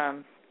wrote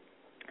an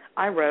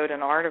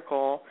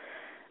article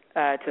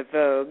to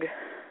Vogue,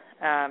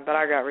 but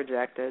I got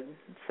rejected.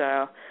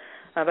 So,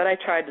 but I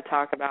tried to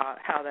talk about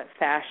how that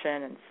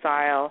fashion and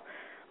style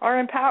are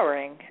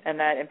empowering, and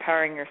that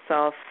empowering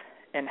yourself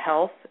in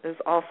health is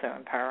also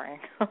empowering.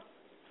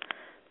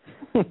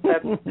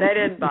 But they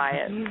didn't buy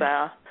it,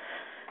 so.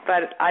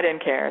 But I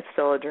didn't care. It's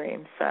still a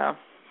dream, so.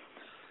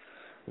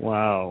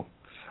 Wow.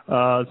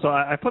 So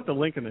I put the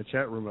link in the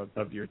chat room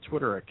of your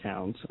Twitter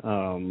account,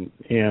 and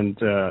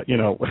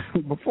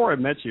before I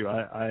met you,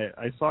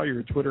 I saw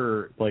your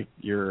Twitter,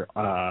 your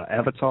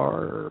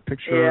avatar or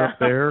picture up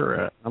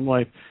there. I'm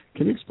like,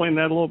 can you explain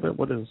that a little bit?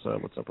 What's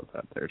up with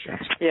that there,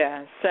 Chance?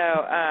 Yeah.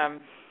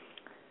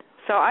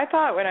 So I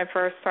thought when I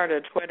first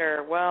started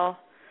Twitter, well,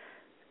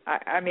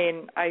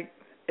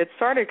 it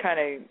started kind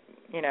of,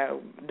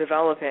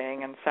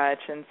 developing and such,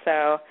 and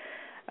so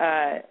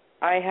I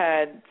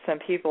had some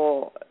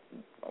people.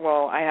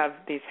 Well, I have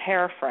these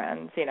hair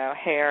friends,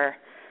 hair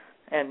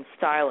and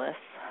stylist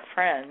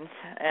friends,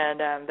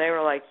 and they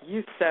were like,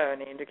 you so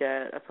need to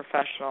get a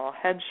professional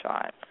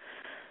headshot.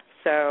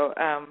 So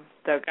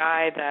the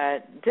guy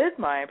that did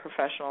my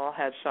professional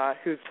headshot,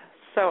 who's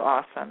so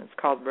awesome, it's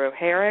called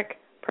Roharik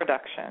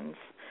Productions,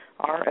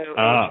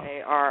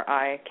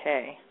 Roharik,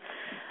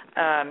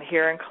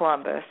 here in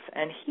Columbus,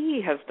 and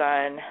he has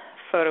done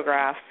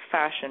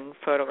fashion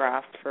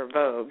photographs for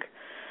Vogue.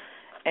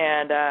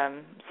 And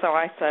so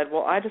I said,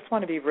 well, I just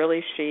want to be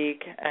really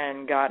chic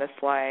and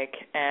goddess-like,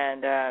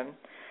 and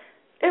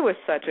it was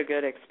such a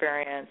good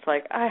experience.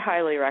 Like, I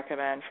highly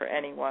recommend for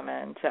any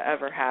woman to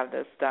ever have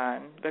this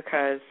done,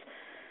 because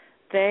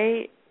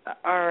they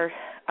are,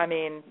 I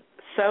mean,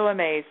 so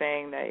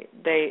amazing.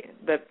 The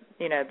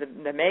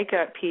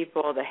makeup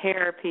people, the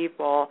hair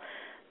people,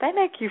 they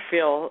make you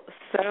feel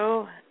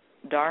so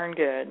darn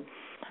good.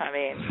 I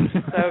mean,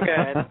 so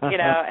good,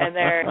 and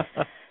they're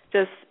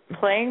just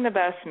playing the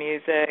best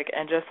music,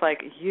 and just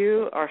like,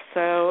 you are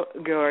so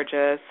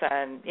gorgeous,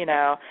 and,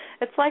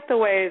 it's like the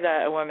way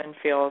that a woman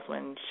feels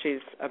when she's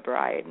a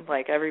bride.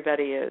 Like,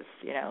 everybody is,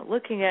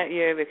 looking at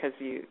you because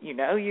you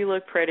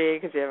look pretty,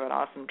 because you have an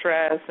awesome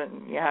dress,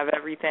 and you have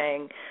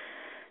everything,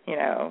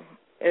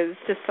 it's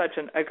just such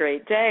a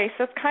great day.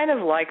 So it's kind of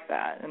like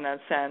that, in that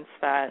sense,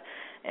 that,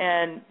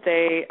 and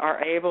they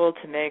are able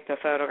to make the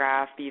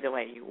photograph be the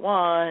way you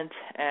want,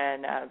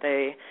 and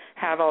they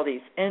have all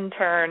these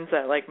interns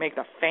that, like, make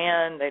the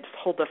fan. They just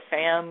hold the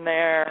fan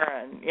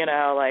there, and,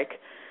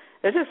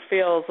 it just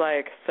feels,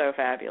 like, so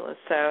fabulous.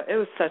 So it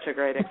was such a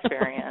great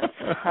experience.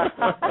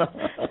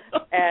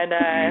 And,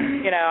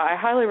 I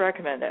highly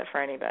recommend it for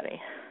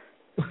anybody.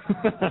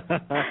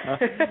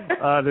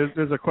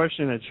 There's a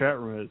question in the chat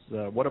room, is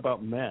what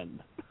about men?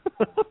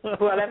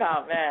 What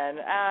about men?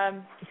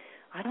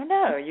 I don't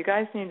know. You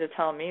guys need to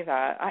tell me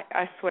that.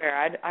 I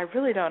swear, I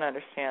really don't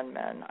understand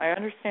men. I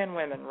understand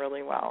women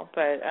really well,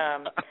 but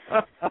I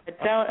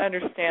don't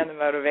understand the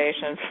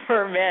motivations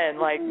for men.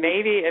 Like,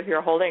 maybe if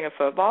you're holding a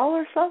football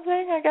or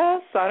something, I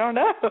guess. I don't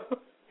know.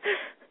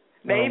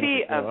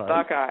 Maybe a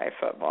Buckeye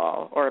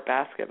football or a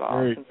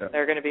basketball, since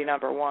they're going to be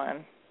number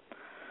one.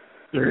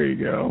 There you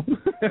go.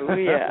 Oh,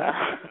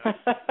 yeah.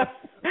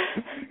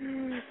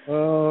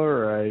 All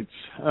right.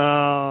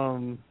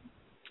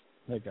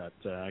 I got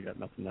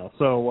nothing else.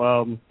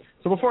 So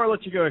before I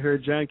let you go here,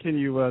 Jen, can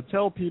you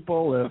tell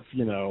people if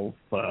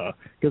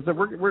because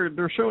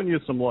they're showing you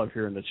some love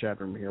here in the chat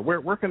room here.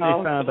 Where can they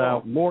find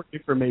out more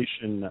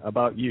information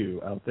about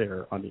you out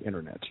there on the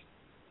internet?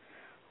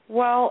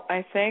 Well,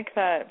 I think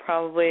that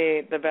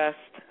probably the best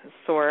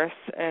source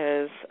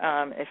is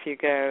if you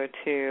go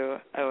to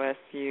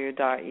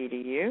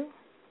osu.edu,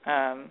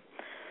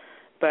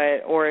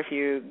 or if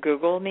you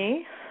Google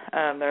me.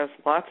 There's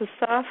lots of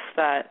stuff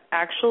that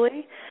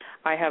actually.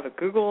 I have a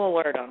Google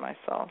alert on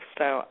myself,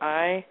 so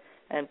I,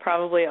 and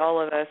probably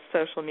all of us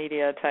social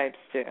media types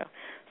do,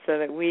 so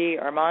that we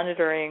are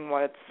monitoring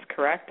what's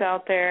correct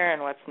out there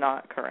and what's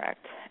not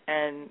correct.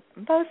 And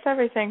most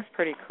everything's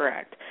pretty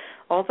correct.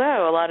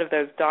 Although a lot of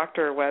those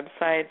doctor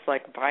websites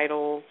like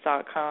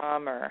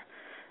vitals.com, or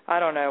I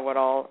don't know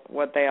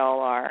what they all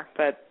are,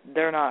 but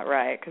they're not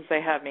right, because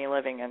they have me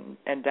living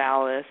in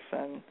Dallas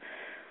and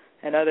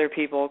other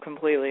people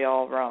completely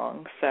all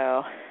wrong.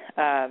 So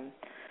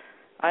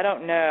I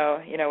don't know,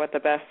 what the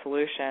best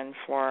solution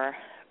for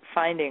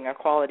finding a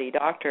quality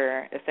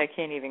doctor if they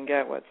can't even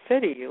get what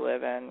city you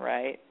live in,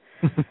 right?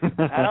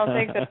 I don't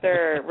think that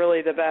they're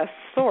really the best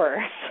source.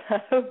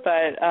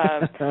 But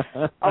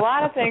a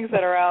lot of things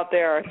that are out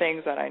there are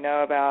things that I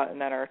know about and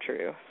that are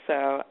true.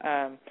 So,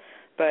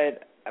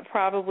 but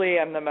probably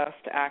I'm the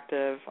most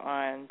active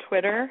on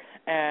Twitter,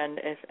 and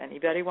if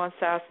anybody wants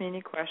to ask me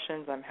any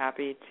questions, I'm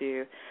happy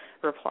to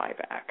reply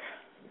back.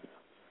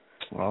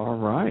 All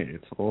right.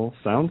 Well,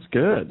 sounds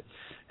good.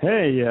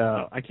 Hey,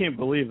 I can't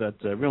believe that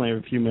we only have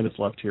a few minutes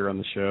left here on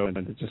the show, and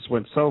it just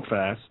went so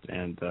fast.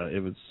 And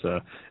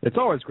it's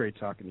always great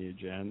talking to you,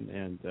 Jen.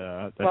 And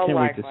I can't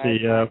wait to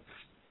see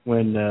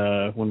when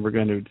we're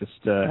going to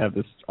just have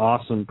this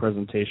awesome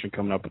presentation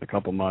coming up in a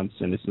couple months,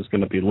 and this is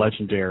going to be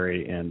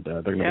legendary, and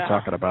they're going to be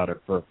talking about it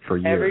for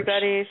years.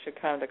 Everybody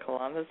should come to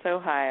Columbus,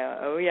 Ohio.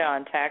 Oh yeah,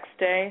 on tax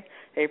day,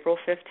 April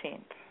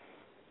 15th.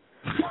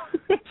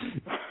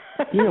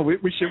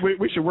 We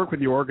should work with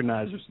the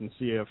organizers and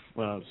see if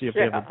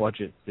they have a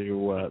budget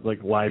to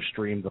live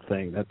stream the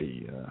thing. That'd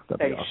be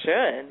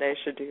awesome. They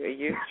should do a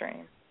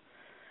Ustream.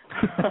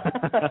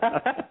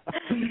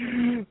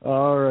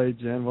 All right,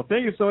 Jen. Well,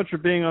 thank you so much for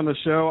being on the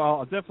show.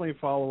 I'll definitely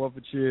follow up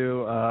with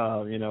you,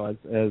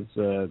 as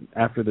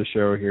after the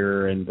show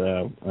here, and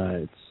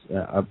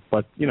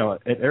but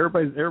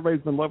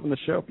everybody's been loving the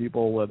show.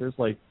 People, there's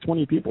like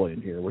 20 people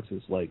in here, which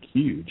is like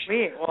huge.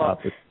 Sweet. Well,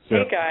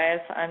 hey guys,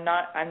 I'm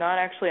not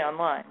actually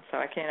online, so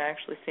I can't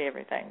actually see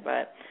everything.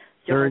 But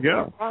there you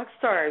go. Rock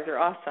stars are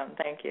awesome.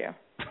 Thank you.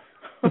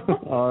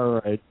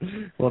 All right.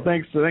 Well,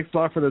 thanks a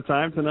lot for the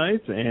time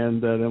tonight,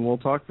 and then we'll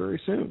talk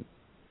very soon.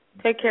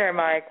 Take care,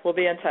 Mike. We'll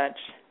be in touch.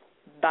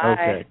 Bye.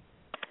 Okay.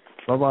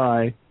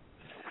 Bye-bye.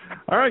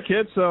 All right,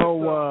 kids.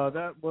 So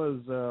that was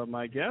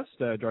my guest,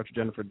 Dr.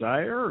 Jennifer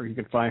Dyer. You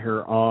can find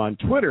her on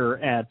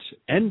Twitter at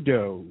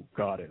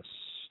EndoGoddess.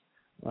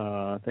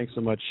 Thanks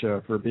so much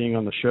for being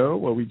on the show.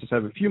 Well, we just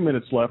have a few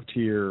minutes left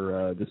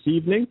here this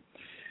evening.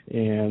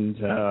 And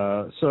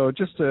so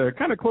just to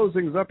kind of close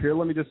things up here,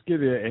 let me just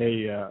give you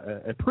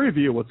a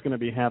preview of what's going to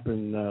be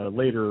happening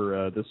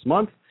later this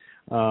month.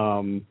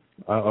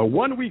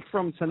 1 week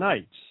from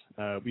tonight,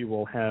 we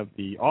will have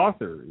the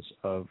authors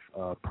of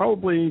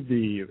probably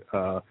the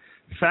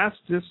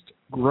fastest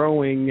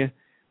growing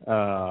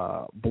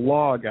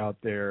blog out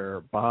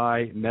there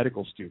by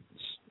medical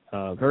students.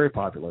 Very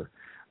popular.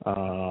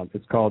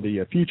 It's called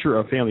the Future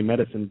of Family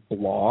Medicine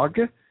blog.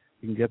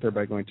 You can get there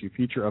by going to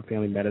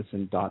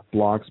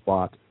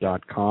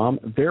futureoffamilymedicine.blogspot.com.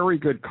 Very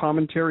good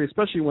commentary,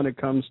 especially when it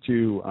comes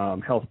to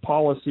health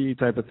policy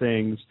type of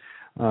things.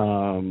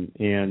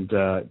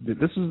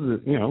 This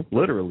is,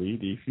 literally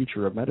the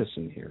future of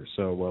medicine here.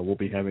 So we'll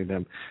be having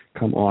them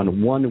come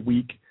on 1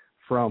 week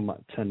from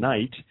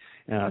tonight,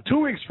 2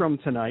 weeks from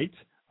tonight.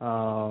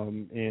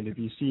 And if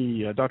you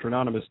see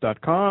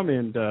dranonymous.com,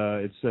 and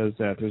it says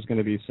that there's going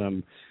to be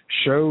some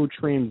show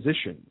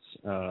transitions.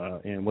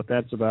 And what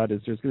that's about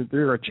is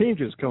there are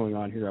changes going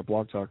on here at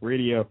Blog Talk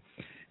Radio.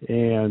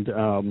 And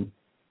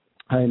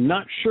I'm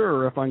not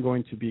sure if I'm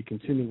going to be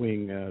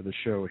continuing the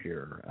show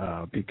here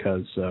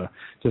because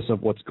just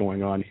of what's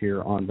going on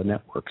here on the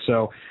network.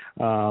 So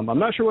I'm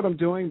not sure what I'm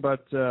doing,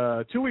 but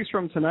 2 weeks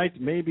from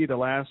tonight may be the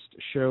last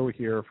show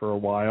here for a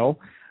while.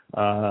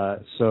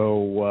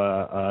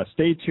 So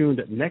stay tuned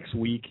next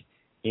week,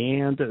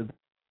 and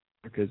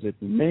because it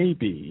may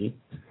be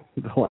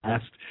the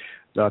last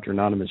Dr.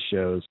 Anonymous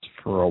shows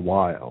for a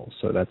while.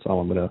 So that's all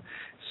I'm going to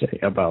say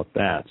about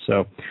that.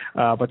 So,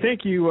 but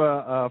thank you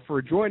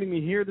for joining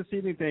me here this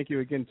evening. Thank you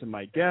again to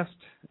my guest,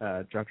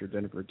 Dr.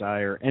 Jennifer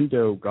Dyer,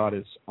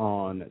 EndoGoddess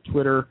on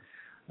Twitter.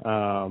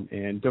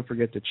 And don't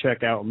forget to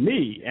check out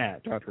me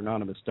at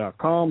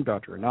dranonymous.com,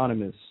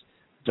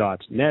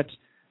 dranonymous.net,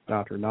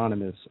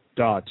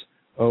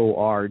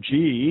 dranonymous.org.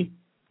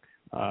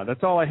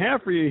 That's all I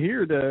have for you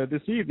here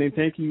this evening.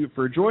 Thank you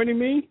for joining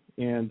me,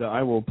 and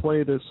I will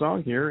play this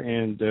song here,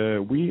 and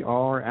we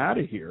are out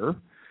of here.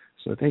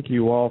 So thank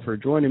you all for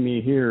joining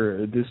me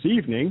here this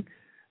evening.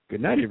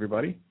 Good night,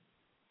 everybody.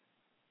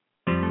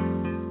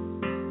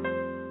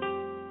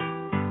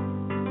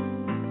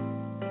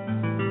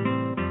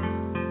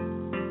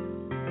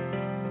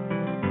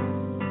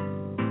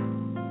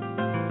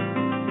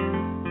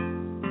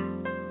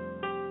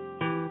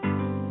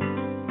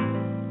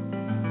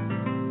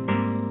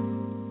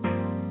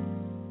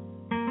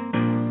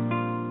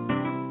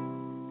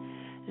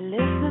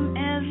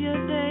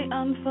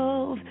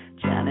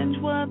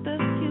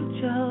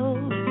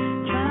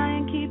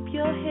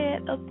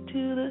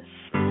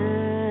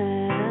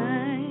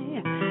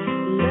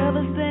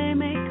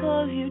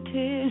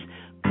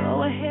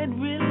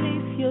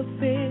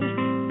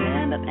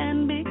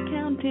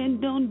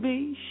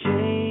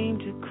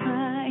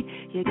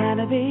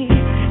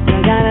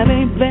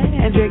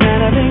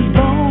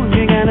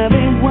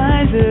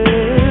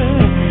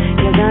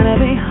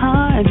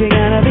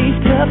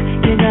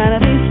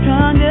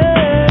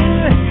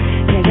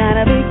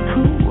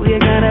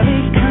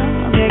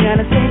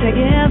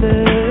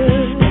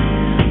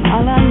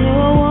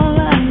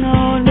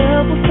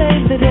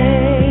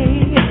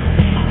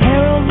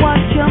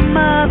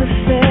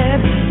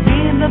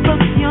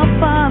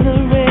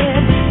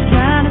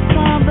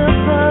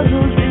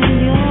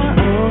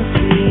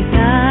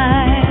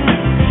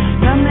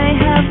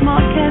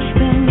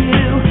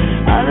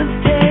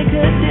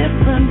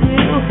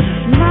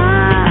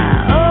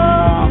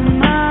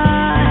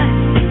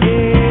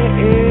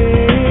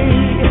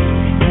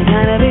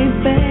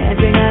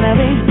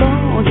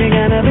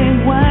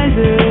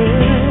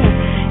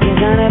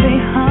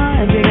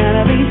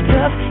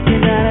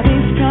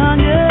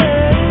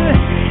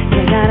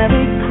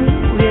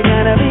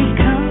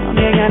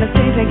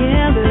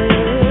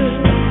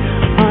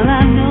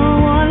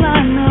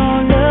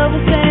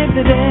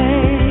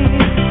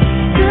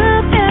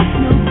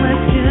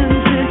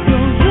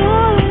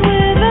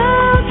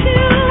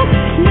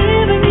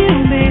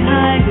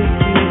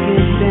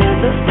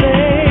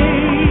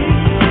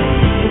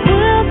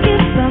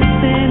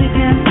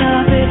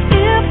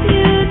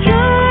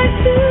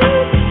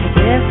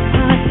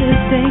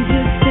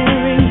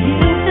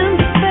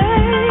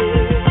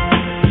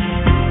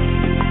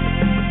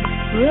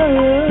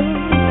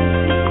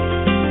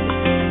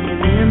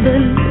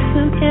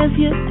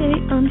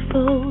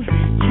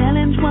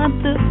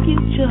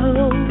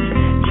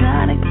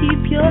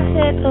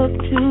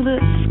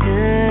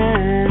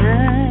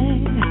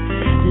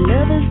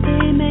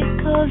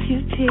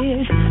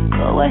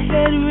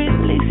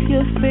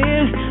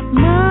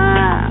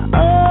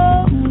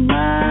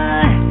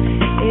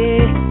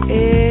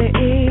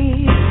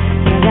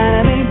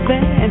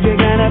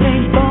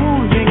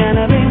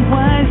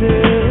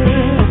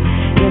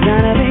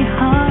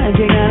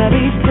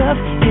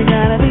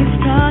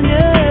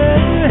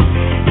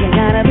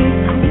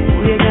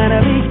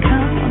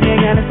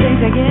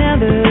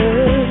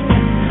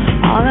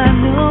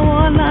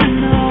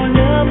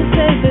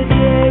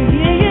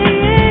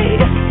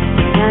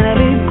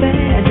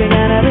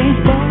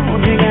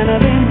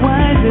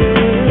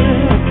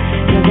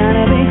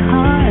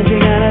 Hard.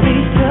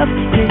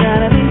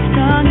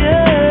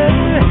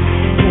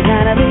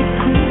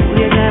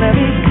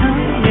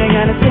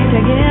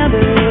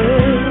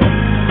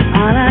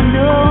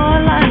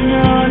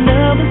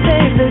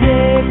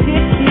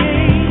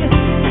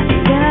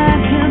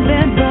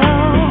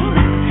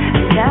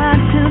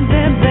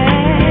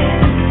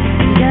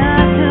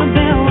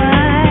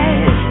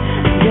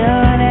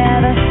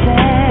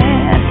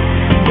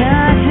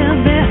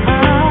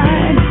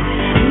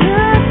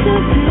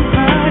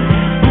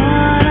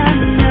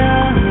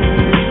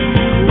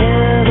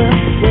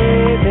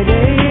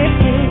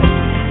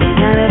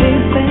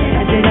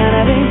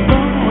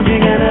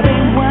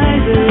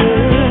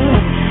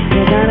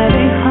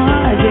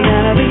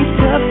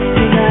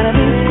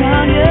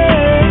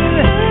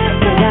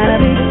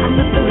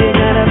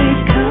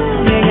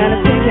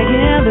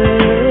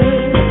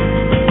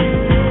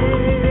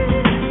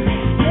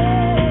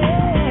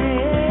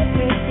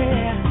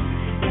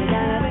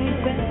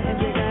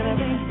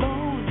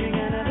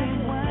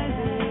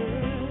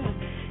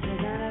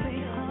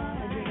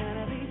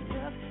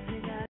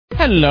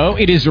 Hello,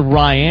 it is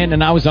Ryan,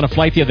 and I was on a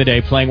flight the other day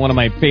playing one of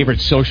my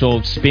favorite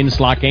social spin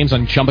slot games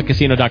on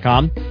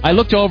ChumbaCasino.com. I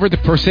looked over at the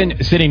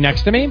person sitting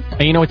next to me,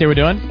 and you know what they were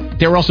doing?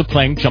 They were also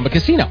playing Chumba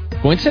Casino.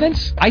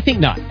 Coincidence? I think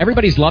not.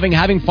 Everybody's loving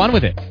having fun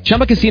with it.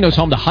 Chumba Casino is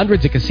home to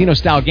hundreds of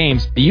casino-style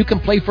games that you can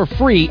play for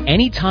free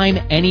anytime,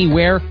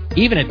 anywhere,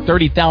 even at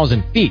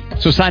 30,000 feet.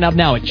 So sign up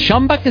now at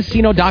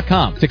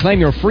ChumbaCasino.com to claim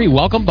your free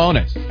welcome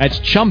bonus. That's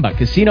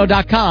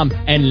ChumbaCasino.com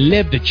and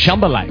live the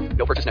Chumba life.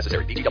 No purchase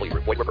necessary. VGW.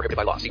 Void where prohibited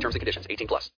by law. See terms and conditions. 18+.